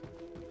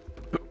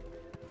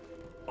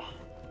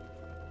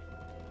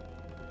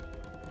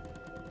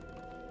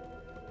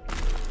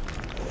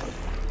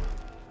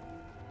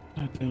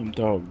 That damn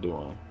dog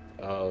doing.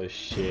 Oh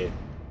shit.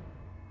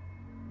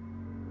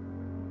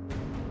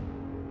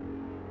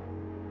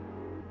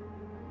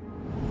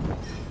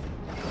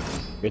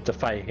 You have to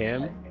fight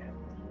him?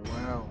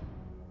 Wow.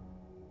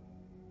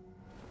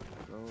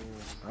 So,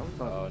 I was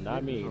about Oh, to not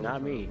skip me, this whole not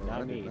time, me, bro.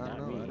 not I me, did not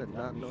know. me, I did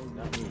not not me, know.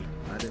 not me.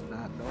 I did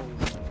not know.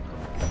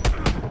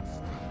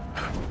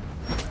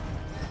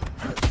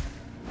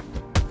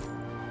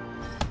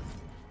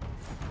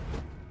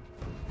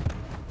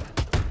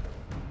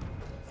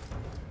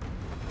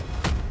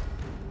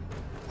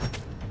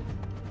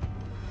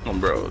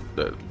 Bro,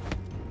 that.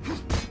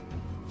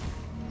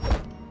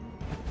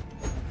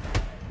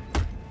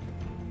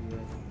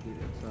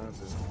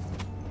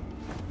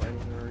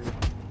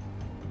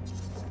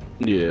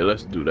 Yeah,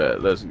 let's do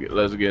that. Let's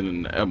get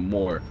in a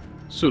more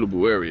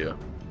suitable area.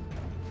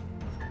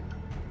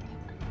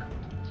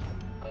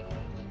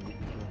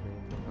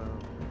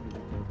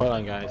 Hold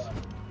on, guys.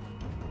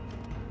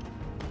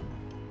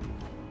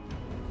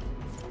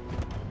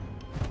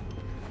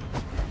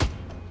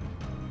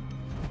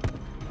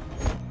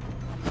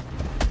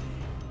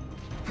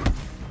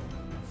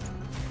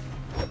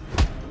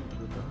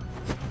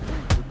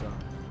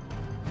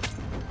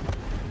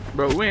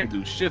 Bro, we ain't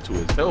do shit to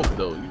his health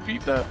though. You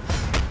peep that?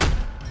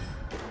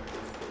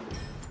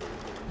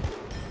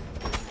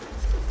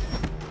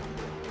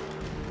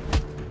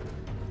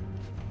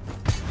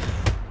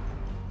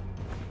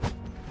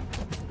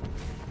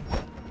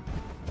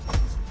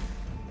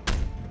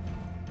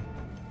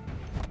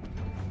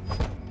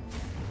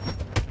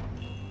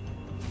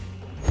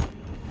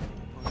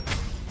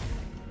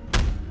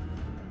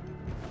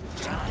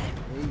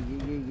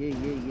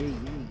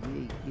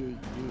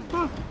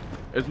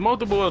 There's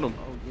multiple of them.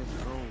 Oh, yes,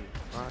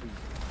 no. Bodies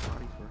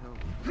for help.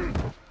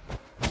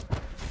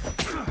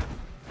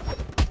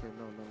 Okay,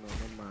 no,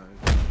 never mind.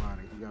 It's not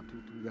bodies. We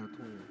got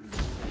twins.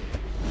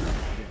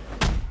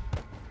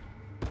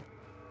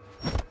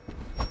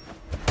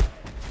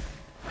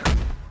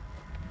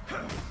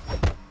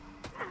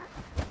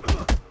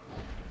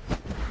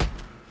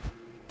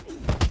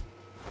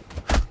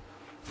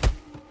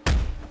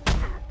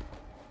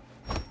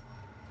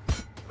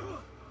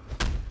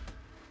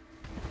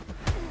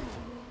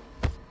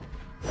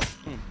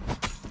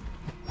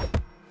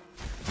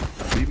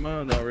 Beat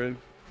mine already.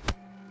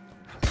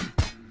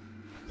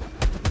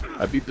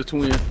 I beat the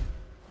twin.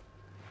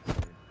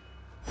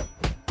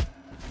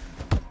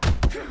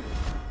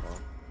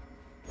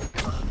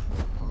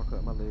 Oh,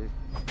 cut my leg.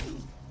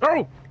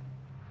 Oh!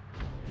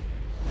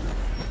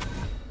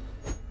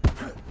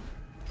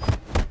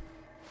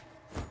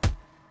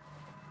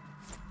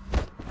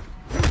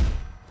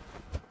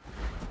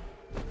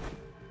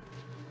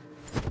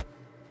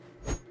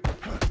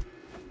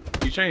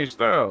 You changed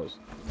styles.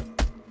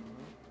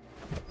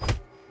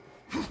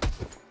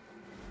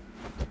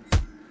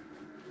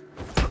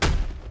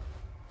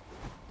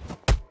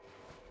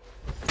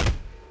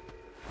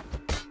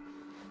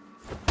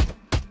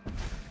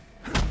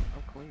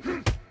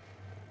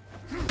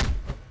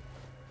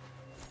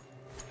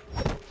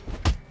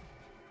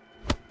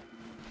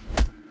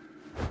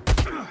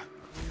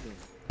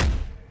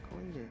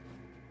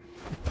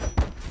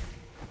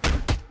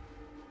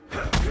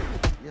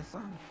 Yes,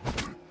 sir.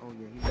 Oh,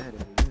 yeah, he mad at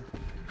me.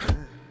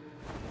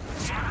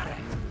 Yeah.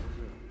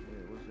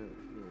 What's up?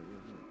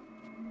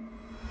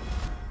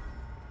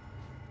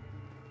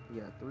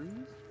 Yeah,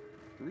 threes?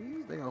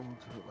 Threes? They all want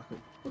to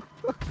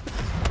like.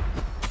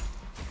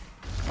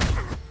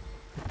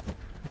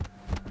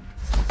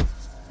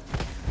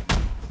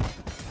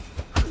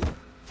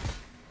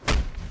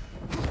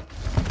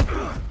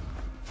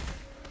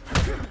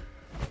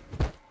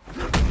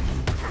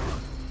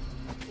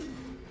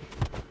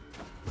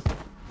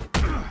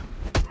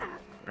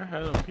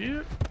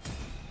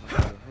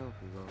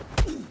 is on.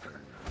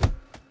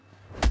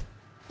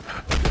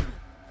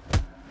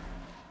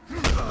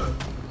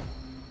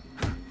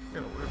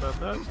 Don't worry about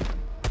that.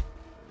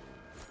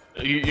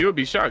 You'll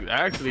be shocked.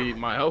 Actually,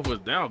 my health was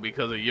down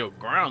because of your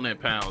ground and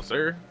pound,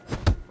 sir.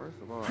 First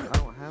of all, I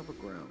don't have a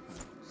ground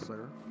pound,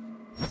 sir.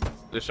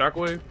 The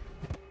shockwave?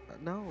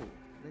 No,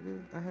 nigga.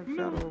 I have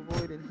No. shadow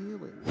avoid and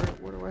healing.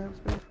 Where do I have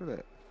space for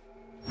that?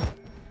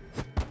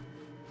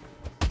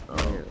 Oh,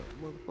 Yeah,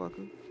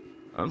 motherfucker.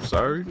 I'm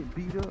sorry. Get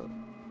beat up.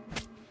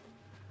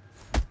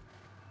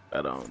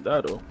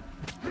 That'll.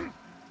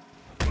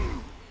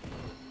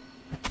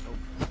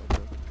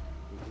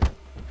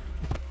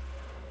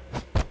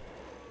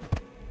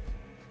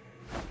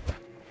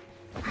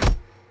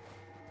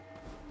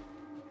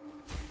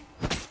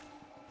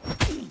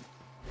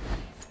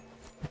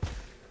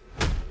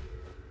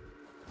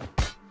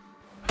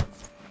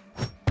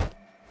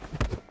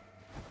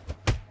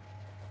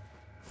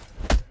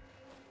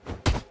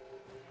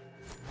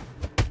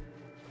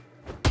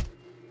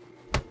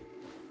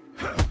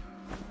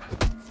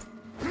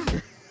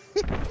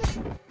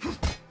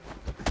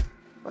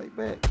 Fight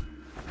back.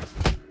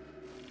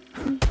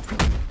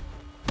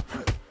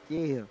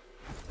 Yeah.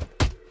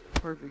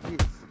 Perfect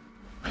hits.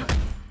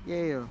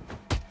 Yeah.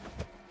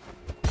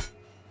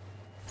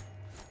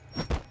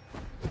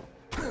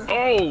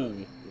 Oh!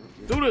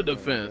 Through the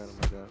defense.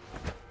 I got him.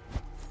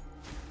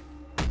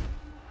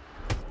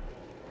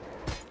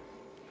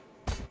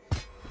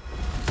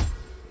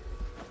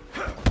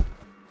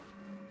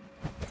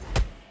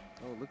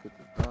 Oh, look at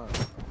the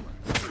dodge.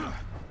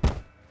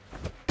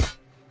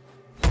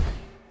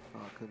 Oh,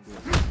 I couldn't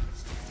do it.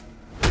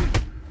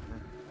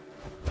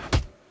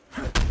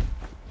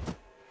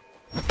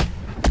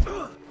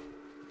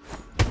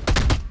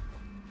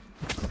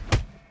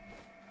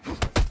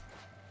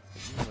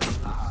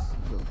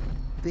 The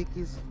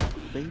thickest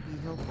baby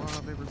health bar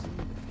I've ever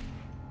seen.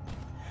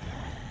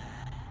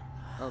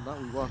 Oh, now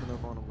we walking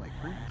up on him like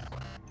creeps.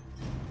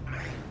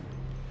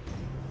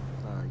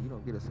 Nah, you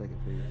don't get a second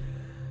phase.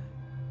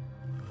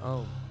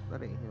 Oh,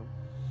 that ain't him.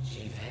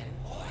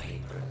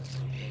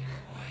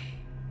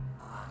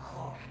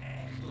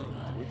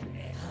 Twitching.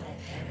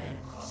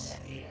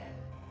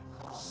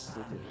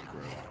 Twitching is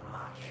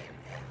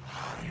great.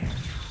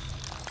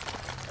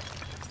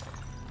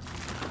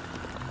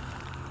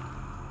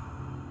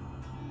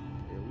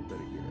 Yeah, we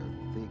better get a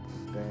thick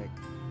stack.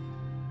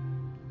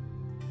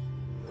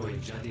 Oi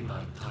jadi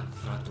bartak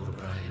fratur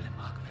brail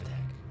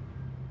makvedek.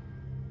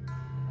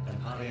 En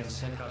arien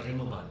seka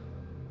rimoban.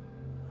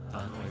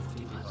 Tan oi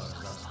fiti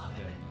barzas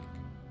haderek.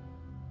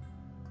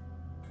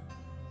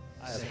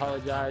 I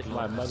apologize.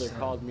 My mother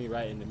called me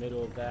right in the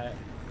middle of that.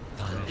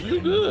 You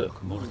good.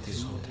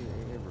 Mortis hote.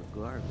 And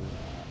regardless.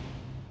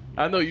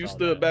 I know you Saw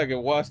stood that. back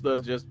and watched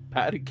us just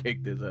patty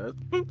caked his ass.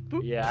 Boop,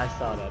 boop. Yeah, I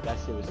saw that. That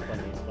shit was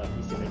funny as fuck.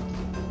 He said,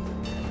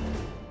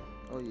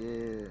 Oh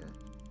yeah.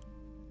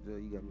 Joe,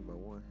 you got me by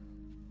one.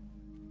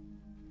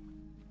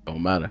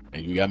 Don't matter.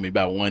 And you got me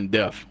about one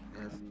death.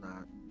 That's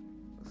not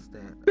a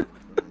stat I was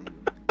gonna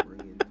even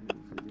bring into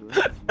the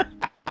situation.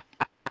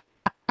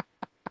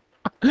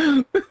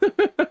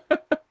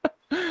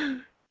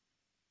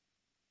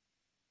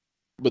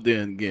 But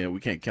then again, we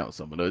can't count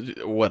some of those.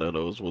 One of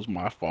those was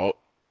my fault.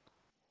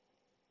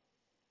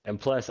 and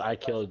plus I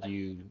killed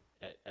you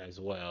as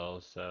well.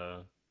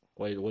 So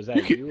wait, was You,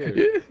 that you or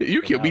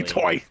you killed me Ellie?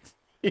 twice.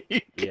 You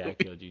Yeah, I killed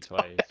me killed you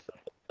twice.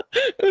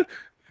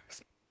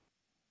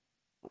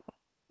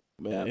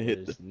 Man, That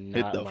hit was the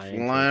not my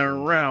flying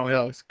intentions.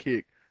 roundhouse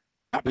kick.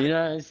 You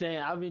know what I'm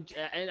saying? I mean,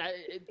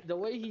 the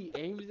way he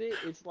aims it,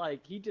 it's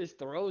like he just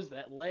throws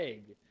that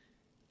leg.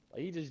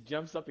 Like he just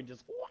jumps up and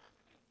just.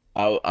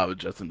 I was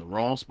just in the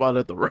wrong spot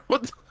at the wrong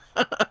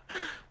time.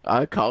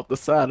 I caught the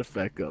side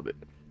effect of it.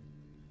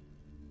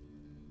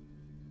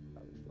 I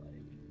was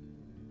like,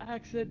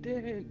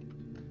 accident.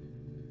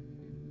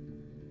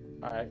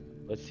 All right,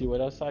 let's see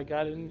what else I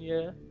got in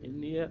the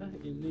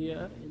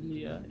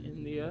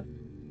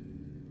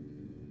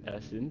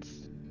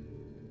essence.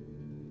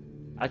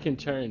 I can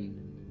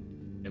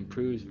turn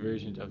improved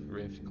versions of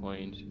Rift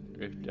coins,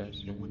 Rift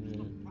dust.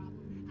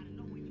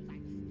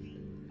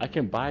 I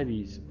can buy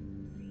these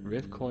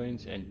Rift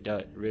coins and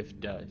Rift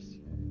dust.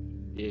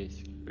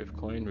 Disc, Rift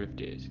coin, Rift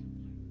disc.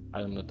 I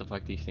don't know what the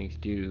fuck these things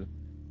do.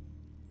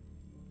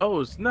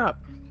 Oh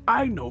snap!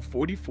 I know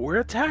 44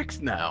 attacks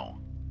now.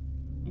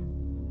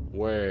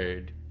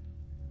 Word.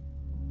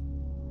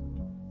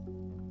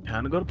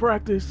 Time to go to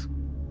practice.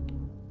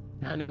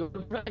 Time to go to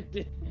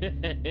practice.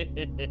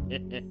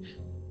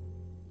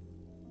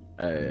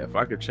 Hey, if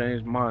I could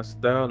change my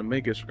style to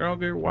make it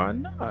stronger, why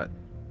not?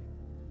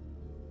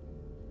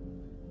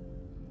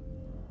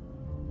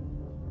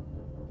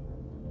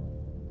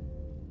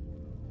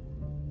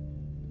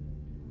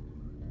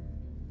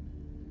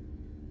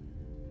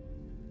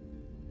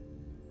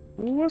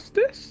 What's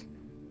this?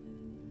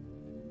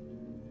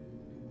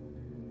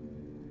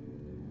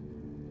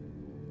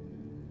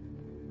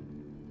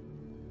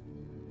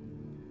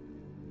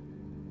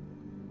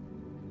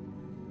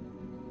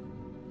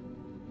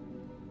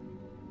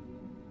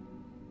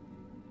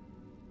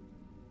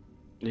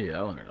 Yeah,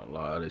 I learned a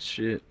lot of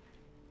shit.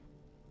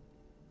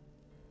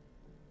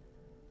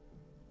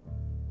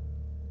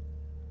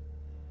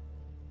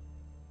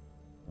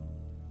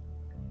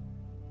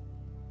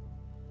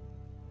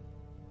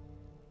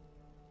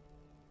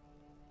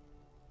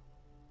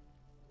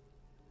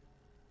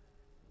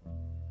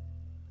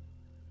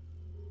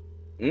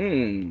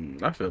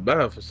 I feel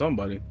bad for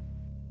somebody.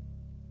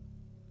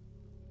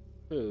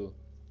 Who?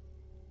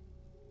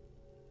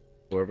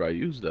 Whoever I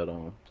used that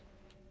on.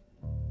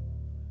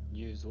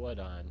 Use what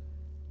on?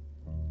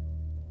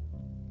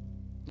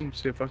 Let me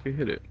see if I can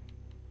hit it.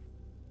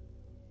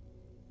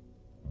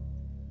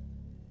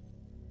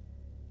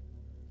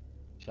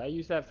 Should I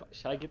use that?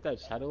 Should I get that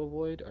shadow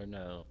void or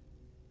no?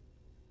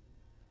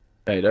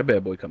 Hey, that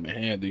bad boy come in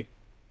handy.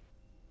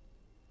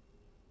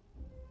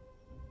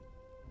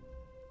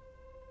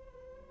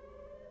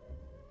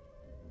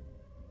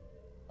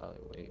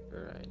 Probably wait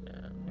for right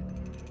now.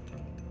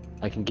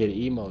 I can get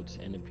emotes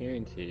and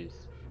appearances.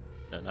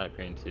 No, not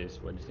appearances.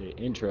 What is it?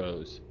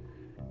 Intros.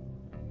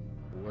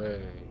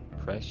 Word.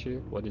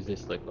 Pressure? What does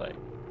this look like?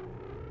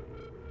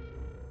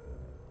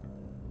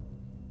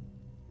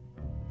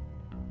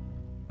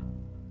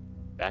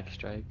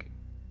 Backstrike?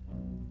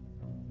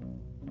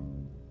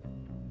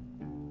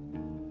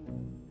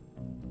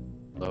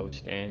 Low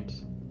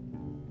stance?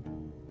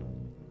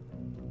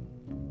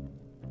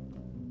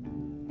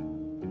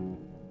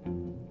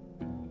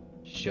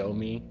 Show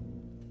me.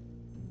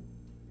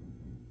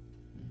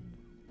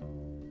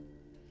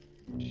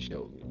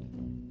 Show me.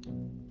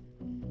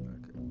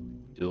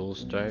 Dual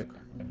start.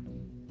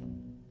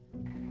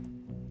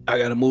 I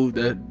gotta move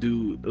that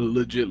dude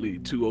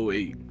legitly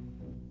 208.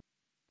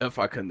 If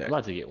I I'm connect.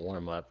 about to get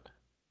warm up.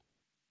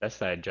 That's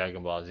that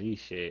Dragon Ball Z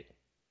shit.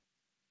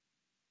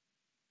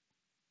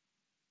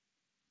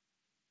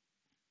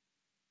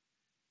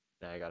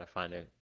 Now I gotta find a